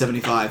Club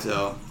 75,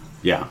 so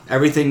Yeah.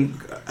 Everything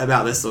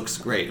about this looks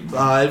great.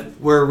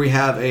 Where we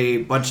have a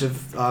bunch of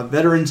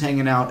veterans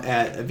hanging out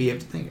at a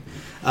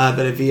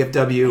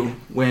VFW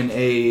when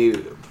a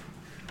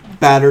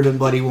battered and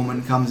bloody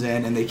woman comes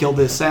in, and they kill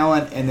the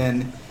assailant, and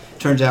then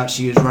turns out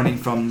she is running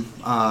from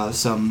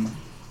some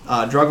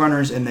drug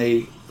runners, and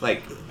they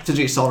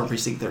essentially assault on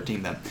Precinct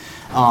 13 then.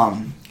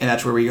 And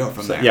that's where we go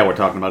from there. Yeah, we're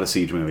talking about a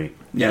siege movie.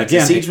 Yeah, it's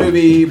a siege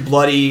movie,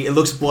 bloody. It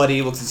looks bloody,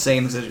 it looks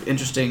insane, it's an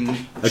interesting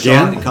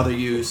shot and color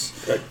use.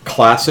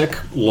 Classic,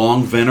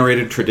 long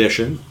venerated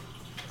tradition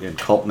in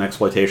cult and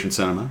exploitation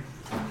cinema.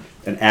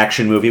 An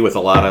action movie with a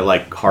lot of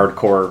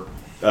hardcore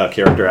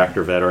character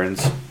actor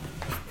veterans.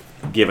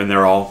 Given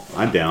they're all,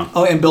 I'm down.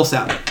 Oh, and Bill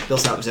Sadler. Bill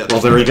Sadler's out. Well,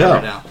 there we go.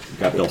 Right now.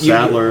 Got Bill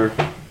Sadler,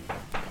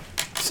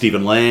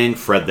 Stephen Lang,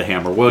 Fred the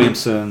Hammer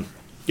Williamson.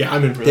 Yeah,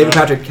 I'm in for David that.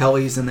 Patrick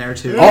Kelly's in there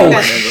too. Oh,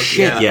 Yeah.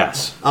 shit,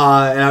 yes.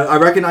 And I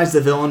recognize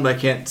the villain, but I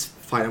can't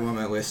find him on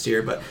my list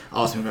here. But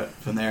I'll just move it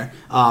from there.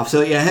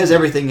 So yeah, it has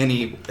everything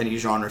any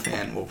genre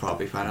fan will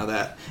probably find out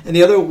that. And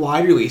the other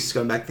wide release,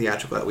 going back to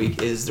theatrical that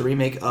week, is the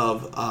remake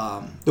of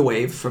The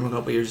Wave from a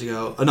couple years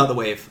ago. Not The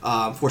Wave,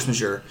 Force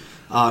Majeure.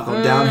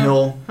 Called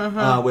Downhill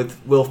with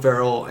Will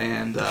Ferrell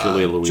and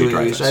Julia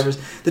Louis-Dreyfus.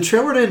 The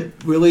trailer didn't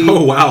really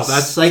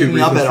that's psych two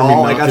me up reasons at for me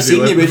all. not I've to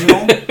seen do the it.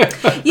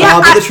 original.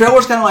 Yeah, but the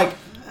trailer's kind of like...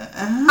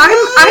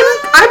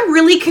 I'm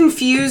really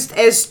confused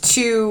as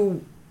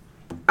to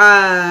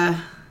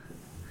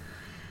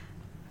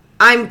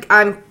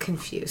I'm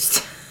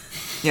confused.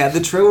 Yeah, the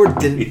trailer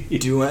didn't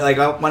do it.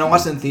 When I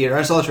watched it in theater,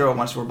 I saw the trailer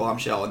once for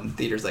Bombshell, and the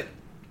theater's like,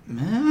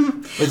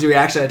 was the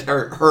reaction I'd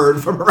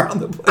heard from around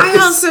the place. I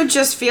also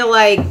just feel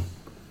like,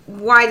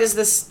 why does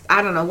this?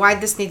 I don't know. Why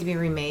does this need to be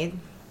remade?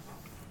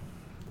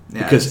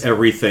 Yeah, Because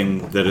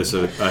everything that is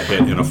a hit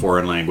in a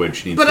foreign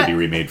language needs to be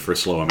remade for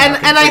slow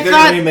American. And I they're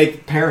thought going to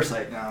make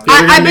Parasite now.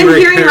 I've been remake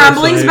hearing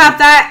rumblings Parasite. about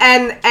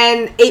that,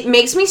 and it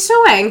makes me so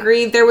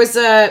angry. There was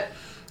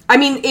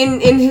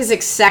in his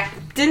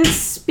acceptance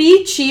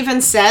speech, he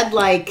even said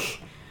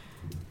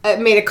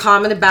made a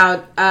comment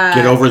about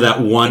get over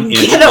that 1 inch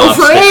get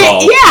over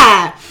obstacle. it,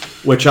 yeah.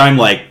 Which I'm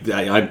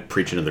I'm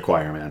preaching to the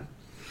choir, man.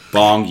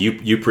 Bong,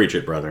 you preach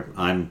it, brother.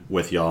 I'm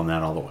with you on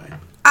that all the way.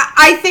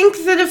 I think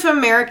that if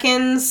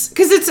Americans,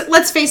 because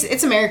let's face it,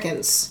 it's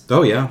Americans.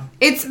 Oh yeah.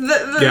 It's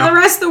the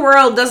rest of the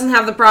world doesn't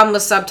have the problem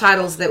with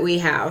subtitles that we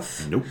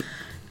have. Nope.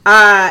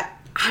 I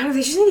don't know,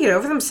 they just need to get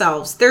over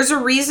themselves. There's a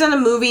reason a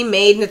movie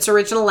made in its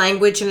original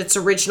language and its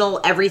original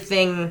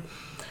everything.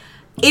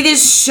 It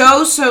is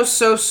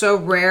so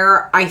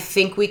rare. I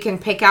think we can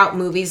pick out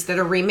movies that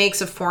are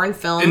remakes of foreign And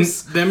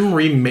films. them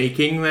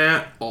remaking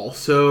that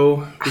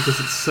also, because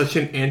it's such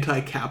an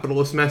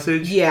anti-capitalist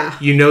message, Yeah.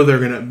 you know they're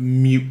going to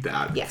mute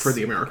that Yes. for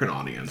the American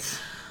audience.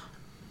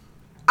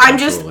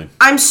 Absolutely.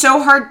 I'm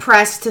so hard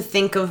pressed to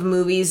think of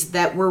movies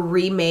that were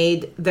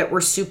remade that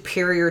were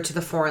superior to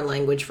the foreign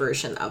language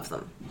version of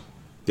them.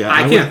 Yeah,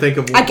 I can't think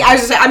of one. I was gonna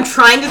say, I'm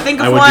trying to think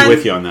of I would one. be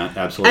with you on that,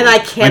 absolutely. And I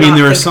cannot I mean,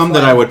 there are think of some that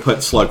one. I would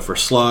put slug for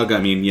slug. I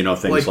mean,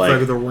 things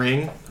like The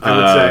Ring, I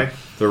would say.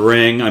 The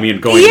Ring. I mean,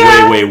 going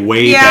Yeah,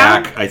 way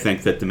yeah. back, I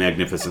think that the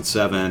Magnificent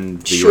Seven,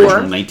 the Sure.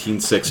 original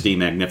 1960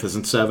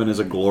 Magnificent Seven, is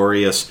a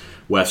glorious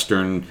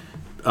Western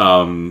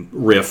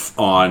riff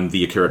on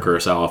the Akira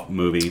Kurosawa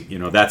movie.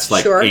 That's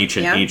Sure,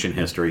 ancient yeah.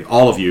 history.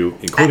 All of you,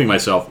 including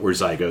myself, were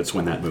zygotes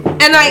when that movie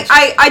was And released.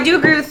 I do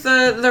agree with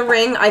the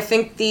Ring. I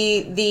think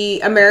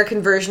the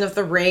American version of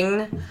the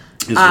Ring.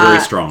 It's very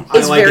strong. I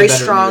It's like very it better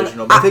than strong. the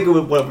original, but I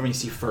think whatever you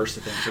see first,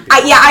 I think should be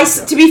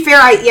To be fair,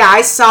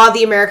 I saw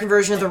the American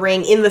version of The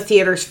Ring in the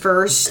theaters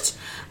first,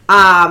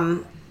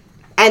 and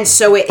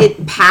so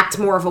it packed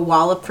more of a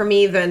wallop for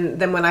me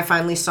than when I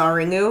finally saw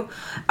Ringu.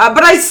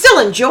 But I still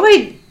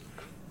enjoyed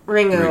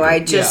Ringu. I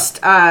just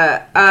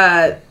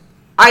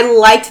I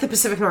liked the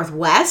Pacific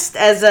Northwest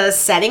as a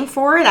setting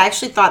for it. I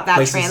actually thought that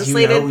places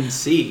translated. and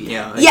see.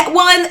 Yeah,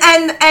 Well,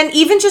 and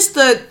even just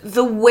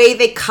the way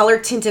they color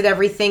tinted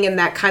everything in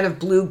that kind of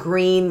blue,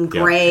 green,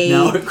 gray.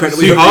 now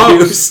incredibly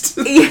Seahawks.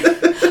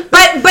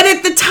 overused. But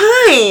at the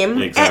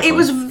time, Exactly. it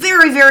was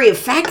very, very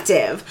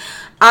effective.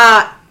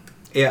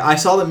 Yeah, I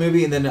saw the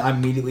movie and then I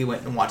immediately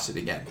went and watched it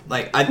again.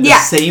 The Yeah.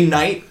 same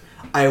night,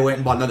 I went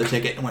and bought another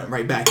ticket and went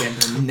right back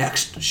into the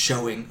next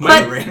showing of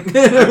But- The Ring.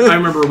 I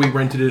remember we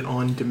rented it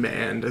on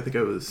demand. I think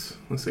I was,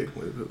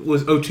 it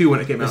was 02 when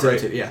it came out, It right?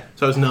 was 02, yeah.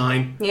 So I was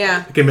 9.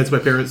 Yeah. I convinced my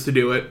parents to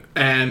do it,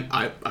 and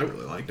I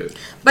really liked it.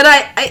 But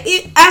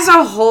as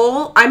a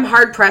whole, I'm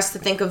hard pressed to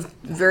think of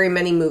very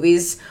many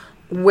movies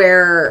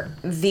where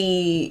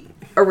the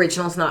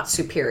original's not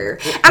superior.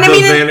 And The I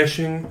mean,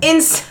 Vanishing.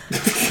 in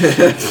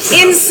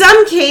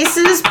some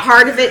cases,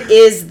 part of it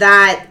is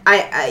that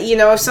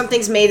if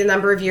something's made a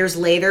number of years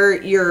later,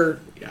 your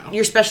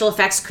special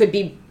effects could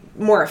be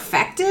more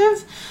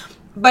effective.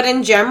 But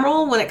in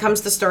general, when it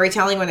comes to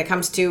storytelling, when it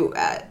comes to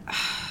I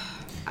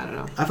don't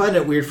know. I find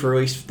it weird for at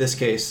least this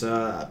case.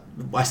 I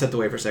stepped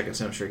away for a second,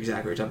 so I'm sure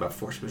exactly what you're talking about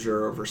Force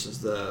Majeure versus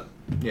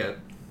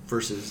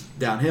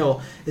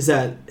Downhill. Is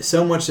that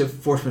so much of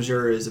Force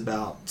Majeure is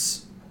about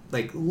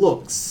like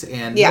looks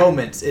and Yeah.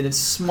 moments, and it's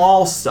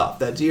small stuff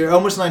that you're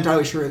almost not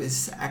entirely sure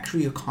is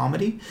actually a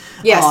comedy.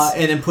 Yes.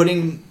 And then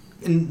putting,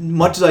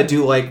 much as I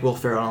do like Will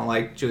Ferrell and I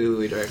like Julia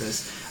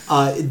Louis-Dreyfus,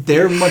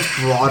 they're much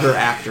broader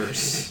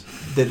actors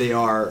than they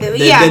are than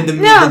the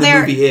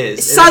movie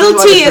is.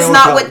 Subtlety is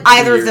not what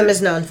either of them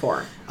is known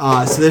for.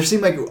 So there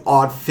seemed like an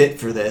odd fit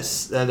for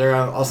this. They're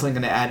also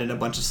going to add in a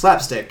bunch of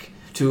slapstick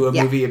to a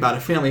movie about a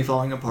family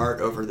falling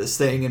apart over this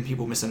thing and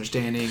people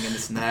misunderstanding and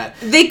this and that.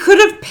 They could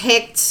have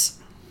picked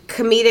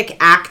comedic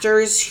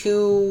actors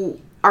who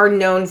are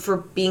known for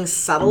being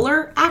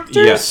subtler actors.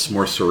 Yes,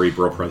 more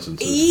cerebral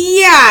presences.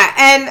 Yeah,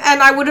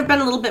 and I would have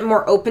been a little bit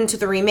more open to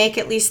the remake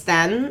at least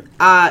then,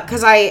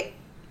 because I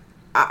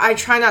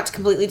try not to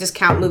completely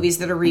discount movies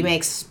that are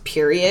remakes,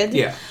 period.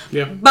 Yeah.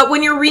 But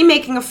when you're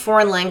remaking a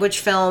foreign language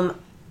film,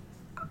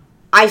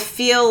 I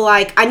feel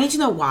like I need to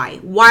know why.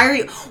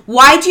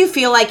 Why do you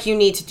feel like you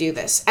need to do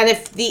this? And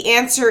if the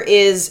answer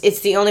is it's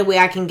the only way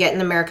I can get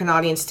an American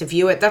audience to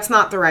view it, that's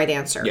not the right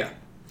answer. Yeah.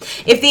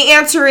 If the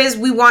answer is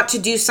we want to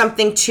do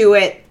something to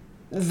it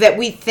that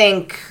we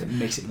think It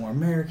makes it more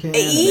American.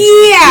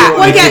 yeah,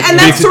 well, again, and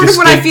that's makes it sort of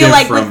what I feel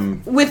like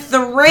distinctive with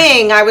The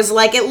Ring. I was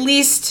like, at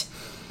least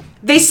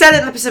they set it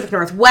in the Pacific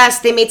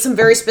Northwest. They made some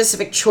very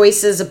specific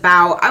choices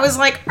about. I was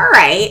like, all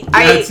right,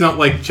 It's not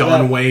like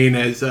John Wayne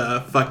as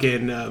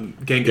fucking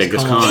Genghis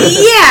Khan. Khan.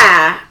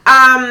 yeah,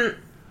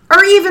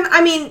 or even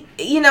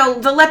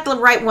the Let the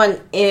Right One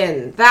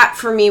In. That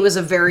for me was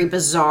a very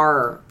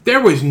bizarre. There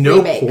was no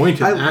Remake. point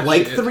in I that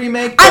like shit. the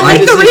remake. I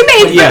like the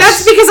remake, but yes.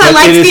 that's because I But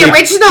liked it is the a-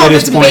 original. it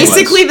is It's pointless.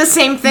 basically the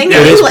same thing in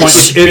It is English.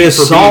 pointless. It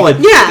is solid.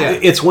 Yeah.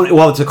 It's one.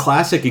 Well, it's a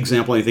classic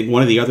example. I think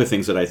one of the other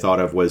things that I thought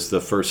of was the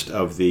first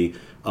of the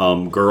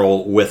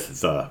girl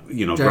with the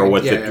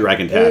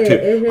dragon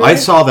tattoo. I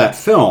saw that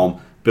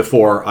film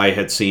before I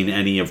had seen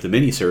any of the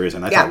miniseries,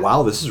 and I thought,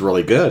 wow, this is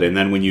really good. And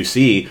then when you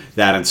see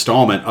that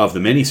installment of the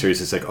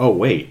miniseries, it's like, oh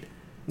wait.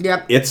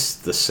 Yep. It's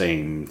the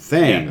same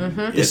thing.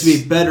 This would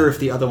be better if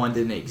the other one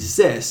didn't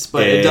exist,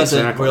 but it doesn't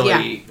Exactly. really.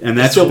 Yeah. And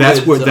that's still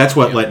what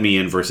would, Let Me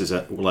In versus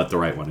Let the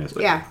Right One is.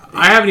 Yeah.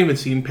 I haven't even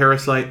seen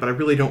Parasite, but I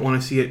really don't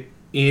want to see it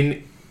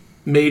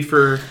made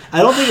for.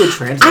 I don't think it would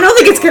translate. I don't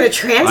think it's going to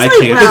translate I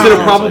can't- Because it'll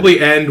well. probably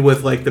end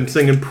with like them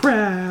singing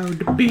 "Proud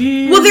to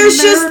Be." Well, there's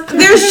American."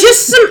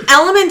 just some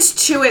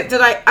elements to it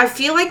that I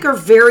feel like are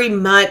very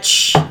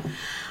much.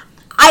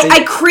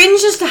 I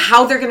cringe as to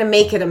how they're going to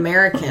make it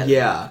American.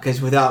 Yeah,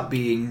 because without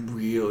being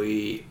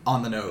really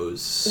on the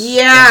nose.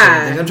 Yeah. That's what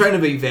I'm thinking. I'm trying to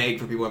be vague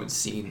for people who haven't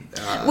seen.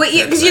 Well,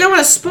 because you don't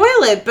want to spoil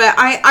it, but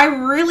I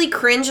really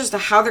cringe as to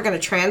how they're going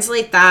to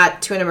translate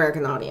that to an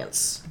American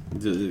audience.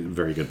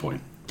 Very good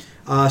point.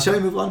 Shall we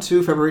move on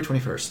to February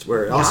 21st,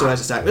 where it also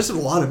has a stack. There's a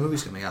lot of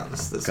movies coming out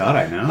this God,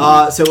 I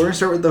know. So we're gonna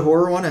start with the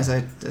horror one, as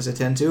I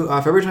tend to.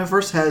 February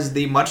 21st has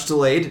the much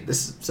delayed.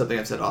 This is something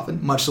I've said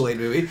often. Much delayed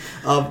movie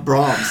of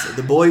Brahms,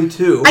 The Boy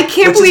 2. I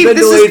can't which believe has been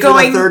this is delayed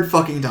going- for the third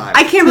fucking time.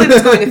 I can't believe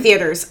it's going to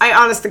theaters. I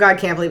honest to God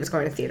can't believe it's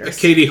going to theaters.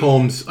 Katie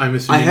Holmes, I'm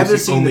assuming, I haven't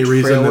is the seen only the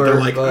reason that trailer, they're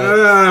like,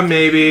 but-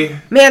 maybe.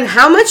 Man,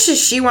 how much does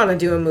she want to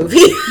do a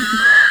movie?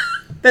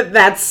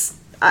 That's.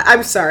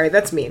 I'm sorry,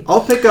 that's mean. I'll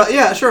pick up.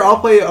 Yeah, sure.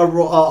 I'll play a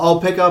role. I'll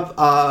pick up.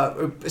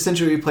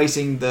 Essentially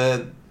replacing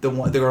the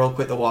girl who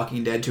quit The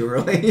Walking Dead too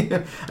early. I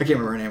can't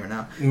remember her name right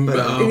now.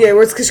 But, Yeah,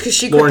 it's because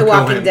she quit Lauren The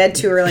Walking Cohan. Dead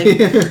too early.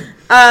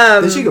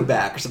 did she go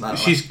back or something? I don't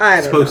know. She's I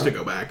don't supposed know. to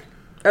go back.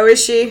 Oh,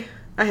 is she?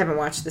 I haven't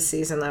watched the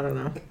season. I don't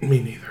know.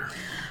 Me neither.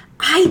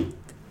 I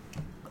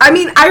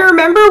mean, I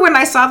remember when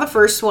I saw the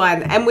first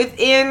one, and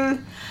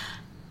within,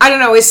 I don't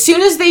know, as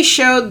soon as they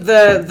showed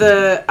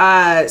the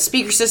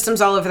speaker systems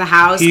all over the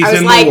house, He's I was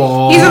in the like,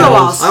 walls. he's in the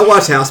walls. I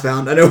watched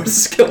Housebound. I know where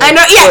this is going. I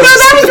know, yeah, no,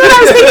 that was what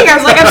I was thinking. I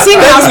was like, I'm seeing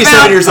That's me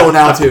 7 years Housebound. old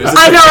now too.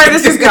 I know where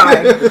this is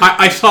going.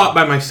 I saw it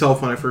by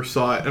myself when I first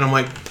saw it, and I'm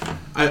like,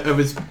 I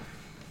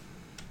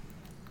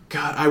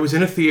was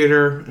in a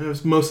theater, and I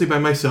was mostly by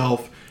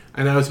myself,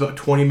 and I was about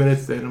 20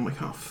 minutes in, I'm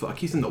like, oh fuck,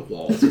 he's in the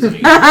walls, isn't he?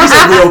 He's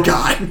a real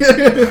guy.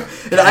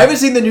 And I haven't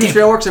seen the new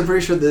trailer because I'm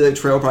pretty sure the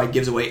trailer probably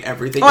gives away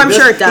everything. Oh, I'm If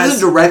sure it does.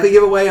 doesn't directly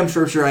give away. I'm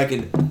sure I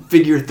can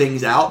figure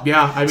things out.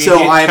 Yeah, I mean, so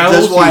it that's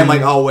tells why I'm you-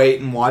 like, I'll wait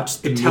and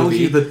watch the It movie. tells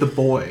you that the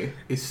boy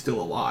is still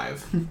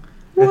alive at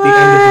the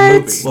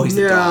end of the movie. Well, he's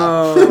the No.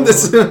 dog.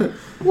 This-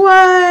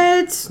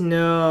 What?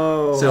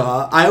 No. So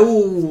I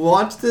will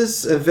watch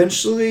this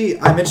eventually.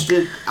 I'm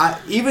interested.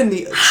 Even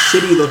the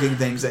shitty looking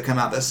things that come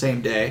out the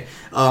same day,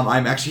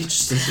 I'm actually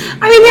interested in seeing.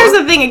 I mean, here's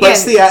the thing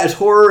But again. it's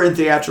horror and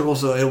theatrical,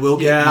 so it will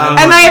get Yeah.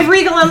 my And I have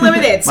Regal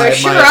Unlimited, so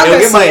sure, I'll it'll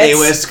go get my see it.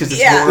 A-list because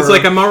it's Yeah. horror. It's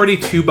like I'm already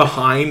too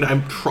behind.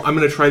 I'm going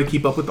to try to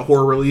keep up with the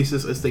horror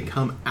releases as they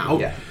come out.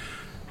 Yeah.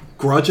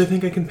 Grudge, I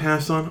think I can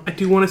pass on. I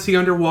do want to see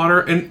Underwater,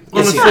 and It's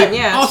honestly, fun,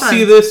 yeah, I'll it's fun.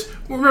 see this.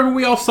 Remember,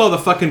 we all saw the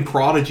fucking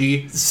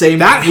Prodigy. Same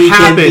that weekend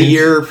happened. the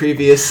year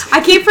previous.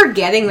 I keep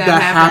forgetting that,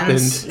 That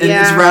happens. happened. And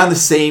Yeah. it's around the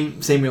same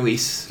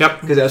release.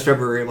 Yep. Because that was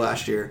February of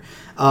last year.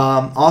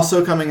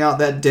 Also coming out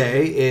that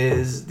day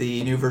is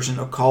the new version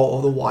of Call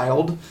of the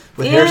Wild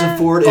with Yeah. Harrison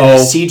Ford and Oh, a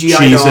CGI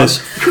Jesus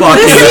dog.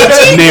 fucking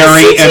The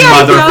Mary and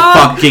CGI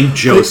dog. motherfucking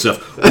Joseph.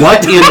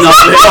 What in the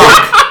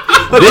fuck?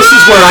 This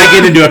is where I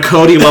get into a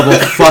Cody level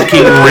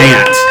fucking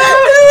rant.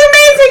 This is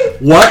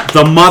amazing. What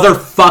the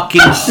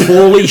motherfucking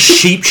holy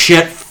sheep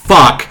shit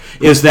fuck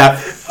is that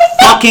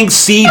fucking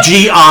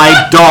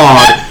CGI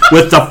dog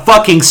with the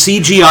fucking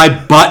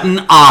CGI button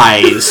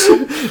eyes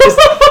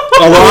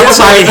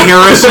alongside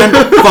Harrison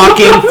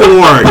fucking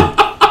Ford?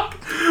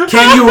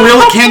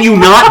 Can you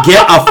not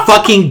get a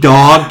fucking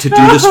dog to do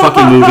this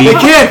fucking movie? I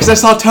can't, because I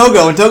saw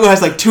Togo, and Togo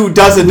has like 24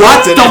 What in the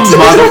it.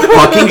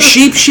 motherfucking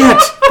sheep shit?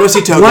 Go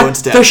see Togo What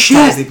instead. the shit?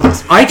 Disney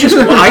Plus.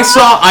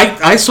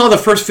 I saw the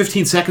first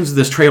 15 seconds of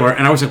this trailer,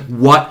 and I was like,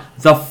 what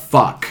the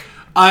fuck?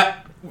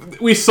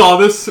 We saw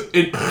this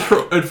in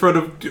front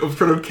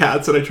of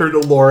Cats, and I turned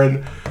to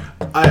Lauren,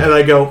 and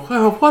I go,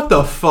 well, what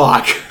the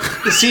fuck?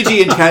 The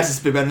CG in Cats has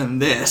been better than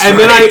this. And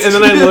right?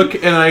 then I look,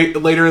 and I'm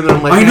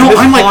like, I know, this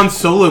I'm like- Han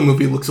Solo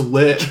movie looks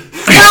lit.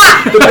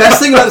 The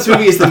best thing about this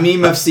movie is the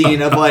meme I've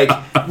seen of like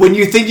when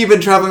you think you've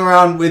been traveling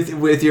around with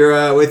your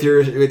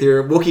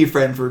Wookiee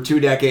friend for 2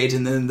 decades,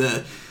 and then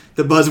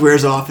the buzz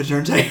wears off. It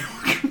turns out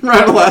you're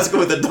around Alaska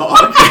with a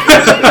dog,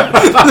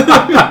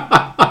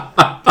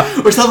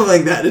 or something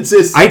like that. It's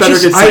I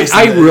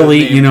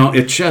really,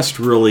 it just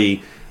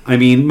really. I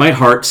mean, my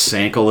heart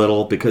sank a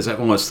little because I've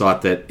almost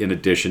thought that in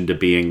addition to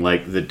being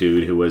like the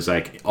dude who was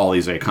like all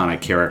these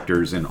iconic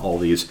characters in all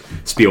these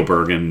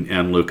Spielberg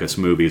and Lucas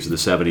movies of the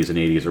 70s and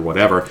 80s or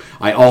whatever,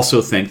 I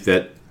also think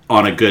that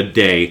on a good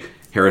day,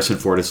 Harrison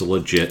Ford is a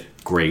legit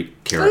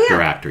great character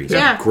actor. He's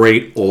a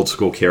great old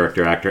school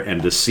character actor.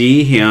 And to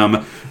see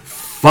him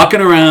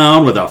fucking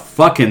around with a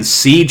fucking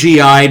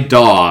CGI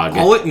dog.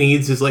 All it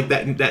needs is like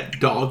that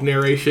dog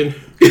narration.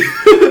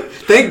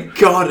 Thank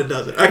God it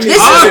doesn't. Actually, This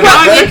is what we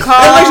that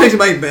call makes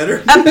it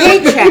better. a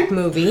paycheck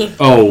movie.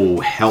 Oh,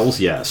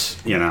 hells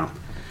yes.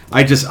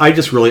 I just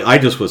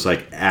was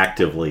like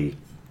actively,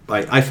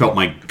 I felt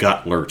my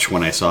gut lurch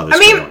when I saw this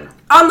trailer.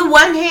 On the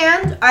one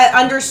hand, I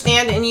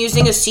understand in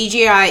using a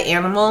CGI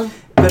animal.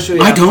 Especially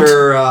I don't.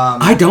 after,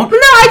 I don't. No,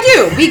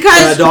 I do,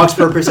 because... Dog's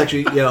Purpose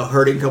actually,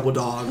 hurting a couple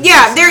dogs.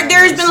 Yeah,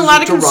 there's been a lot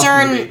of It's a rough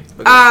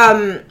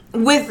concern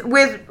movie.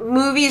 with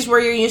movies where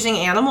you're using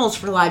animals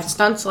for live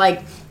stunts,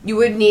 like you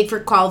would need for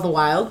Call of the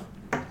Wild.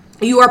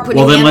 You are putting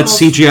Well, then animals...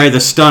 let's CGI the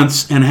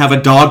stunts and have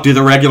a dog do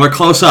the regular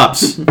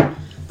close-ups.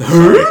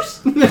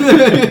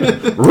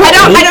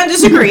 I don't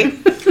disagree.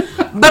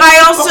 But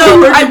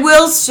I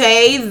will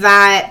say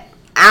that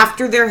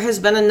after there has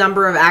been a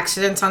number of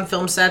accidents on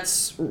film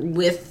sets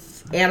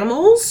with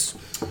animals,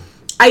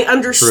 I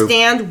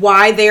understand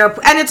why they are...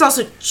 And it's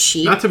also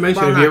cheap. Not to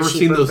mention, Well, have you not ever cheaper,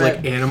 seen those but-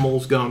 like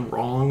animals gone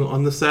wrong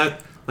on the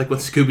set? Like when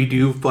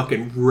Scooby-Doo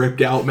fucking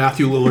ripped out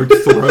Matthew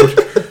Lillard's throat.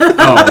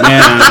 Oh,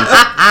 man.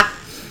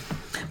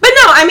 But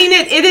no, I mean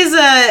it is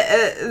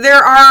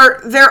there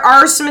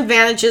are some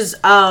advantages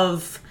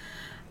of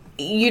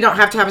you don't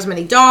have to have as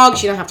many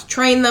dogs, you don't have to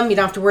train them, you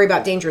don't have to worry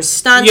about dangerous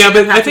stunts. Yeah, you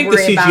don't but have I think to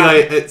the worry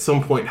CGI about... at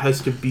some point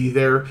has to be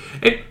there.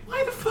 And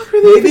why the fuck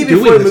are they Maybe even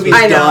before doing the this? movie's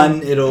I know.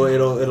 done,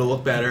 it'll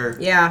look better.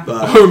 Yeah.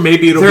 But Or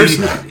maybe it'll There's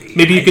be... no-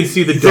 maybe you can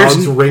see the there's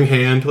dog's ring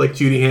hand like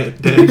Judi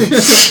Dench.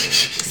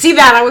 See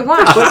that I would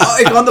watch. But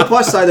like, on the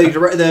plus side, the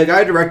guy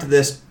who directed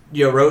this,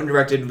 wrote and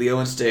directed Lilo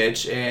and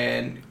Stitch,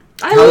 and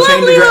I love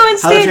Lilo and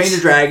How to Train Stitch. Your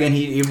Dragon.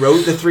 He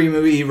wrote the 3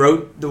 movies. He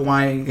wrote the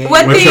Wine Game.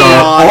 What Which they-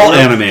 are all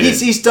animated.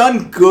 He's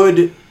done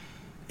good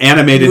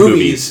Animated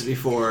movies movies.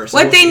 before. So,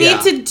 What they yeah.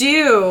 need to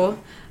do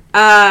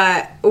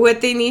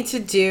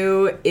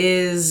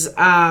is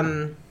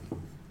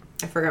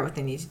I forgot what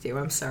they need to do.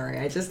 I'm sorry.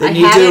 I They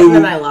need had to it and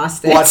then I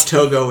lost it. watch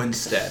Togo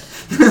instead.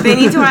 They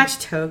need to watch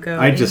Togo.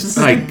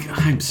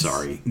 I'm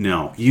sorry.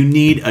 No, you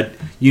need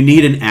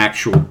an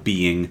actual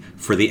being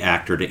for the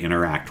actor to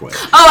interact with.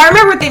 Oh, I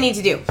remember what they need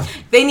to do.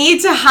 They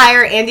need to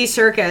hire Andy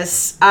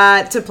Serkis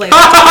to play.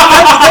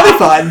 That'll be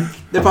fun.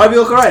 They'll probably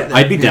look alright.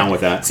 I'd be down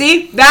with that.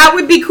 See, that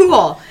would be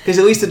cool. Because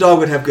at least the dog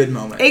would have good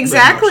moments.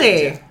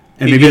 Exactly.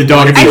 And maybe the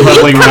dog would be And he'd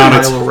huddling come- around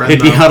its. Kylo Ren,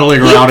 He'd be though.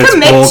 huddling He'd around its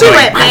commit bowl. to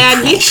going, it,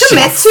 man. He'd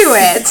commit to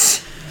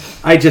it.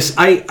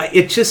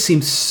 It just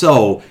seems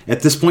so. At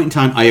this point in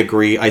time, I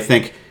agree. I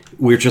think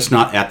we're just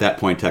not at that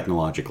point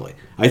technologically.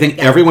 I think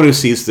everyone who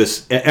sees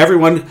this,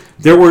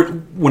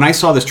 when I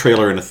saw this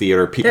trailer in a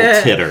theater, people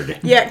tittered.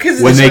 Yeah,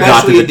 'cause when they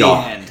got to especially the at the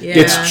dog, end. Yeah.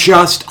 it's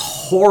just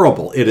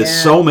horrible. It is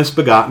Yeah. so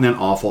misbegotten and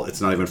awful.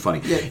 It's not even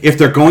funny. If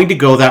they're going to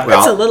go that route,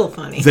 It's a little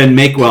funny. then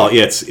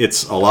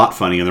it's a lot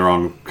funny in the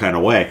wrong kind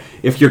of way.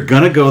 If you're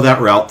gonna go that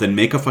route, then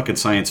make a fucking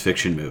science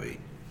fiction movie,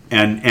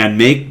 and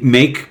make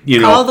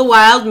Call of the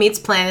Wild meets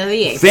Planet of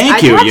the Apes. Thank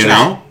I'd you. watch You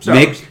know,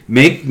 that.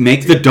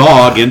 make the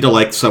dog into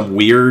like some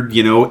weird,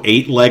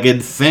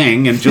 8-legged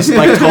thing, and just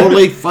like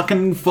totally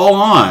fucking full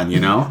on.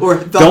 Or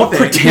the don't thing.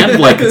 pretend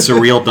like it's a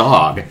real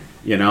dog.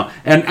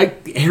 And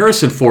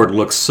Harrison Ford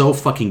looks so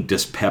fucking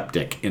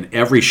dyspeptic in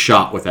every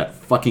shot with that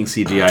fucking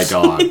CGI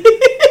dog.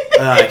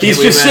 He's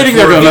just sitting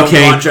there going,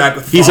 okay.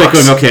 He's like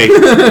going,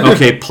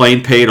 okay,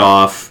 plane paid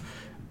off.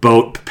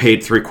 Boat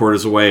paid 3/4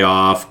 of the way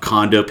off.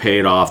 Condo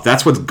paid off.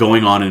 That's what's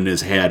going on in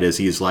his head as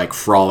he's like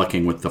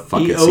frolicking with the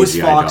fucking He owes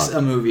CGI Fox dog.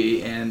 a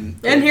movie, and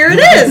And here it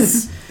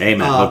is. Amen.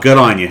 Well, good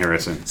on you,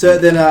 Harrison. So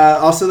then,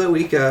 also that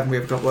week, we have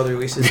a couple other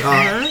releases.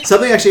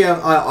 Something actually I'm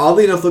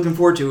oddly enough looking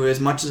forward to, as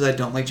much as I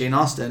don't like Jane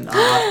Austen.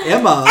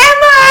 Emma!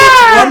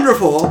 Looks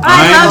wonderful.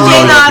 I love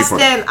Jane Austen.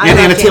 Austen. And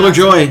Anna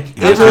Taylor-Joy.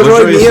 Anna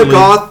Taylor-Joy, Mia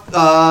Goth,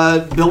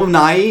 Bill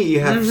Nighy. You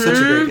have such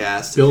a great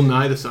cast. Bill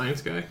Nye, the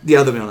science guy. The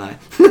other Bill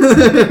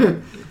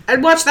Nighy.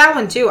 I'd watch that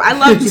one too. I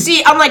love to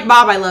see. Unlike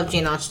Bob, I love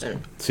Jane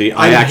Austen. See,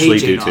 I actually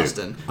hate Jane do too.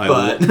 Austen,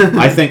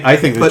 I think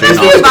that but Jane this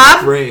Austen. was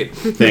Bob? great.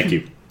 Thank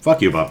you.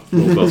 Fuck you, Bob.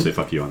 We'll say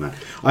fuck you on that.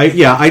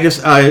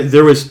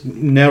 There was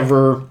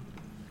never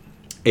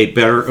a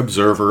better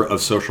observer of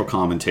social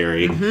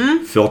commentary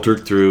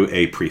filtered through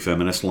a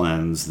pre-feminist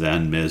lens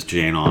than Ms.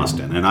 Jane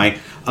Austen. And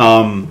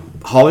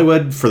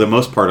Hollywood, for the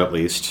most part at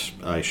least,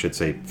 I should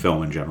say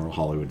film in general,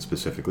 Hollywood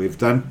specifically, have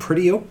done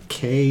pretty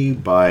okay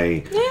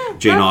by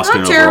Jane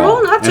Austen not overall.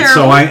 terrible, not and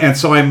terrible.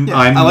 So I'm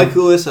I like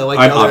Lewis. I like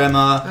the I'm other op-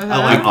 Emma.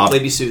 I like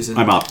Lady Susan.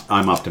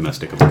 I'm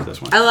optimistic about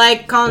this one. I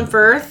like Colin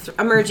Firth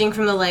emerging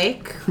from the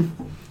lake.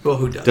 Well,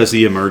 who does? Does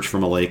he emerge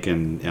from a lake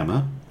in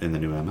the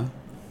new Emma?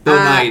 Bill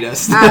Nighy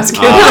does. Listen,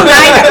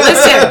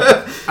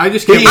 I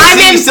just He, can't. I'm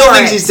he in still for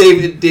thinks it.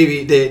 he's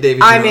Davy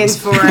I'm in Jones.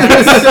 for it.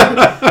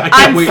 I can't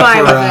I'm wait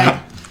fine for with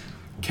it.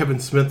 Kevin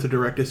Smith to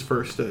direct his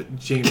first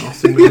Jane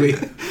Austen movie.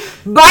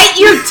 Bite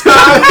your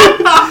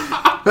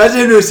tongue. Imagine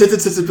him doing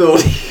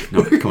sensibility.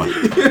 No, come on.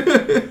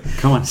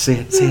 Come on, say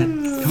it.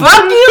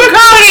 Fuck you,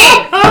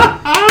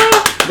 Cody.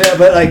 Yeah,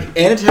 but like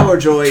Anna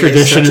Taylor-Joy is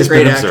Tradition such a has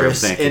great been observed,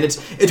 actress, thank you. and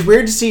it's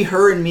weird to see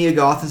her and Mia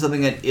Goth in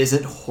something that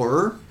isn't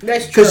horror.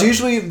 That's Because true.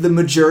 usually the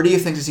majority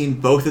of things I've seen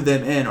both of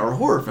them in are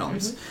horror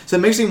films. So it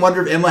makes me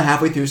wonder if Emma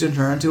halfway through is going to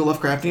turn into a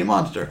Lovecraftian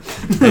monster.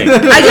 Hey, I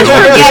just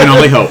we forget. can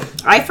only hope.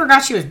 I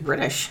forgot she was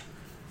British.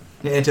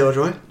 Anna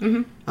Taylor-Joy?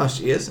 Mm-hmm. Oh,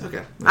 she is?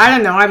 Okay. I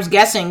don't know. I was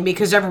guessing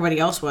because everybody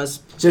else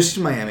was. So she's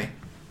from Miami.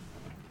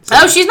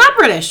 Oh, she's not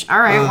British. All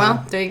right.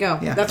 Well, there you go.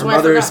 Yeah. That's her why I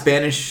mother forgot. is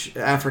Spanish,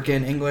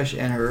 African, English,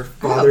 and her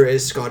father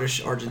is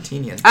Scottish,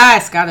 Argentinian.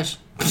 Scottish.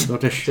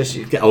 Scottish. Does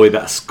she? Oh,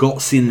 that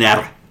Scots in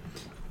there.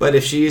 But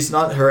if she's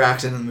not, her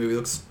accent in the movie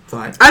looks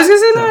fine. I was gonna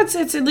say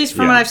no. It's at least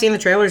from Yeah. what I've seen in the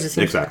trailers. It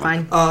seems Exactly.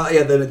 fine.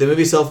 Yeah, the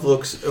movie itself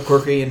looks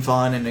quirky and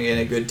fun, and again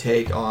a good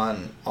take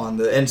on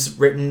the. And it's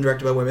written,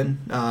 directed by women.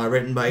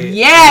 Written by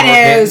Yeah, Laura it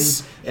Hinton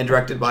is. and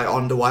directed by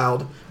Onda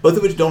Wild. Both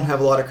of which don't have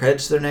a lot of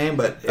credits to their name,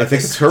 but I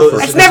think it's her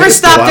first. It's I never think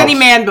stopped DeWild's- any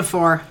man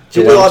before.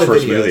 She did a lot DeWild's of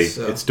first videos. movie.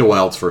 So. It's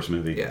DeWild's first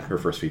movie. Yeah. Her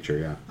first feature.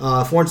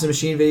 Yeah. Florence and the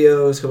Machine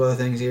videos, a couple other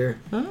things here.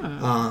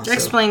 That So-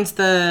 explains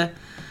the.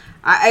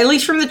 At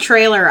least from the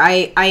trailer,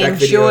 I Back videos, a lot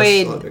of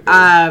enjoyed big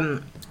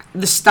videos.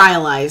 the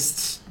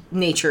stylized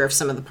nature of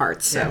some of the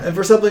parts. So. And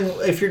for something,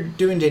 if you're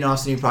doing Jane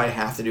Austen, you probably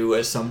have to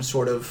do some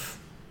sort of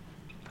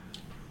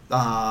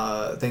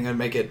thing that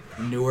make it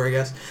newer, I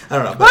guess. I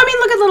don't know. But, Well, I mean,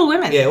 look at Little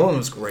Women. yeah, Woman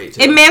was great.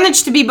 Too. It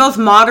managed to be both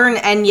modern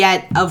and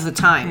yet of the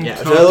time. Yeah,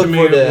 Talk so I look to me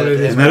forward when it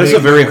to. is And that is a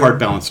very hard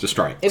balance to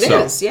strike. It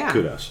so, is, yeah.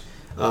 Kudos.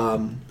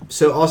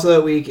 So also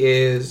that week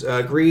is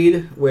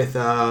Greed with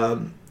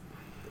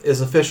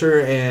Isla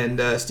Fisher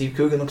and Steve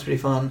Coogan. Looks pretty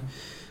fun.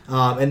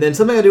 And then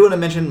something I do want to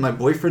mention: My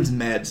Boyfriend's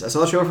Meds. I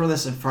saw a trailer for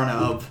this in front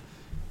of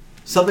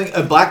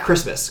a Black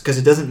Christmas because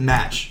it doesn't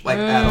match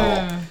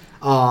at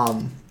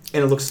all.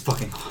 And it looks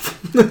fucking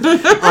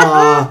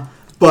awful.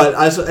 But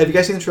have you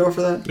guys seen the trailer for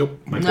that? Nope.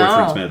 My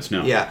No. boyfriend's meds.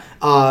 No.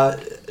 Yeah.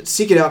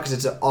 Seek it out because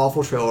it's an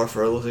awful trailer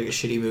for it looks like a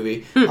shitty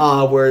movie.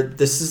 Where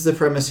this is the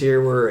premise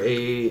here, where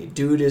a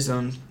dude is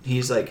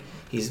he's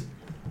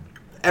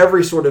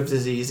every sort of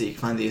disease that you can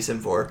find the DSM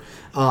for,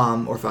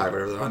 or 5,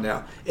 whatever they're on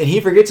now. And he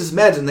forgets his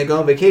meds and they go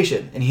on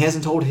vacation. And he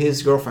hasn't told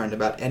his girlfriend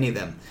about any of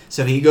them.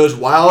 So he goes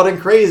wild and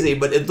crazy,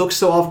 but it looks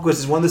so awful because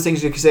it's one of those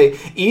things you can say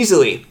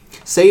easily.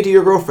 Say to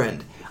your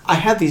girlfriend, I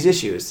have these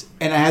issues,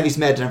 and I have these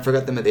meds, and I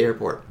forgot them at the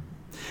airport.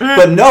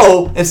 But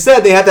no,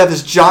 instead they have to have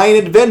this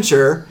giant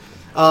adventure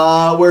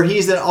where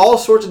he's in all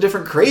sorts of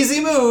different crazy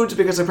moods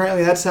because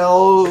apparently that's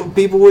how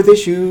people with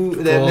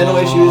mental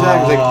issues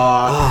act. It's like,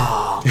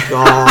 oh,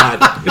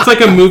 God. It's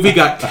like a movie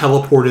got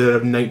teleported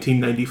out of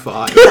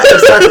 1995.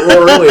 It's like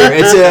earlier.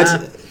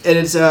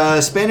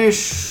 It's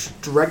Spanish,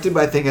 directed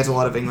by, I think, has a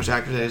lot of English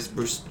actors.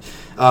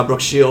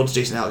 Brooke Shields,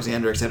 Jason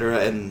Alexander, etc.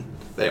 And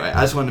anyway,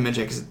 I just wanted to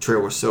mention it because the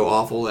trailer was so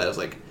awful that I was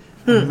like,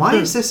 why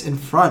is this in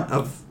front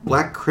of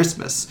Black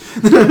Christmas?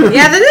 Yeah,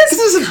 that is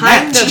doesn't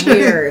kind match. of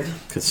weird.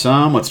 Because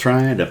someone's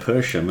trying to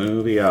push a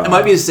movie out. It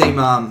might be the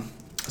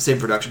same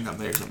production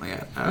company or something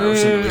like that. Or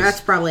same release.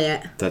 That's probably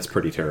it. That's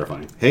pretty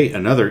terrifying. Hey,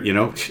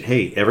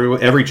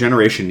 every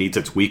generation needs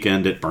its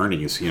weekend at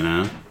Bernie's, you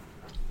know?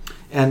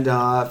 And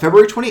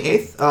February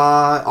 28th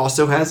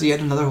also has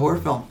yet another horror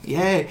film.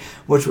 Yay!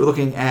 Which we're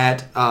looking at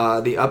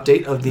the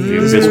update of The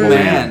Invisible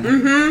Man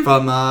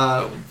from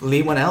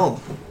Lee Whannell.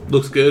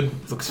 Looks good.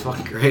 Looks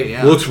fucking great,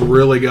 yeah. Looks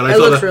really good. It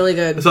looks really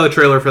good. I saw the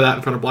trailer for that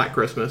in front of Black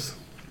Christmas.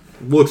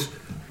 Looks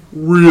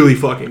really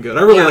fucking good.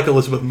 I really Yeah. like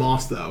Elizabeth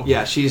Moss, though.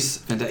 Yeah, she's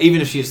fantastic. Even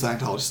if she's a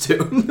Scientologist,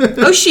 too.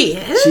 Oh, she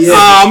is? She is.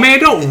 Oh, man,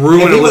 don't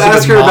ruin And people Elizabeth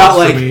ask her Moss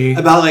about for me.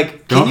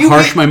 Don't can you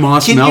harsh my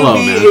marshmallow,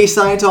 Can you be man. a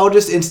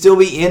Scientologist and still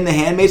be in The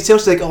Handmaid's Tale?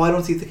 She's like, oh, I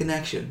don't see the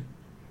connection.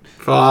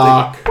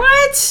 Fuck.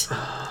 What?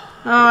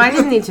 Oh, I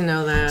didn't need to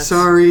know that.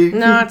 Sorry.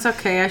 No, it's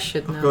okay. I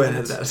should know. Go ahead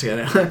and edit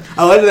that.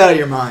 I'll edit that out of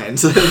your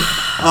mind.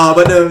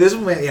 But no, this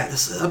one,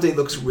 this update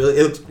looks really.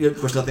 It looks, of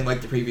course, nothing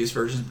like the previous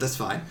version. That's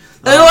fine.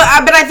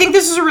 But I think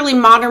this is a really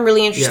modern,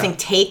 really interesting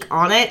take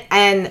on it,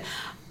 and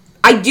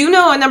I do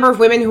know a number of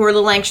women who are a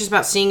little anxious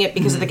about seeing it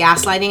because of the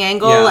gaslighting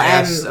angle. Yeah,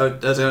 and I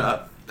was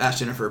gonna ask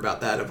Jennifer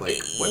about that, of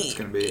like what it's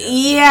gonna be.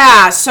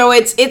 Yeah, so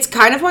it's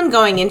kind of one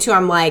going into.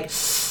 I'm like,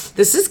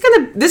 this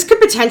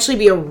could potentially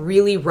be a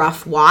really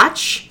rough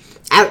watch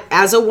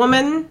as a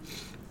woman,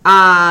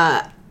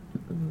 but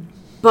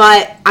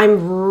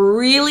I'm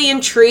really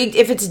intrigued.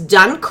 If it's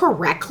done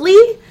correctly,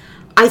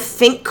 I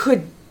think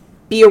could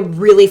be a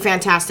really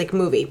fantastic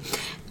movie.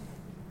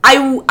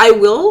 I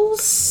will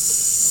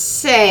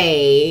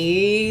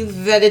say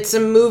that it's a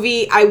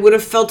movie I would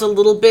have felt a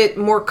little bit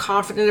more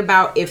confident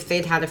about if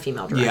they'd had a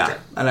female director. Yeah,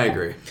 and I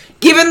agree.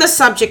 Given the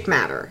subject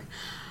matter.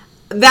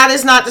 That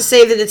is not to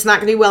say that it's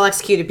not going to be well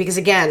executed, because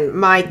again,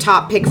 my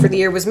top pick for the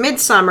year was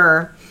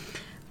Midsommar,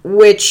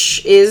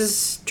 which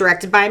is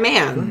directed by a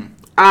man.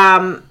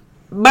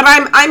 But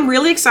I'm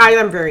really excited.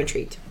 I'm very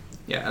intrigued.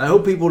 Yeah, and I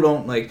hope people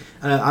don't like.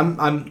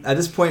 I'm at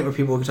this point where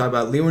people can talk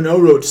about Leonardo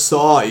wrote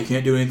Saw. You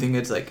can't do anything.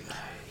 It's like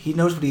he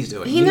knows what he's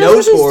doing. He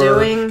knows what he's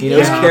horror. doing. He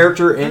knows Yeah.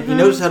 character, and he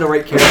knows how to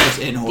write characters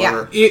in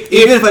horror. Yeah.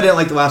 Even if I didn't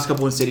like the last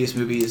couple Insidious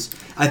movies,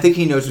 I think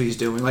he knows what he's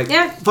doing. Like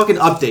fucking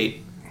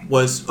Upgrade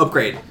was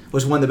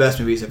one of the best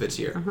movies of its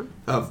year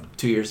of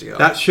 2 years ago.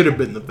 That should have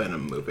been the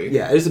Venom movie.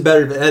 Yeah, it's a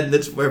better. And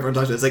that's what everyone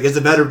talks about. It's like it's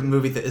a better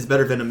movie. It's a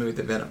better Venom movie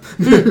than Venom.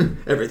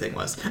 Everything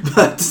was,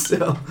 but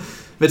still,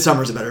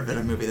 Midsummer's a better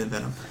Venom movie than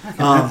Venom.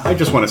 I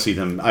just want to see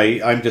them.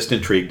 I'm just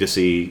intrigued to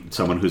see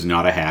someone who's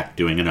not a hack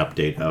doing an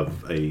update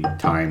of a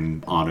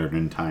time-honored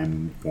and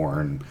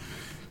time-worn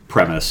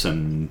premise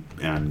and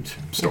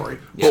story.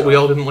 Well, we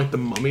all didn't like The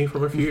Mummy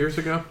from a few years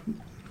ago.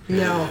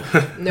 No,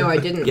 I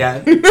didn't. Yeah,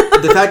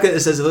 the fact that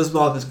it says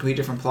Elizabeth is a completely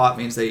different plot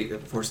means they,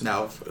 of course,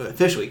 now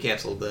officially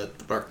canceled the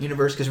Dark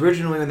Universe, because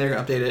originally when they were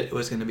going to update it, it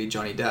was going to be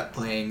Johnny Depp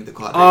playing the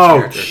Claude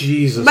character.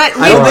 Jesus! But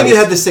I don't think it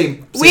had the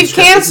same. We've script. This is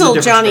a canceled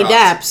different Johnny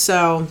script. Depp,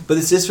 so But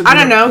this is from. I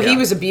don't know. Yeah. He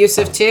was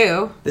abusive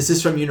too. This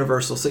is from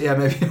Universal, so yeah,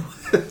 maybe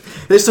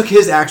they just took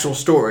his actual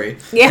story.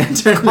 Yeah. and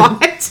turned it-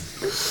 What?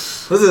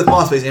 Elizabeth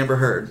Moss plays Amber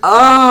Heard.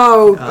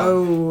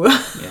 Oh.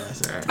 Yeah,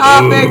 sorry.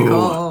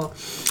 Topical.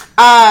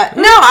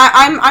 No,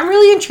 I'm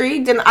really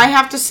intrigued, and I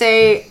have to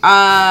say,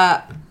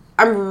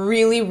 I'm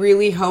really,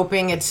 really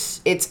hoping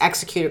it's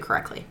executed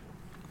correctly.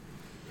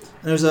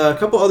 There's a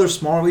couple other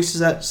small releases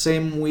that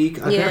same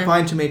week. I couldn't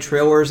find too many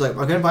trailers. Like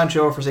I couldn't find a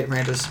trailer for St.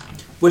 Francis.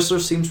 Whistler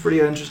seems pretty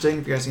interesting.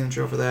 If you guys seen the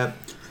trailer for that.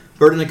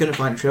 Burden I couldn't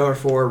find a trailer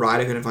for.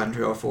 Ride I couldn't find a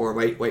trailer for.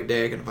 White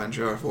Day I couldn't find a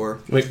trailer for.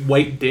 Wait,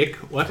 White Dick?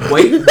 What?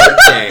 White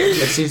Day.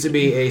 It seems to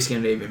be a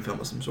Scandinavian film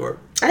of some sort.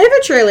 I have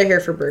a trailer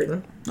here for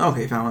Burden.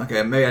 Okay, found one.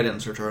 Okay, maybe I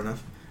didn't search hard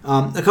enough.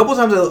 A couple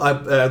times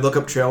I look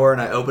up trailer and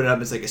I open it up.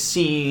 It's like a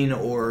scene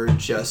or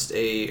just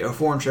a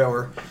foreign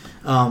trailer.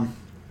 No,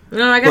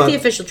 I got the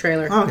official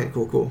trailer. Okay,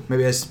 cool.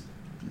 Maybe I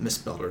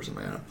misspelled it or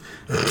something. I don't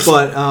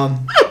know.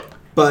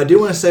 But I do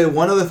want to say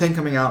one other thing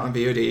coming out on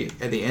VOD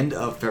at the end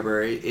of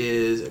February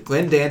is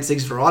Glenn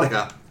Danzig's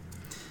Veronica,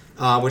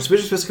 which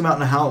was supposed to come out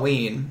on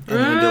Halloween, and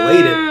they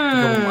delayed it a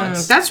couple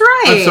months. That's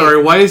right. I'm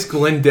sorry, why is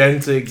Glenn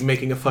Danzig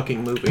making a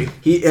fucking movie?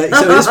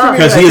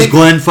 Because he is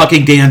Glenn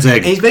fucking Danzig.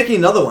 And he's making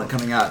another one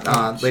coming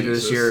out later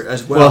this year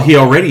as well. Well, he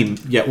already...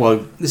 Yeah,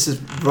 well... This is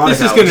Veronica.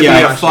 This is going to be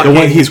a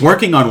fucking... He's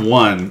working on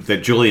one that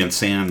Julian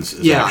Sands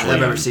is actually I've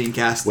never in, seen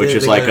cast. which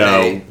is like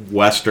a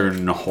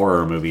Western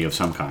horror movie of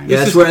some kind. Yeah,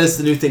 that's where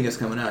the new thing is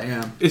coming out,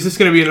 yeah. Is this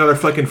going to be another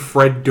fucking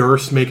Fred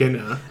Durst making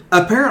a...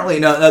 Apparently,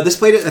 no. This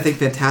played at, I think,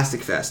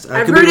 Fantastic Fest.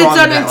 I've heard it's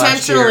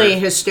unintentionally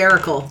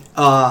hysterical.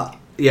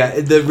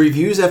 Yeah, the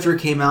reviews after it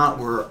came out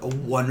were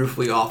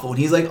wonderfully awful. And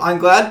he's like, I'm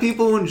glad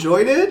people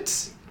enjoyed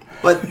it,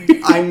 but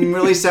I'm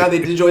really sad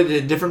they enjoyed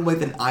it a different way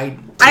than I did.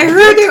 I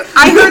heard it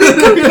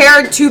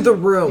compared to The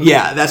Room.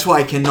 Yeah, that's why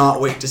I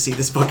cannot wait to see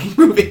this fucking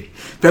movie.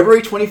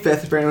 February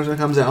 25th, if anyone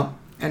comes out,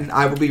 and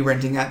I will be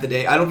renting that the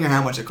day. I don't care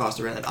how much it costs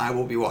to rent it. I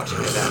will be watching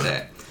it that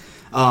day.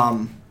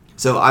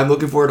 So I'm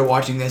looking forward to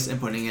watching this and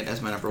putting it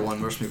as my number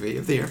one worst movie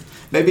of the year.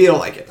 Maybe you'll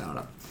like it. I don't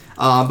know.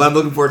 But I'm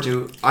looking forward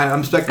to. I'm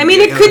expecting. I mean,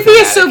 it could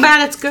be so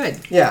bad it's good.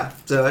 Yeah.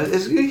 So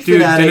it's Dude,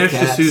 Fanatic,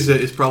 Dinesh D'Souza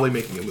is probably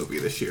making a movie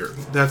this year.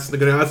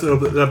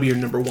 That'll be your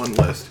number one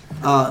list.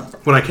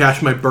 When I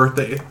cash my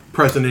birthday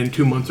present in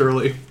 2 months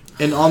early.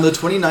 And on the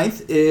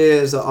 29th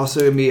is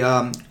also going to be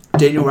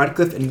Daniel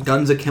Radcliffe in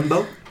Guns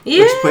Akimbo,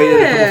 which played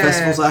at a couple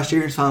festivals last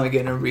year. He's finally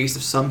getting a release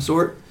of some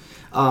sort,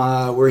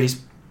 where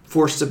he's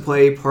forced to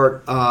play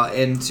part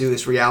into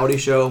this reality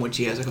show in which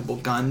he has a couple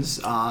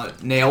guns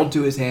nailed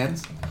to his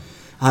hands.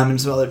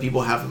 And some other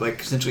people have like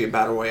essentially a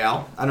battle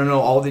royale. I don't know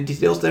all the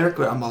details there,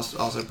 but I'm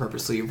also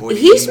purposely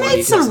avoiding. He's any more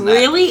made details some than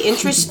that. really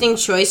interesting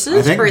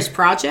choices for his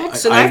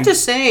projects, and I have to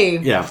say,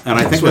 yeah, and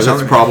I think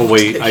that's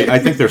probably. I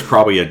think there's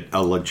probably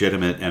a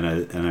legitimate and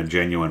a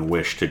genuine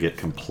wish to get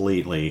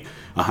completely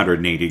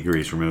 180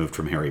 degrees removed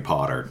from Harry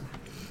Potter.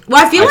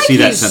 well, I feel like see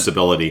that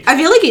sensibility. I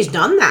feel like he's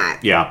done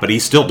that. Yeah, but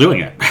he's still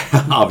doing it.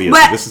 Obviously,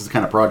 But- this is the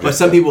kind of project. But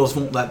some people just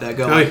won't let that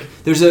go. Right. Like,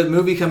 there's a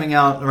movie coming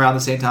out around the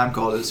same time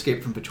called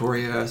Escape from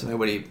Pretoria.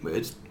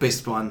 It's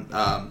based upon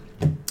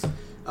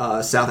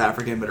South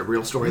African, but a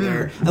real story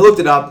there. I looked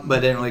it up,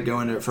 but didn't really go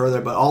into it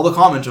further. But all the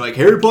comments are like,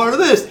 Harry Potter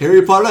this,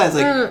 Harry Potter that. It's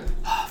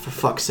like, for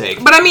fuck's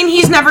sake. But I mean,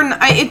 he's never.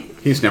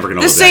 he's never going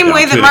to The same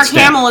way that Mark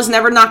Hamill is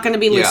never not going to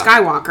be Luke Yeah.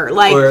 Skywalker.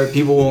 Like, Or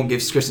people won't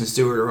give Kristen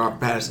Stewart or Robert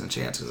Pattinson a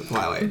chance because of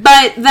Twilight.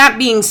 but that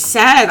being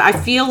said, I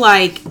feel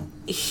like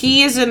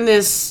he is in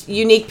this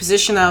unique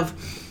position of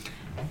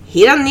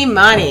he doesn't need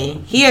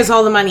money. He has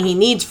all the money he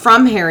needs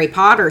from Harry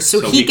Potter, so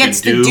he can gets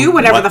to do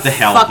whatever what the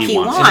hell fuck he he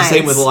wants. wants. It's the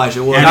same with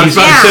Elijah Wood. And I was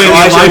about to Yeah. say,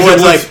 Elijah Elijah Wood's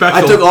Wood's like, special.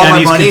 I took all And my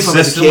he's money from as a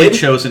consistently kid,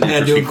 chosen and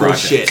I'm doing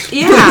interesting cool projects. shit.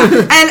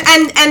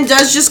 Yeah, and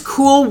does just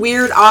cool,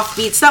 weird,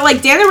 offbeat stuff.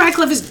 Like Daniel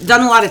Radcliffe has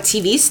done a lot of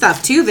TV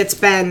stuff too. That's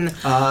been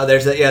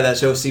There's that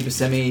show Steve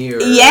Buscemi. Or,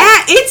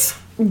 yeah, it's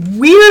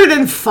weird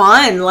and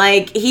fun.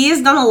 Like he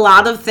has done a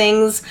lot of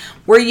things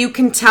where you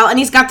can tell, and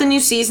he's got the new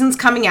seasons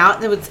coming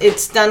out.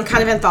 It's done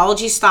kind of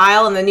anthology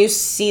style, and the new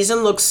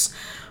season looks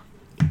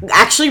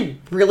actually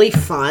really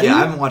fun. Yeah, I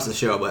haven't watched the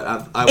show, but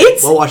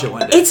It's- we'll watch it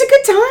one day. It's a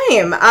good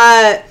time.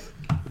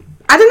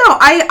 I don't know.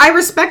 I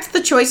respect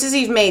the choices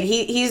he's made.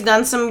 He's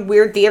done some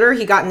weird theater.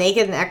 He got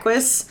naked in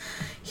Equus.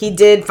 He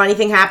did Funny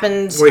Thing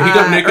Happened. Wait, he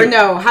got naked? Or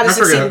no, How to I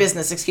Succeed in forgot.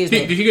 Business. Excuse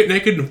Did me. he get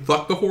naked and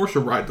fuck the horse or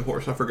ride the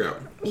horse? I forgot.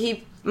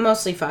 He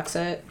mostly fucks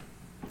it.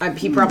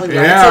 He probably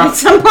Yeah.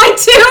 rides it at some point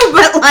too.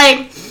 But like,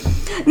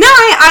 no,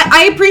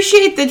 I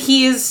appreciate that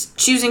he is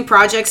choosing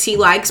projects he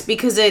likes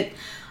because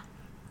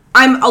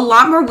I'm a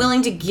lot more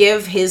willing to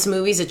give his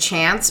movies a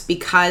chance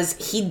because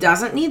he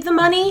doesn't need the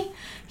money.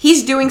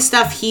 He's doing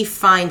stuff he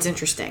finds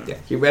interesting. Yeah,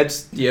 he read,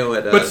 at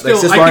But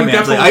still, like, I can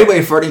Man's like, definitely- I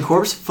weigh farting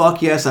corpse?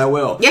 Fuck yes, I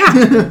will.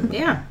 Yeah,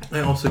 yeah. I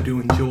also do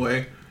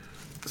enjoy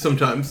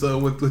sometimes though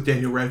with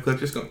Daniel Radcliffe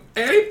just going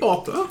Harry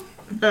Potter.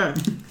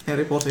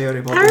 Harry Potter,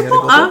 Harry Potter, Harry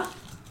Potter.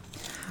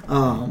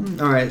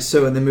 Alright,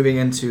 so then moving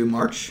into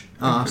March.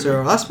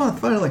 So last month,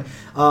 finally.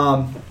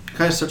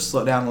 Kind of starts to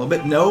slow down a little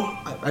bit. No,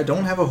 I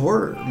don't have a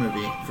horror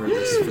movie for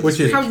this. Which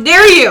is How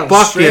dare you?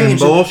 fucking Strange,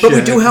 bullshit. but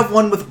we do have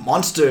one with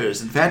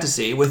monsters and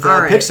fantasy with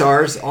All right.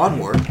 Pixar's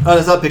Onward. Oh,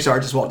 it's not Pixar,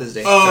 just Walt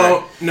Disney.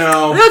 Oh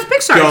no! No, it's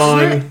Pixar,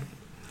 Gone. isn't it?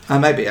 I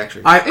might be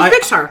actually.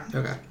 It's Pixar.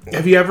 Okay.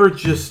 Have you ever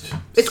just?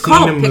 It's seen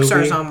called a movie?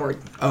 Pixar's Onward.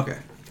 Okay.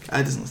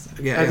 I just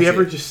listen. Yeah, Have I you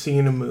ever see. just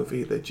seen a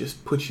movie that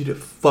just puts you to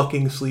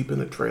fucking sleep in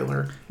the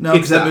trailer? No, It's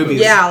because that movie.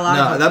 Yeah, a lot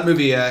of No, them. that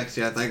movie.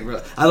 Actually, I think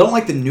I don't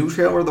like the new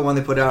trailer, the one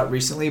they put out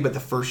recently, but the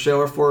first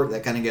trailer for it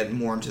that kind of get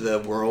more into the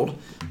world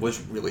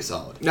was really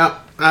solid. No,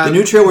 The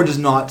new trailer does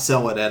not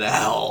sell it at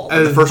all.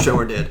 But the first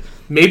trailer did.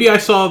 maybe I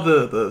saw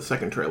the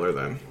second trailer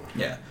then.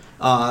 Yeah.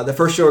 The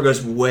first trailer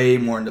goes way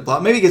more into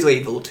plot. Maybe it gives away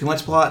a little too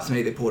much plot, so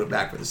maybe they pulled it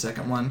back for the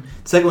second one.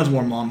 The second one's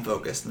more mom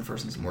focused, and the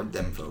first one's more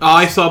them focused.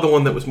 I saw the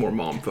one that was more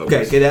mom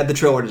focused. Okay, the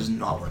trailer does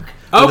not work.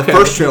 But Okay. The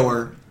first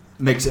trailer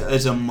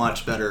is a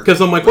much better.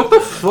 Because I'm like, what the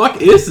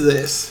fuck is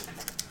this?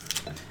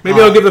 Maybe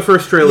I'll give the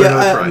first trailer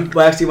another try.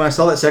 Well, actually, when I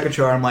saw that second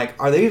trailer, I'm like,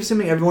 are they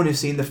assuming everyone who's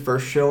seen the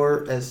first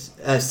trailer who's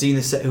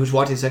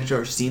watching the second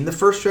trailer has seen the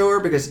first trailer?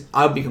 Because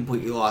I would be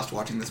completely lost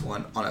watching this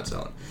one on its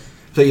own.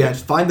 So yeah,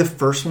 just find the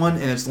first one,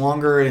 and it's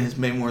longer, and it's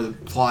made more of the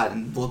plot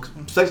and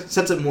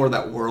sets up more of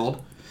that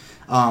world.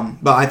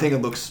 But I think it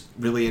looks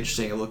really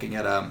interesting. Looking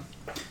at a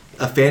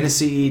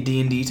fantasy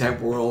D&D type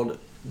world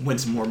when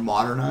it's more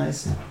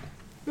modernized.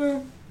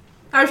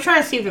 I was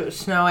trying to see if it was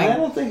snowing.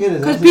 don't think it is.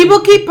 Because people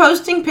keep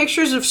posting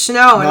pictures of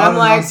snow, and I'm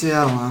like,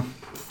 Seattle.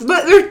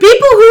 but there's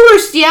people who are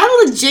Seattle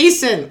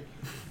adjacent.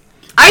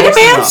 I Close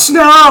demand enough.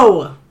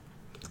 snow.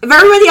 If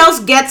everybody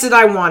else gets it,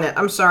 I want it.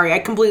 I'm sorry, I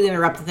completely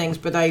interrupted things,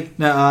 but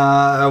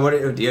Now, what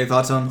are your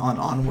thoughts on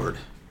Onward?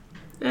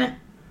 eh.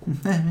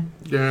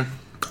 Yeah.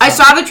 I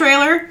saw the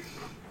trailer.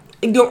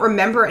 I don't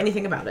remember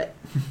anything about it.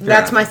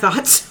 That's my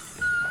thoughts.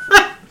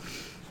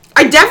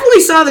 I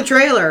definitely saw the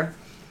trailer.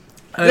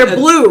 They're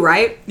blue,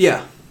 right?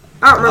 Yeah.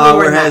 I don't remember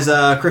Where where it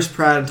has Chris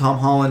Pratt and Tom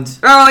Holland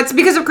Oh, it's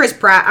because of Chris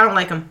Pratt. I don't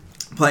like him.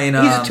 playing.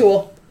 He's a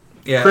tool.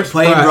 Yeah, Chris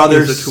playing Pratt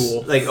brothers, is a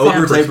tool. like Yeah. ogre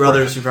Chris type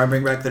brothers Pratt. who try to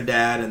bring back their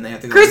dad, and they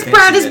have to go. Chris on a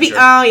Pratt fantasy is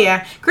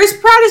adventure. Chris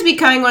Pratt is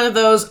becoming one of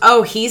those.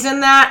 Oh, he's in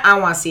that. I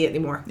don't want to see it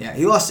anymore. Yeah,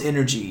 he lost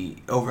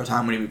energy over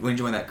time when he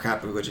joined that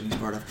crap religion he's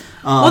part of.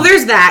 Well,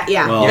 there's that.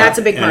 Yeah, Well, that's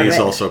a big part and of he's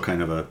it. also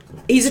kind of a.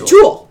 He's a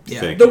tool.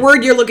 Yeah. The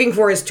word you're looking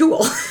for is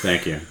tool.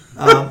 Thank you.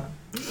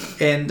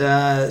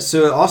 And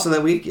so also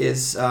that week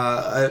is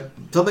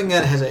something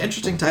that has an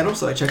interesting title.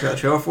 So I checked out the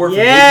trailer for.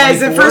 Yeah,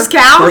 is it 24. First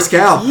Cow? First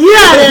Cow.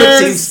 Yeah, it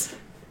It is. seems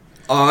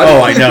odd.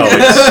 Oh, I know.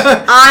 It's,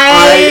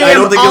 I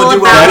don't think am it'll all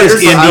do well. about that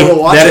is I will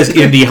indie. watch That it. is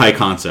indie high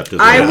concept. Is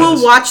what I it will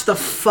is. watch the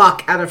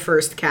fuck out of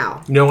First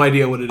Cow. No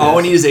idea what it is. All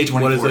we need is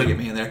What A24 is to it? get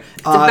me in there.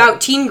 It's about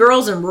teen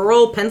girls in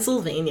rural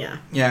Pennsylvania.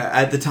 Yeah,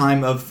 at the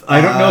time of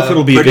I don't know if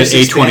it'll be a good British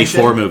A24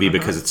 expansion. movie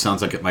because it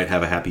sounds like it might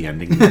have a happy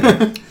ending.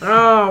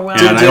 Oh well.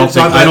 And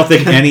I don't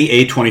think any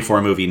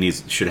A24 movie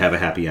should have a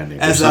happy ending.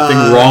 There's As,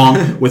 something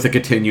wrong with the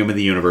continuum of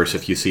the universe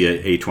if you see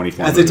a A24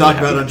 movie. As they talk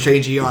with a about happy on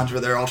Change Eons,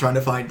 where they're all trying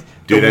to find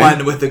Do the they?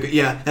 one with the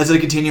that's a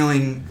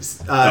continuing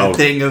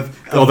thing of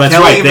that's Kelly right. and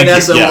Thank you.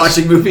 Vanessa Yes.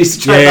 watching movies.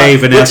 To try Yay, to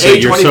Vanessa,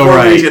 you're so A24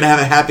 right. movie's gonna have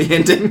a happy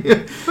ending.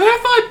 But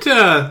I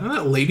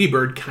thought Lady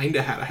Bird kind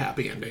of had a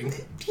happy ending.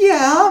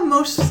 Yeah,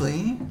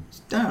 mostly. I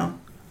don't know.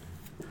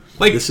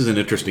 Like, This is an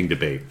interesting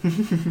debate.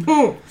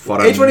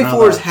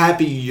 A24 is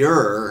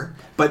happier,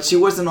 but she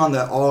wasn't on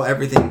the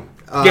everything.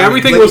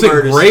 everything Lady wasn't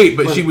Bird is- great,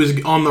 but she was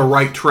on the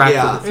right track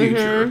Yeah. for the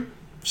future.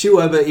 She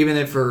was, but even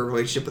if her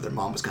relationship with her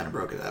mom was kind of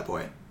broken at that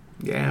point.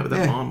 Yeah, but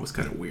that Yeah. mom was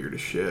kind of weird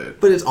as shit.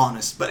 But it's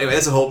honest. But anyway,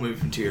 that's a whole movie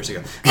from 2 years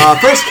ago.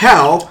 First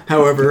Cow,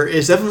 however,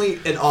 is definitely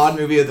an odd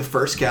movie of the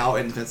first cow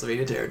in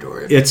Pennsylvania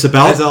territory. It's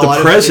about Has a lot the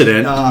of-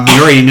 president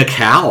marrying a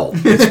cow.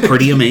 It's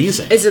pretty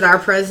amazing. Is it our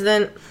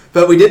president?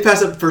 But we did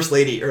pass up First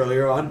Lady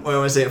earlier on. I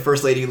want to say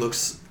First Lady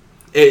looks...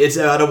 It's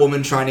about a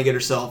woman trying to get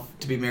herself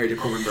to be married to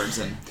Corbin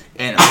Burnson.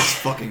 And it's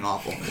fucking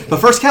awful. But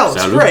First Cow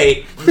looks Salud.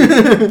 great.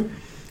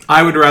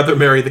 I would rather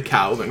marry the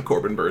cow than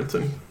Corbin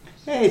Burnson.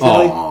 Hey,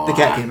 finally, the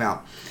cat came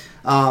out.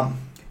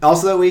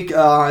 Also that week,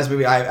 as a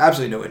movie I have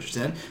absolutely no interest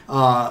in,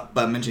 but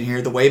I'm mentioning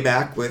here The Way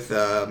Back with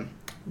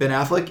Ben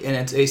Affleck, and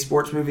it's a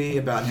sports movie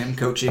about him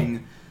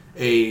coaching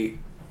a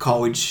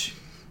college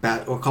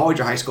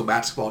or high school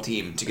basketball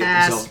team to get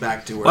themselves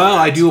back to where Well, they're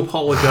I at. do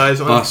apologize.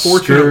 Buster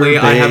Unfortunately,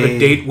 I have a Bates.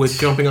 date with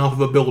jumping off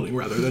of a building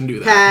rather than do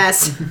that.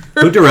 Pass.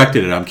 Who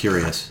directed it? I'm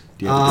curious.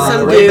 Do you have the The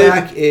Some Way dude.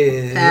 Back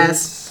is...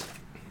 Pass.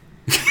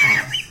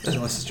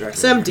 Unless it's directed.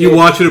 Some You dude.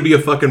 watch it, it'll be a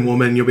fucking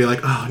woman. You'll be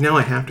like, oh, now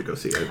I have to go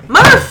see it.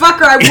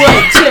 Motherfucker, I would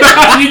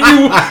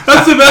too.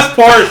 That's the best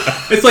part.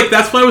 It's like,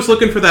 that's why I was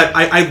looking for that.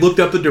 I looked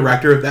up the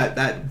director of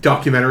that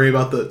documentary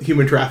about the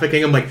human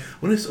trafficking. I'm like, I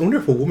wonder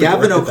if a woman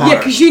Gavin directed O'Connor. Yeah,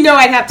 because you know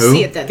I'd have to Who?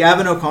 see it then.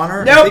 Gavin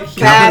O'Connor? Nope. I think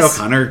he, Gavin Pass.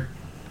 O'Connor.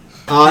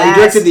 he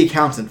directed The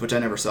Accountant, which I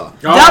never saw.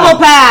 Double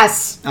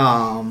pass.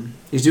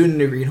 He's doing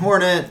New Green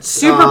Hornet.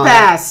 Super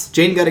pass.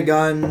 Jane Got a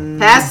Gun.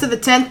 Pass to the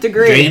 10th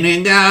degree.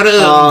 Draining out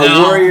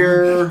of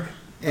Warrior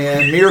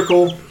and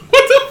Miracle.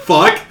 What the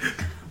fuck?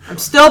 I'm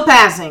still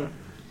passing.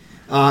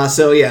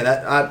 So yeah,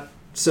 that.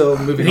 So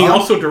moving And he on.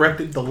 also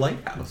directed The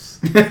Lighthouse.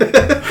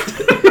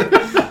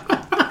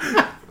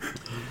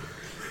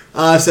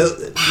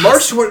 So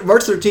March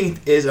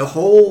 13th is a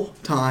whole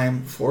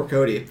time for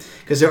Cody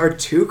because there are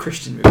 2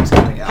 Christian movies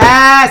coming out.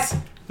 Pass.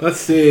 Let's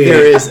see.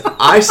 There is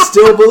I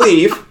Still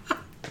Believe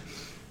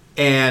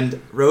and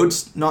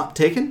Roads Not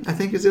Taken. I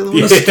think is the other one.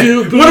 Yeah.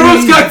 One of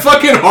them's got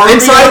fucking Harvey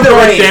Inside the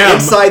on Rain. Damn.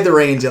 Inside the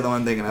Rain's the other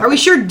one I'm thinking of. Are we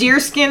sure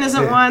Deerskin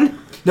isn't Yeah. one?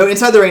 No,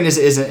 Inside the Rain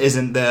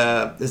isn't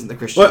the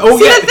Christian. Well, oh,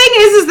 See, yeah. the thing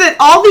is that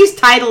all these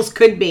titles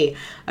could be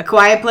A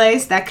Quiet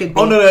Place. That could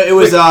be. Oh no, it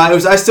was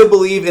I Still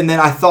Believe, and then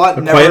I thought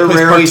Quiet Never, Place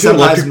Rarely, Part 2,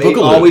 Sometimes, Electric Maybe,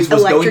 Boogaloo. Always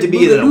was going Electric to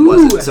be, then it Boogaloo.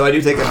 wasn't. So I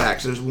do take it back.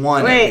 So there's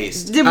one at Wait,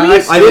 least. did we? I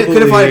couldn't find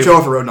a believe-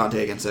 trailer for Road Not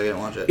Taken, so I didn't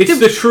watch it. It's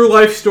the true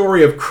life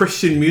story of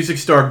Christian music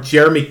star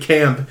Jeremy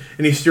Camp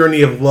and his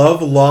journey of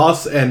love,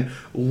 loss, and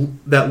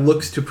that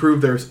looks to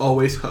prove there's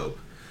always hope.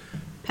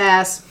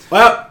 Pass.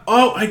 Well,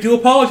 I do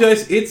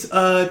apologize. It's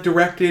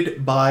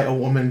directed by a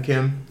woman,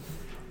 Kim.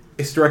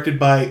 It's directed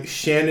by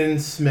Shannon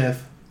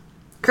Smith.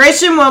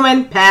 Christian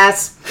woman.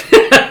 Pass.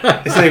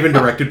 It's not even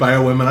directed by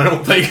a woman. I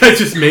don't think. I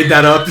just made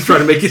that up to try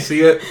to make you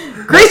see it.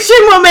 Christian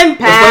woman. It's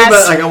funny, but,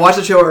 Pass. like I watched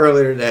the show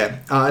earlier today.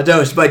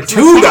 Dosed by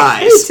 2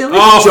 guys,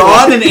 Oh,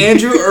 John and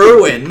Andrew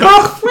Irwin,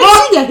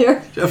 Where'd she get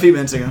here? a few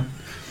minutes ago,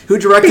 who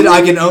directed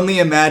I Can Only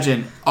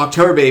Imagine,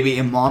 October Baby,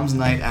 and Mom's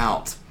Night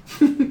Out.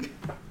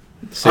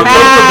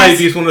 October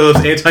Baby is one of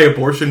those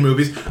anti-abortion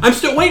movies. I'm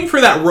still waiting for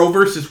that Roe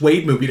versus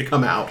Wade movie to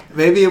come out.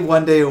 Maybe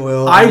one day it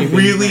will. I You can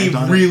really, land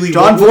on it. really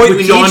John want- Voight, with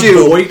we John need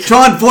you. Voight.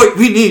 John Voight,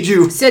 we need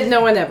you. Said no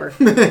one ever.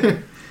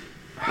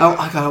 Oh,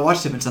 God, I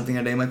watched him in something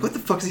today. I'm like, what the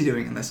fuck is he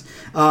doing in this?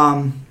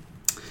 Yeah,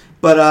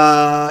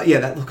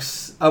 that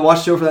looks... I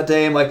watched the show for that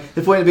day, and like,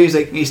 the point of it is,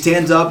 like, he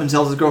stands up and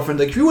tells his girlfriend,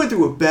 like, we went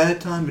through a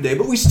bad time today,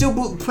 but we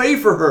still pray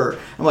for her.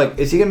 I'm like,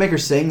 is he gonna make her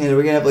sing, and are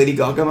we gonna have Lady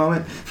Gaga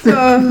moment?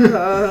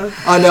 No,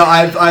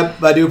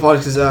 I do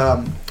apologize,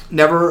 because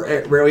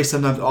Never, Rarely,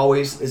 Sometimes,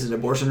 Always is an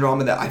abortion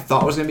drama that I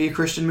thought was gonna be a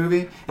Christian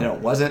movie, and it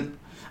wasn't,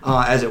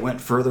 as it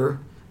went further,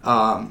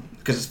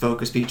 because it's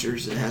focus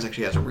features, it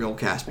actually has a real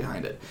cast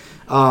behind it.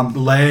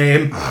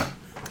 Lame.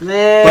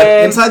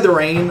 But Inside the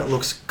Rain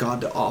looks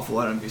god awful.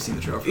 I don't know if you've seen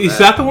the trailer for Is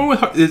that the one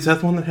with? Is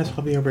that the one that has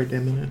Javier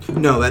Bardem in it?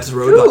 No, that's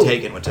Road Not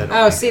Taken, which I don't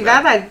Oh, think see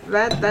about.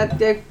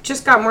 that it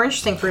just got more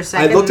interesting for a I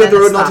second. looked at and The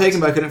then Road it Not stopped. Taken,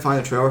 but I couldn't find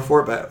the trailer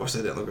for it, but also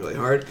it didn't look really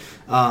hard.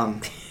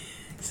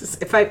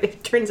 If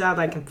it turns out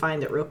I can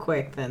find it real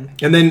quick, then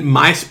And then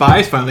My Spy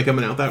is finally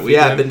coming out that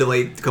weekend. Yeah, I've been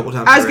delayed a couple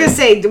times. I was gonna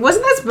say,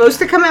 wasn't that supposed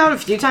to come out a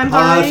few times It's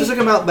already? supposed to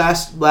come out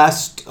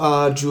last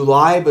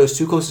July, but it was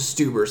too close to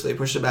Stuber, so they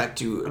pushed it back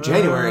to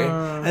January.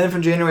 And then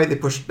from January, they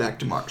pushed it back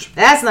to March.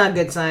 That's not a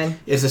good sign.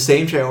 It's the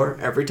same trailer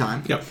every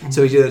time. Yep.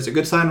 So either it's a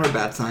good sign or a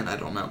bad sign, I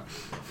don't know.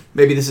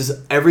 Maybe this is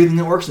everything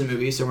that works in the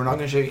movie, so we're not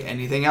going to show you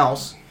anything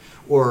else.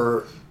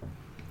 Or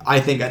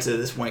I think that's at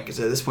this point, because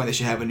at this point they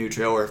should have a new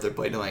trailer if they're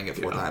delaying it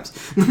 4 times.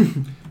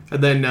 And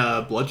then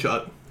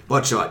Bloodshot.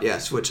 Bloodshot,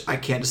 yes, which I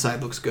can't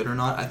decide looks good or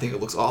not. I think it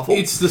looks awful.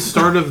 It's the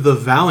start of the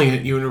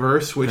Valiant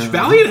universe, which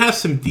Valiant has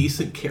some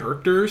decent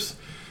characters.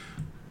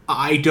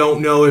 I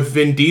don't know if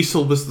Vin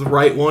Diesel was the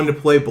right one to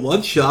play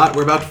Bloodshot.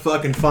 We're about to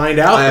fucking find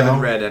out. I haven't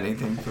read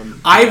anything from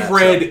I've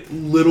read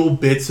little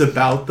bits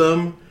about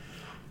them.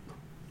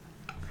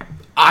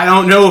 I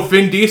don't know if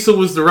Vin Diesel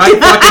was the right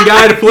fucking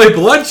guy to play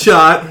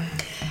Bloodshot.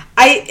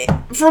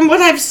 From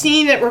what I've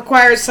seen, it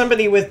requires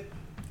somebody with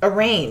a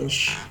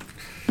range.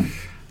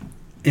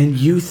 And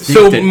you think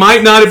So that it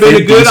might not have been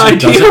Vin a good Diesel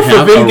idea doesn't for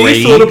have Vin a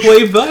Diesel to range?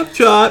 play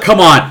Bloodshot. Come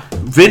on,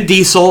 Vin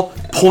Diesel,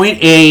 point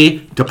A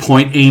to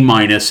point A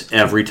minus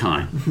every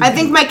time. I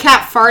think my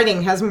cat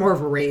farting has more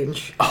of a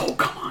range. Oh,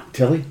 come on,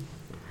 Tilly.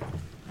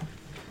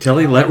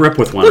 Tilly, let rip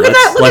with one. Look at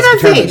that! Look at let's that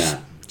determine face.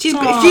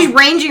 that. She's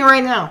ranging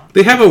right now.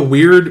 They have a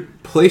weird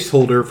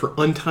placeholder for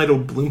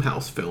untitled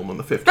Blumhouse film on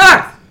the 15th.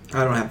 Ah!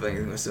 I don't have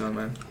anything listed on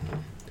mine.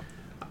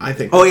 I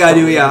think. Oh that's yeah, I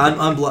do.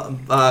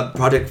 probably- Yeah, on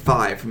Project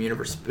 5 from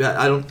Universe.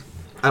 I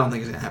don't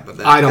think it's gonna happen.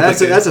 That. I don't That's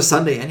think it that's a is.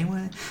 Sunday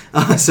anyway.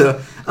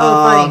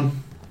 funny.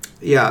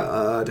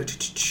 Yeah.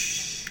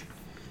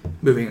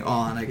 Moving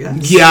on, I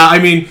guess. Yeah, I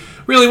mean,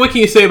 really, what can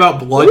you say about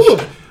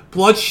Bloodshot?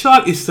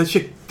 Bloodshot is such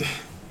a.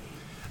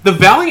 The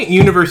Valiant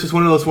universe is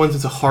one of those ones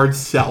that's a hard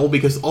sell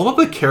because all of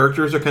the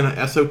characters are kind of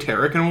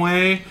esoteric in a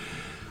way.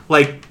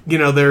 Like, you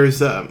know,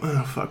 there's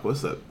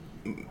what's that?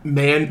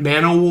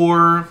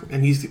 Manowar,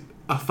 and he's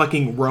a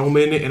fucking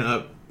Roman in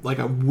a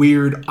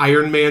weird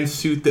Iron Man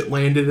suit that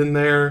landed in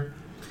there.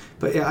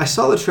 But yeah, I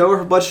saw the trailer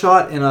for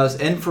Bloodshot and I was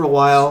in for a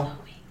while.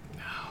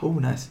 Oh,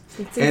 nice.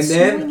 And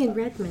then in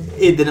Redmond.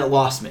 then it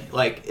lost me.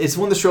 Like, it's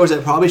one of the shows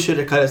that probably should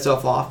have cut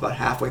itself off about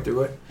halfway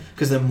through it.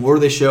 Because the more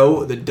they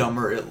show, the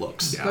dumber it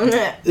looks.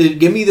 Yeah.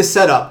 Give me the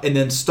setup and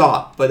then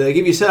stop. But they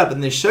give you setup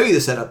and they show you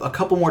the setup a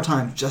couple more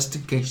times just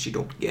in case you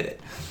don't get it.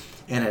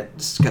 And it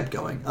just kept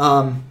going.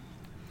 On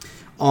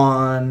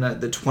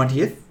the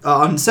 20th,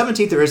 on the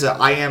 17th, there is a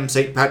I Am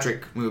St.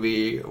 Patrick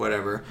movie,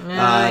 whatever.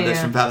 That's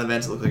from Fathom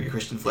Events. It looks like a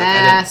Christian flick.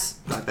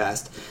 Not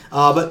fast.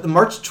 But the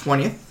March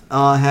 20th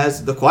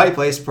has The Quiet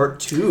Place Part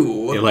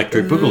 2.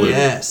 Electric Boogaloo.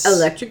 Yes.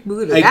 Electric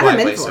Boogaloo. A That Quiet I'm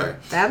in Place, for. sorry.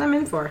 That I'm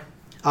in for.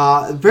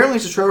 Apparently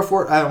it's a trailer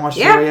for it. I haven't watched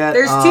the Yeah, trailer yet.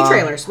 there's two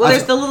trailers. Well,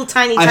 there's the little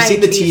tiny I've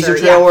seen the teaser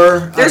trailer.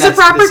 Yeah. There's a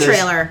proper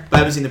trailer. But I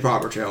haven't seen the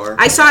proper trailer.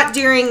 I saw it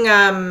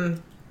during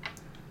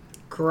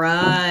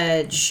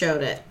Grudge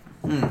showed it.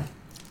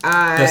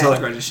 I saw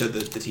I just showed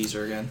the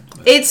teaser again.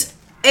 But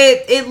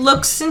It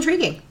looks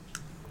intriguing.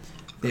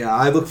 yeah,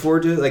 I look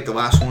forward to it. Like, the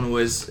last one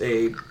was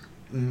a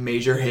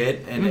major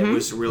hit, and it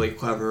was really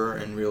clever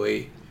and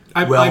really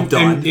well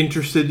done. I'm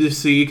interested to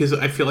see because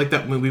I feel like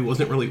that movie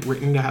wasn't really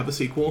written to have a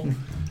sequel.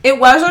 It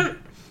wasn't,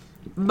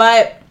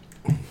 but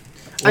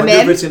I wonder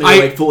if it's gonna go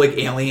like full like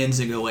Aliens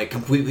and go like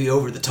completely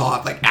over the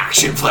top like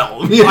action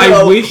film. You know?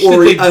 I wish or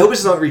that they- I hope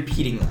it's not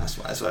repeating the last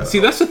one. That's what I See,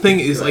 hope. that's the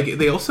thing is like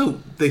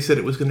they said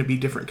it was going to be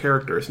different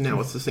characters. Now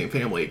it's the same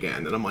family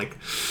again, and I'm like,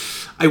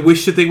 I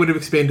wish that they would have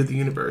expanded the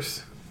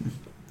universe.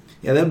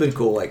 Yeah, that'd been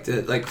cool. Like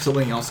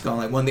something else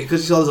going like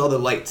because you saw those other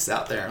lights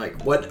out there.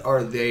 Like, what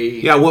are they?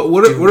 Yeah,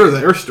 what are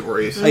their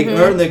stories? Like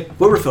when the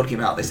Cloverfield came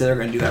out, they said they're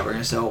going to do that. We're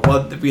going to sell.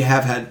 Well, we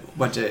have had a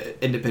bunch of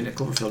independent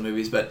Cloverfield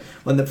movies, but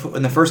when the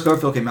first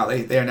Cloverfield came out,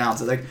 they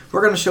announced it like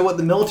we're going to show what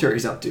the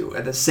military's up to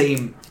at the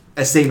same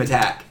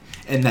attack,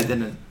 and that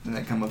didn't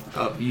come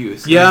of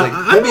use. Yeah, like,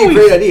 that'd be a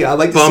great idea. I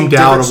like to see bummed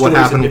out different of what stories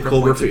happened and with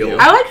different points of Cloverfield. view.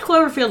 I like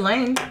Cloverfield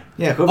Lane.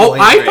 Yeah, Oh,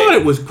 I thought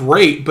it was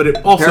great, but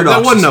that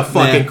Paradox wasn't a is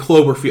fucking meh.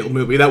 Cloverfield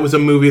movie. That was a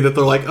movie that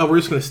they're like, oh, we're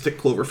just going to stick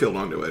Cloverfield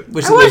onto it.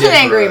 Which I they wasn't did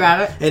angry about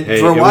it. And Hey,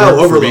 for a it while,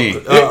 worked for me.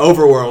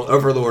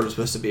 Overlord was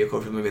supposed to be a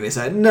Cloverfield movie. They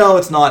said no,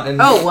 it's not. And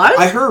Oh, what?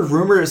 I heard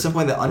rumor at some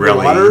point that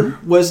Really? Underwater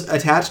was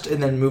attached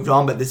and then moved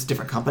on, but it's a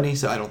different company,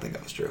 so I don't think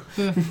that was true.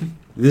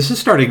 This is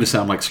starting to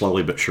sound like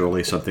slowly but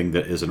surely something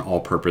that is an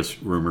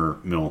all-purpose rumor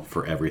mill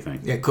for everything.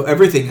 Yeah,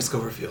 everything is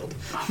Cloverfield.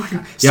 Oh my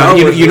god! Yeah,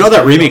 you know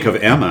that remake of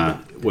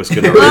Emma was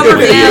going to be a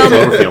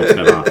Cloverfield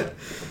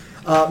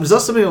spin-off. There's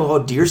also something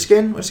called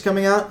Deerskin, which is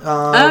coming out,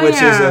 which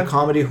is a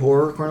comedy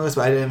horror cornerless.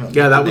 But I didn't.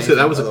 Yeah, that was a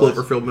otherwise.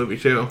 Cloverfield movie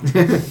too.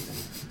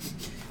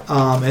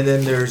 And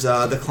then there's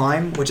The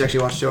Climb, which I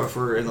actually watched the show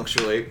for. It looks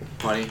really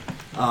funny.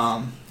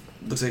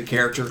 Looks like a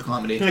character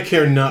comedy. I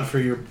care not for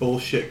your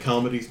bullshit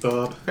comedies,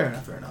 Bob. Fair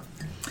enough.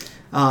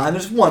 And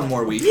there's one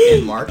more week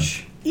in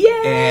March. Yay!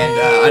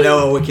 And I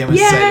know what Kim was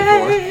excited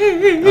for.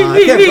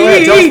 Kim, go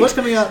ahead. Tell us what's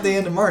coming out at the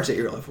end of March that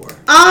you're looking for.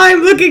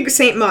 I'm looking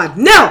Saint Maud.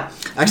 No!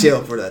 Actually, I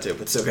look forward to that too,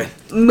 but it's okay.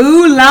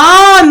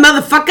 Mulan,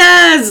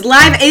 motherfuckers!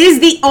 It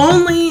is the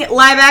only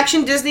live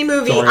action Disney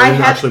movie I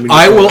have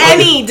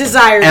any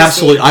desire to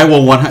Absolutely, see. I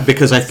will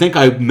because I think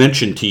I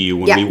mentioned to you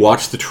when Yeah. we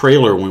watched the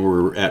trailer when we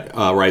were at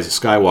Rise of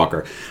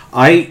Skywalker.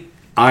 I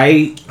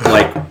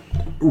like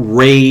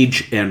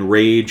rage and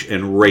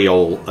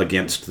rail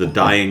against the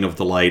dying of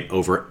the light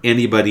over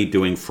anybody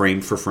doing frame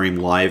for frame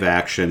live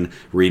action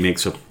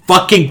remakes of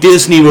fucking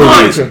Disney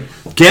movies.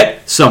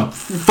 Get some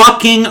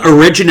fucking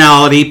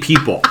originality,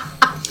 people.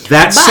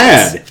 That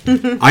said,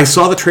 I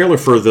saw the trailer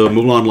for the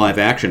Mulan live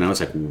action and I was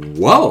like,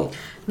 whoa.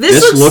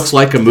 This looks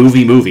like a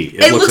movie.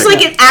 It looks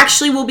like it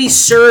actually will be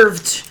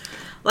served.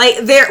 Like,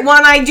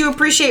 one, I do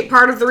appreciate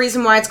part of the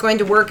reason why it's going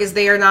to work is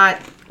they are not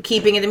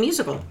keeping it a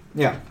musical.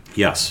 Yeah.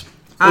 Yes.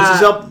 Which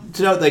is up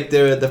to note, like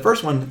the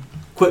first one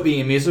quit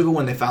being a musical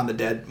when they found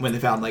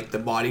like the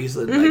bodies,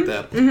 and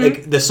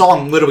like the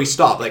song literally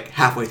stopped like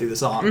halfway through the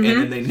song, and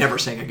then they never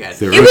sang again.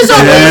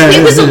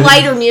 It was a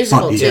lighter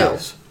musical too.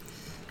 Yes.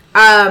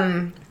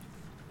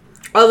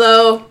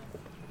 Although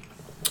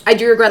I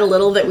do regret a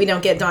little that we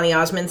don't get Donny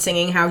Osmond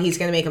singing how he's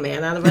going to make a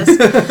man out of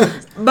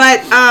us.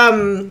 But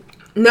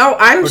no,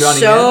 I'm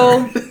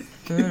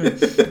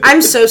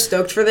so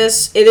stoked for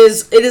this. It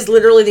is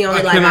literally the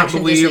only live action I cannot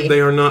believe Disney.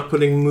 they are not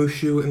putting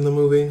Mushu in the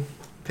movie.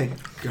 Thank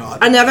God.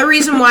 Another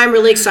reason why I'm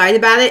really excited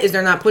about it is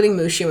they're not putting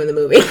Mushu in the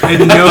movie. I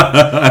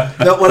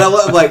know. No, what I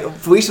love, like,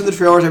 at least in the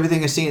trailers,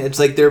 everything I've seen, it's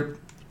like they're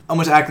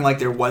almost acting like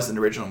there was an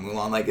original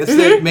Mulan. Like, it's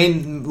a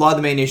lot of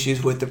the main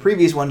issues with the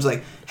previous ones.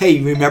 Like,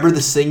 hey, remember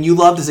this thing you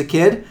loved as a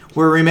kid?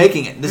 We're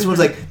remaking it. This one's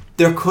like,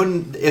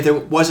 if there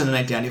wasn't a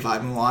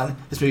 1995 Mulan,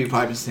 this movie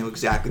probably doesn't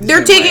exactly the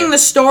They're same taking way. the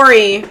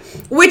story,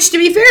 which to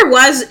be fair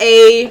was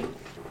a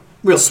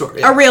real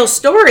story. a real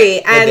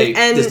story, And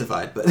and they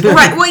Disneyfied, but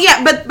right. Well,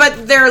 yeah,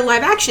 but they're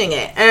live actioning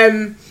it,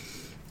 and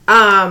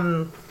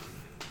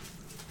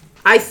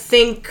I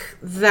think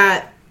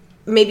that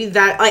maybe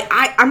that like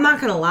I'm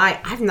not gonna lie,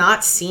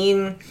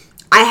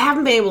 I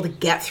haven't been able to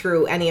get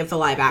through any of the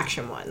live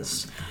action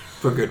ones.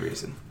 for good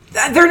reason.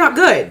 They're not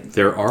good.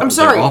 I'm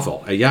sorry. They're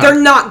awful. Yeah. They're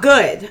not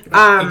good. You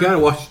gotta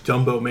watch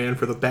Dumbo Man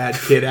for the bad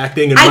kid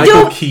acting and I Michael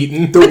don't-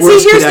 Keaton. The But see,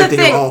 worst here's kid the acting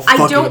of thing. all I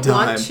fucking don't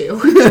time. want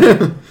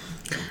to.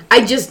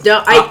 I just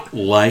don't.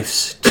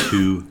 Life's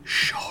too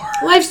short.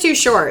 Life's too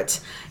short.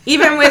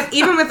 Even with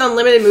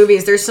unlimited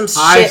movies, there's some shit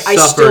I still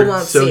suffered,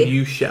 won't so see.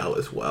 you shall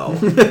as well.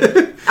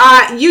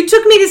 You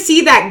took me to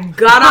see that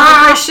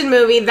god-awful Christian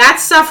movie.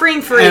 That's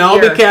suffering for And a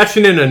I'll year. be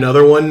cashing in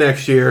another one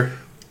next year.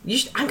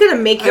 I'm gonna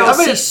make y'all I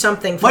might- see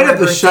something for Might my have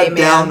to birthday, shut man.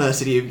 down the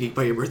City of Geek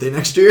by your birthday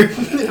next year and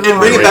bring it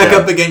Right back now.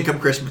 up again come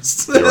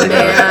Christmas. Man. No,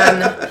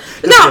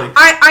 kidding.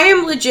 I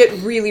am legit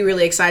really,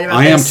 really excited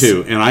about I am this.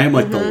 too, and I am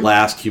like the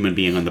last human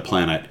being on the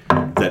planet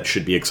that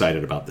should be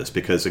excited about this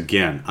because,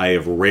 again, I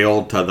have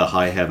railed to the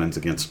high heavens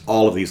against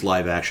all of these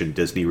live-action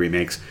Disney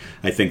remakes.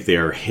 I think they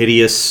are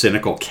hideous,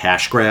 cynical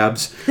cash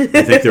grabs. I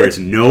think there is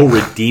no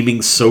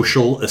redeeming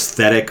social,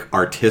 aesthetic,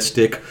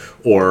 artistic,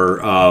 or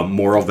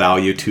moral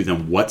value to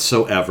them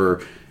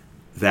whatsoever.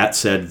 That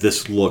said,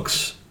 this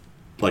looks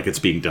like it's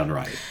being done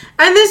right.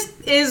 And this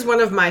is one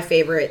of my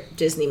favorite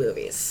Disney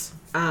movies.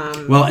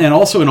 Well, and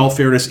also, in all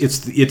fairness,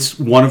 it's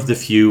one of the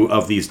few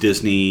of these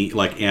Disney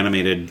like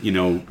animated,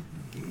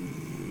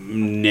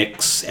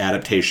 Nick's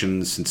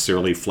adaptations,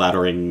 sincerely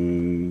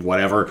flattering,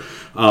 whatever,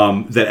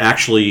 that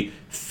actually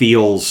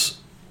feels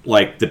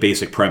like the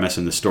basic premise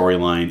and the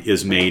storyline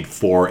is made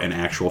for an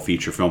actual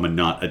feature film and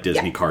not a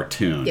Disney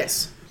cartoon.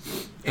 Yes.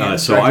 And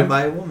so directed I-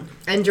 by a woman.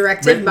 And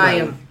directed Written by by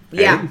him. him.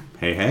 Yeah.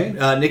 Hey.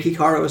 Nikki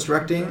Caro was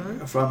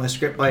directing from a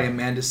script by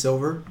Amanda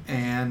Silver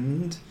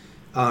and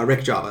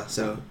Rick Java,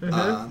 so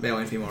male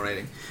and female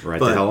writing. Right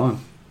But, the hell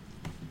on.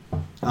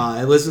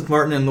 Elizabeth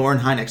Martin and Lauren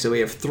Hynek. So we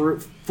have four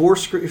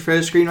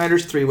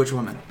screenwriters, 3 which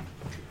women?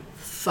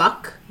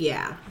 Fuck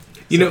yeah.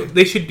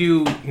 They should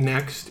do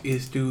next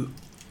is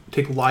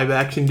take live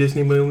action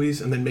Disney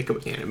movies and then make them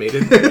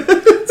animated.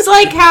 It's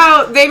like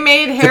how they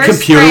made The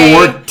computer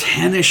wore Hairspray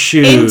tennis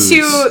shoes.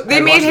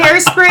 the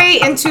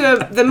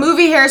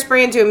movie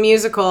Hairspray into a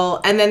musical,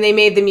 and then they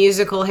made the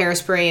musical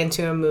Hairspray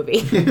into a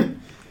movie.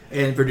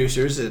 And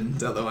producers and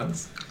the other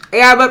ones.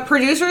 Yeah, but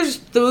producers,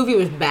 the movie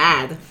was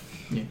bad.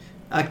 Yeah.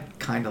 I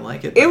kind of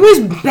like it. It was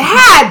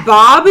bad,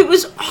 Bob. It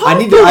was awful. I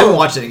haven't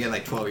watched it in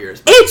like 12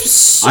 years. It's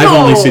so I've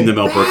only seen the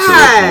Mel Brooks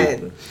bad.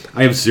 original.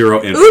 I have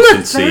zero interest Uma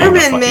in seeing the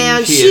Thurman, fucking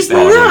man, she she's is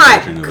bad. not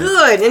version of it.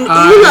 good, and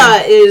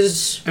Una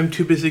is. I'm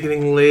too busy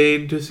getting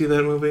laid to see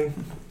that movie.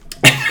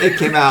 It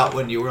came out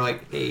when you were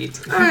like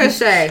 8. I'm gonna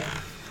say.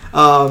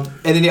 And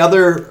then the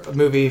other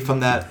movie from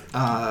that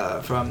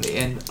from the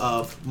end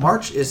of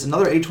March is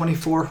another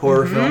A24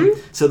 horror film.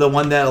 So the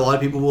one that a lot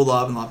of people will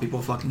love and a lot of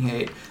people fucking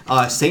hate,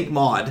 Saint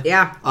Maud.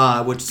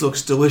 Yeah. Which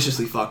looks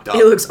deliciously fucked up.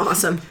 It looks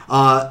awesome.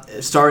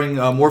 Starring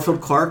Morfield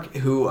Clark,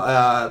 who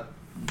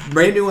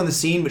brand new on the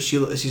scene, but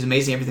she's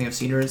amazing. Everything I've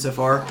seen her in so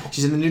far.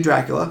 She's in the new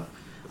Dracula.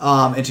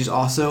 And she's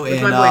also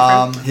in my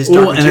boyfriend. his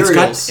Dark Oh,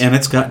 Materials. and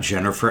it's got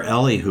Jennifer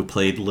Ellie, who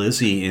played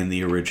Lizzie in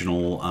the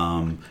original,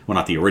 well,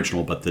 not the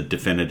original, but the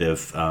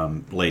definitive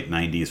late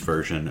 '90s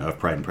version of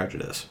Pride and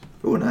Prejudice.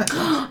 Oh, nice.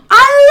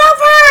 I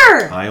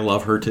love her. I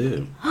love her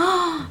too.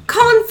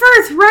 Colin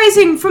Firth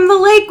rising from the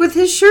lake with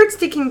his shirt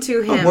sticking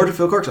to him.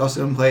 Morfield Clark's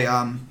also going to play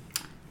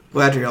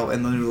Galadriel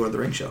in the new Lord of the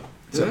Rings show.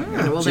 So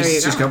well, there you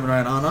she's go. coming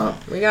right on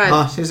up. We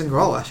got. She was in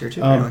Grawl last year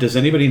too. Anyway. Does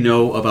anybody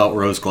know about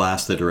Rose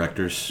Glass, the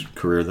director's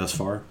career thus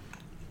far?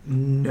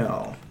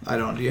 No, I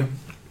don't. Do you?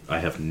 I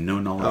have no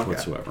knowledge Okay.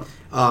 whatsoever.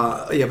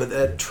 Yeah, but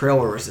that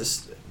trailer was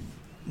just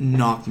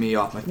knocked me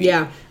off my feet.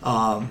 Yeah.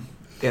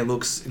 It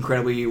looks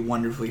incredibly,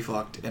 wonderfully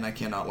fucked, and I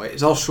cannot wait.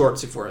 It's all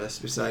shorts before this,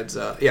 besides,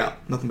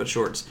 nothing but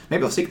shorts.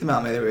 Maybe I'll seek them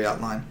out, maybe they'll be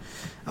outline.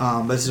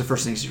 But this is the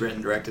first thing she's written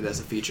and directed as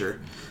a feature.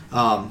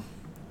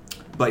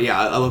 But yeah,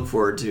 I look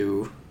forward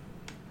to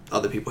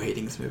other people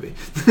hating this movie.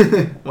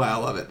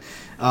 Wow, I love it.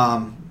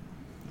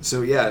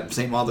 So yeah,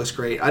 St. Maud looks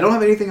great. I don't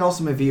have anything else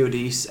in my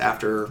VODs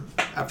after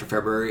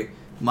February.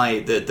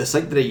 The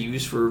site that I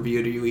use for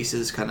VOD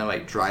releases kind of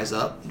like dried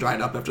up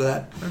after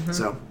that. Mm-hmm.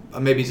 So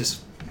maybe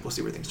we'll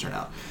see where things turn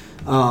out.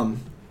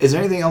 Is there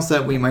anything else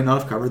that we might not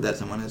have covered that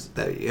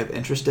that you have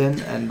interest in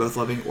and both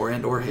loving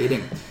or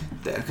hating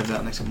that comes out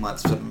in the next couple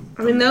months? Those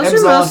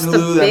are most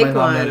the big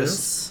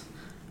ones.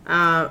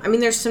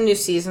 There's some new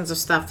seasons of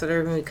stuff that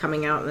are going to be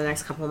coming out in the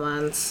next couple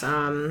months.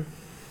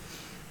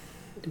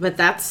 But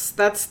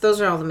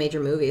those are all the major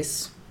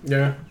movies.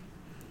 Yeah.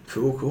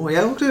 Cool.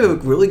 Yeah, I looked at a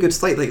really good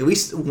slate. Like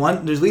there's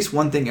at least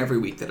one thing every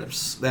week that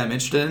I'm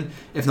interested in,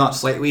 if not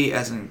slightly,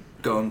 as in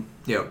going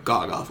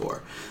gaga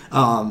for.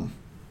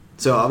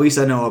 So at least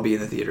I know I'll be in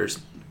the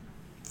theaters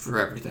for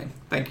everything.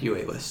 Thank you,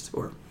 A-List,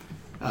 or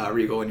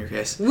Regal in your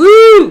case.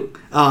 Woo!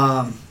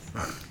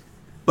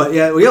 But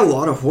yeah, we got a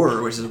lot of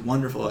horror, which is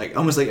wonderful. Like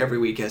almost like every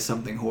week has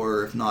something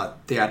horror, if not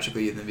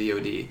theatrically in the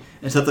VOD,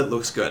 and stuff that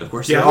looks good. Of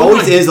course, there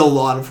always is a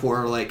lot of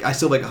horror. Like I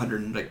still have like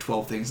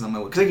 112 things on my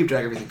list because I keep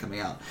track of everything coming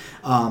out.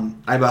 I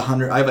have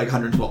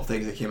 112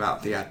 things that came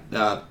out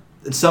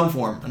in some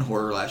form in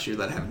horror last year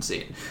that I haven't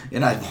seen,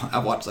 and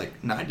I've watched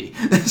like 90.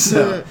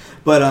 So,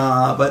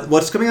 but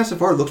what's coming out so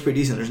far looks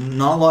pretty decent. There's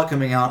not a lot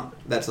coming out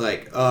that's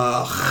like,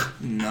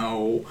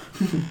 no.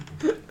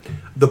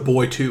 The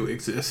Boy 2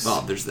 exists.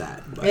 Oh, there's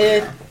that. But,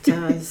 it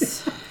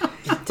does.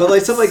 But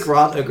like stuff like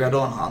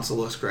Gretel and Hansel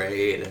looks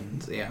great,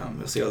 and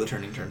we'll see how the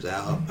turning turns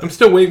out. I'm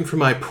still waiting for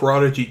my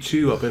Prodigy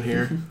 2 up in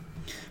here.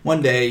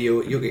 One day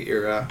you'll get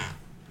your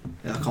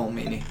Colm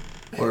Meaney,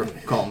 or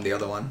Colm the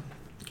other one.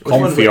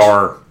 Colm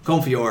Feore.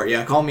 Colm Feore,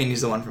 yeah. Colm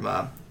Meaney's the one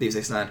from Deep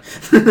Space Nine.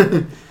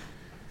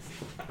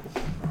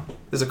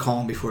 There's a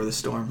calm before the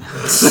storm.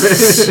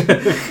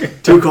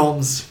 Two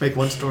calms make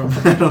one storm.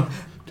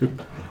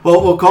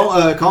 Well,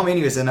 Colm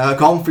Meaney was in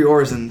Colm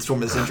Feore is in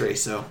Storm of the Century,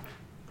 so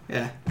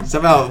yeah.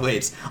 Somehow it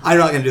waits. I'm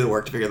not going to do the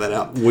work to figure that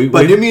out.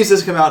 But New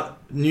Mutants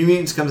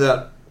comes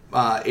out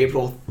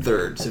April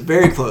 3rd, so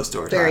very close to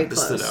our time. Very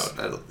close.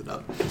 I looked it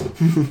up.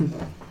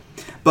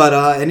 But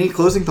any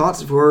closing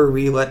thoughts before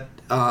we let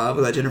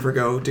Jennifer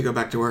go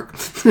back to work?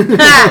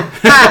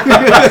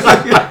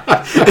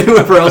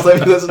 Whoever else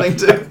I'd be listening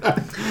to.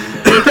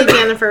 Thank you,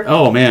 Jennifer.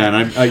 Oh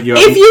man, if you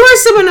or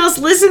someone else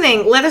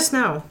listening, let us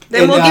know.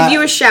 Then we'll give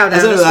you a shout out.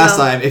 As I said last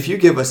time, if you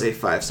give us a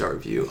 5-star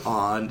review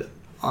on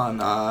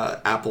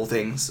Apple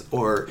things,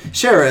 or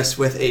share us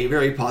with a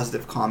very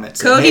positive comment,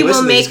 Cody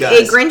will make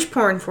a Grinch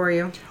porn for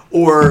you.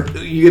 Or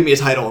you give me a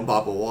title and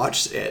Bob will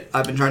watch it.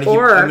 I've been trying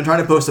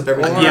to post up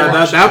everything. Yeah,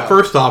 that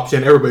first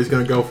option, everybody's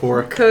going to go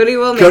for. Cody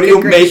will make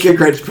a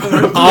Grinch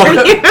porn. I'll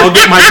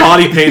get my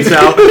body paints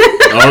out.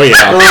 Oh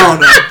yeah. Oh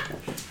no.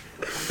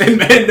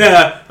 And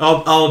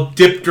I'll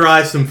dip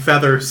dry some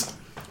feathers.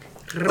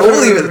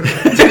 I'll leave it.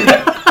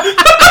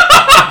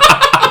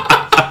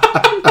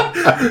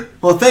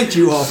 Well, thank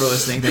you all for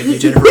listening. Thank you,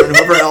 Jennifer, and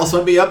whoever else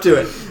might be up to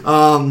it.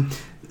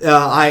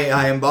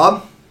 I am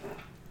Bob.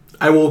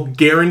 I will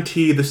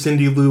guarantee the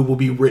Cindy Lou will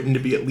be written to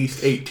be at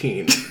least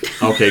 18.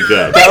 Okay,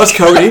 good. That was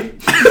Cody.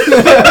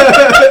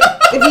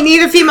 If you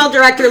need a female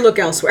director, look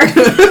elsewhere.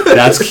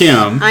 That's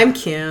Kim. I'm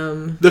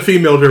Kim. The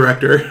female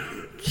director.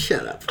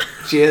 Shut up.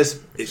 She is.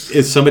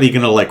 Is somebody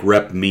going to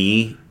rep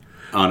me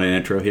on an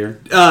intro here?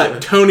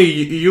 Tony,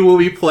 you will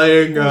be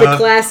playing... the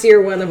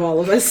classier one of all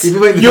of us. You'll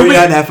be playing the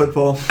 39.5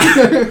 football.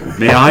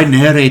 May I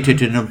narrate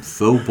it in a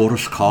full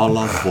Boris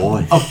Karloff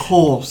voice? Of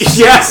course.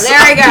 Yes!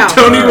 There we go.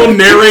 Tony will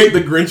narrate the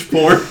Grinch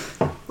porn.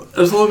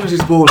 As long as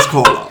he's Boris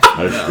Karloff.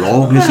 As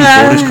long as he's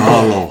Boris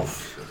Karloff.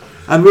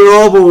 And we're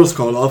all Boris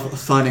Karloff,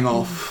 signing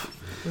off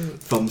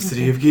from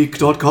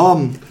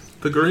cityofgeek.com.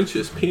 The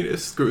Grinch's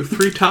penis grew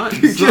 3 times.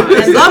 And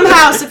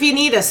Blumhouse, if you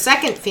need a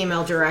second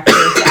female director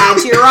to add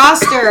to your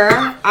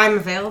roster, I'm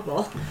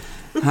available.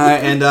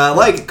 Alright, and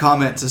like,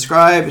 comment,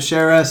 subscribe,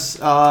 share us,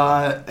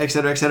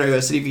 etc., etc. Go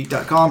to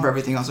cityofgeek.com for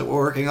everything else that we're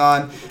working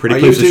on. Pretty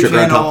our please YouTube with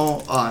your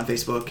channel, on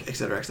Facebook,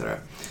 etc.,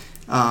 etc.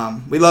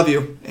 We love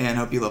you, and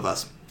hope you love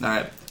us.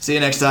 Alright, see you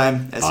next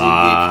time at City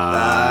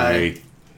of Geek. Bye.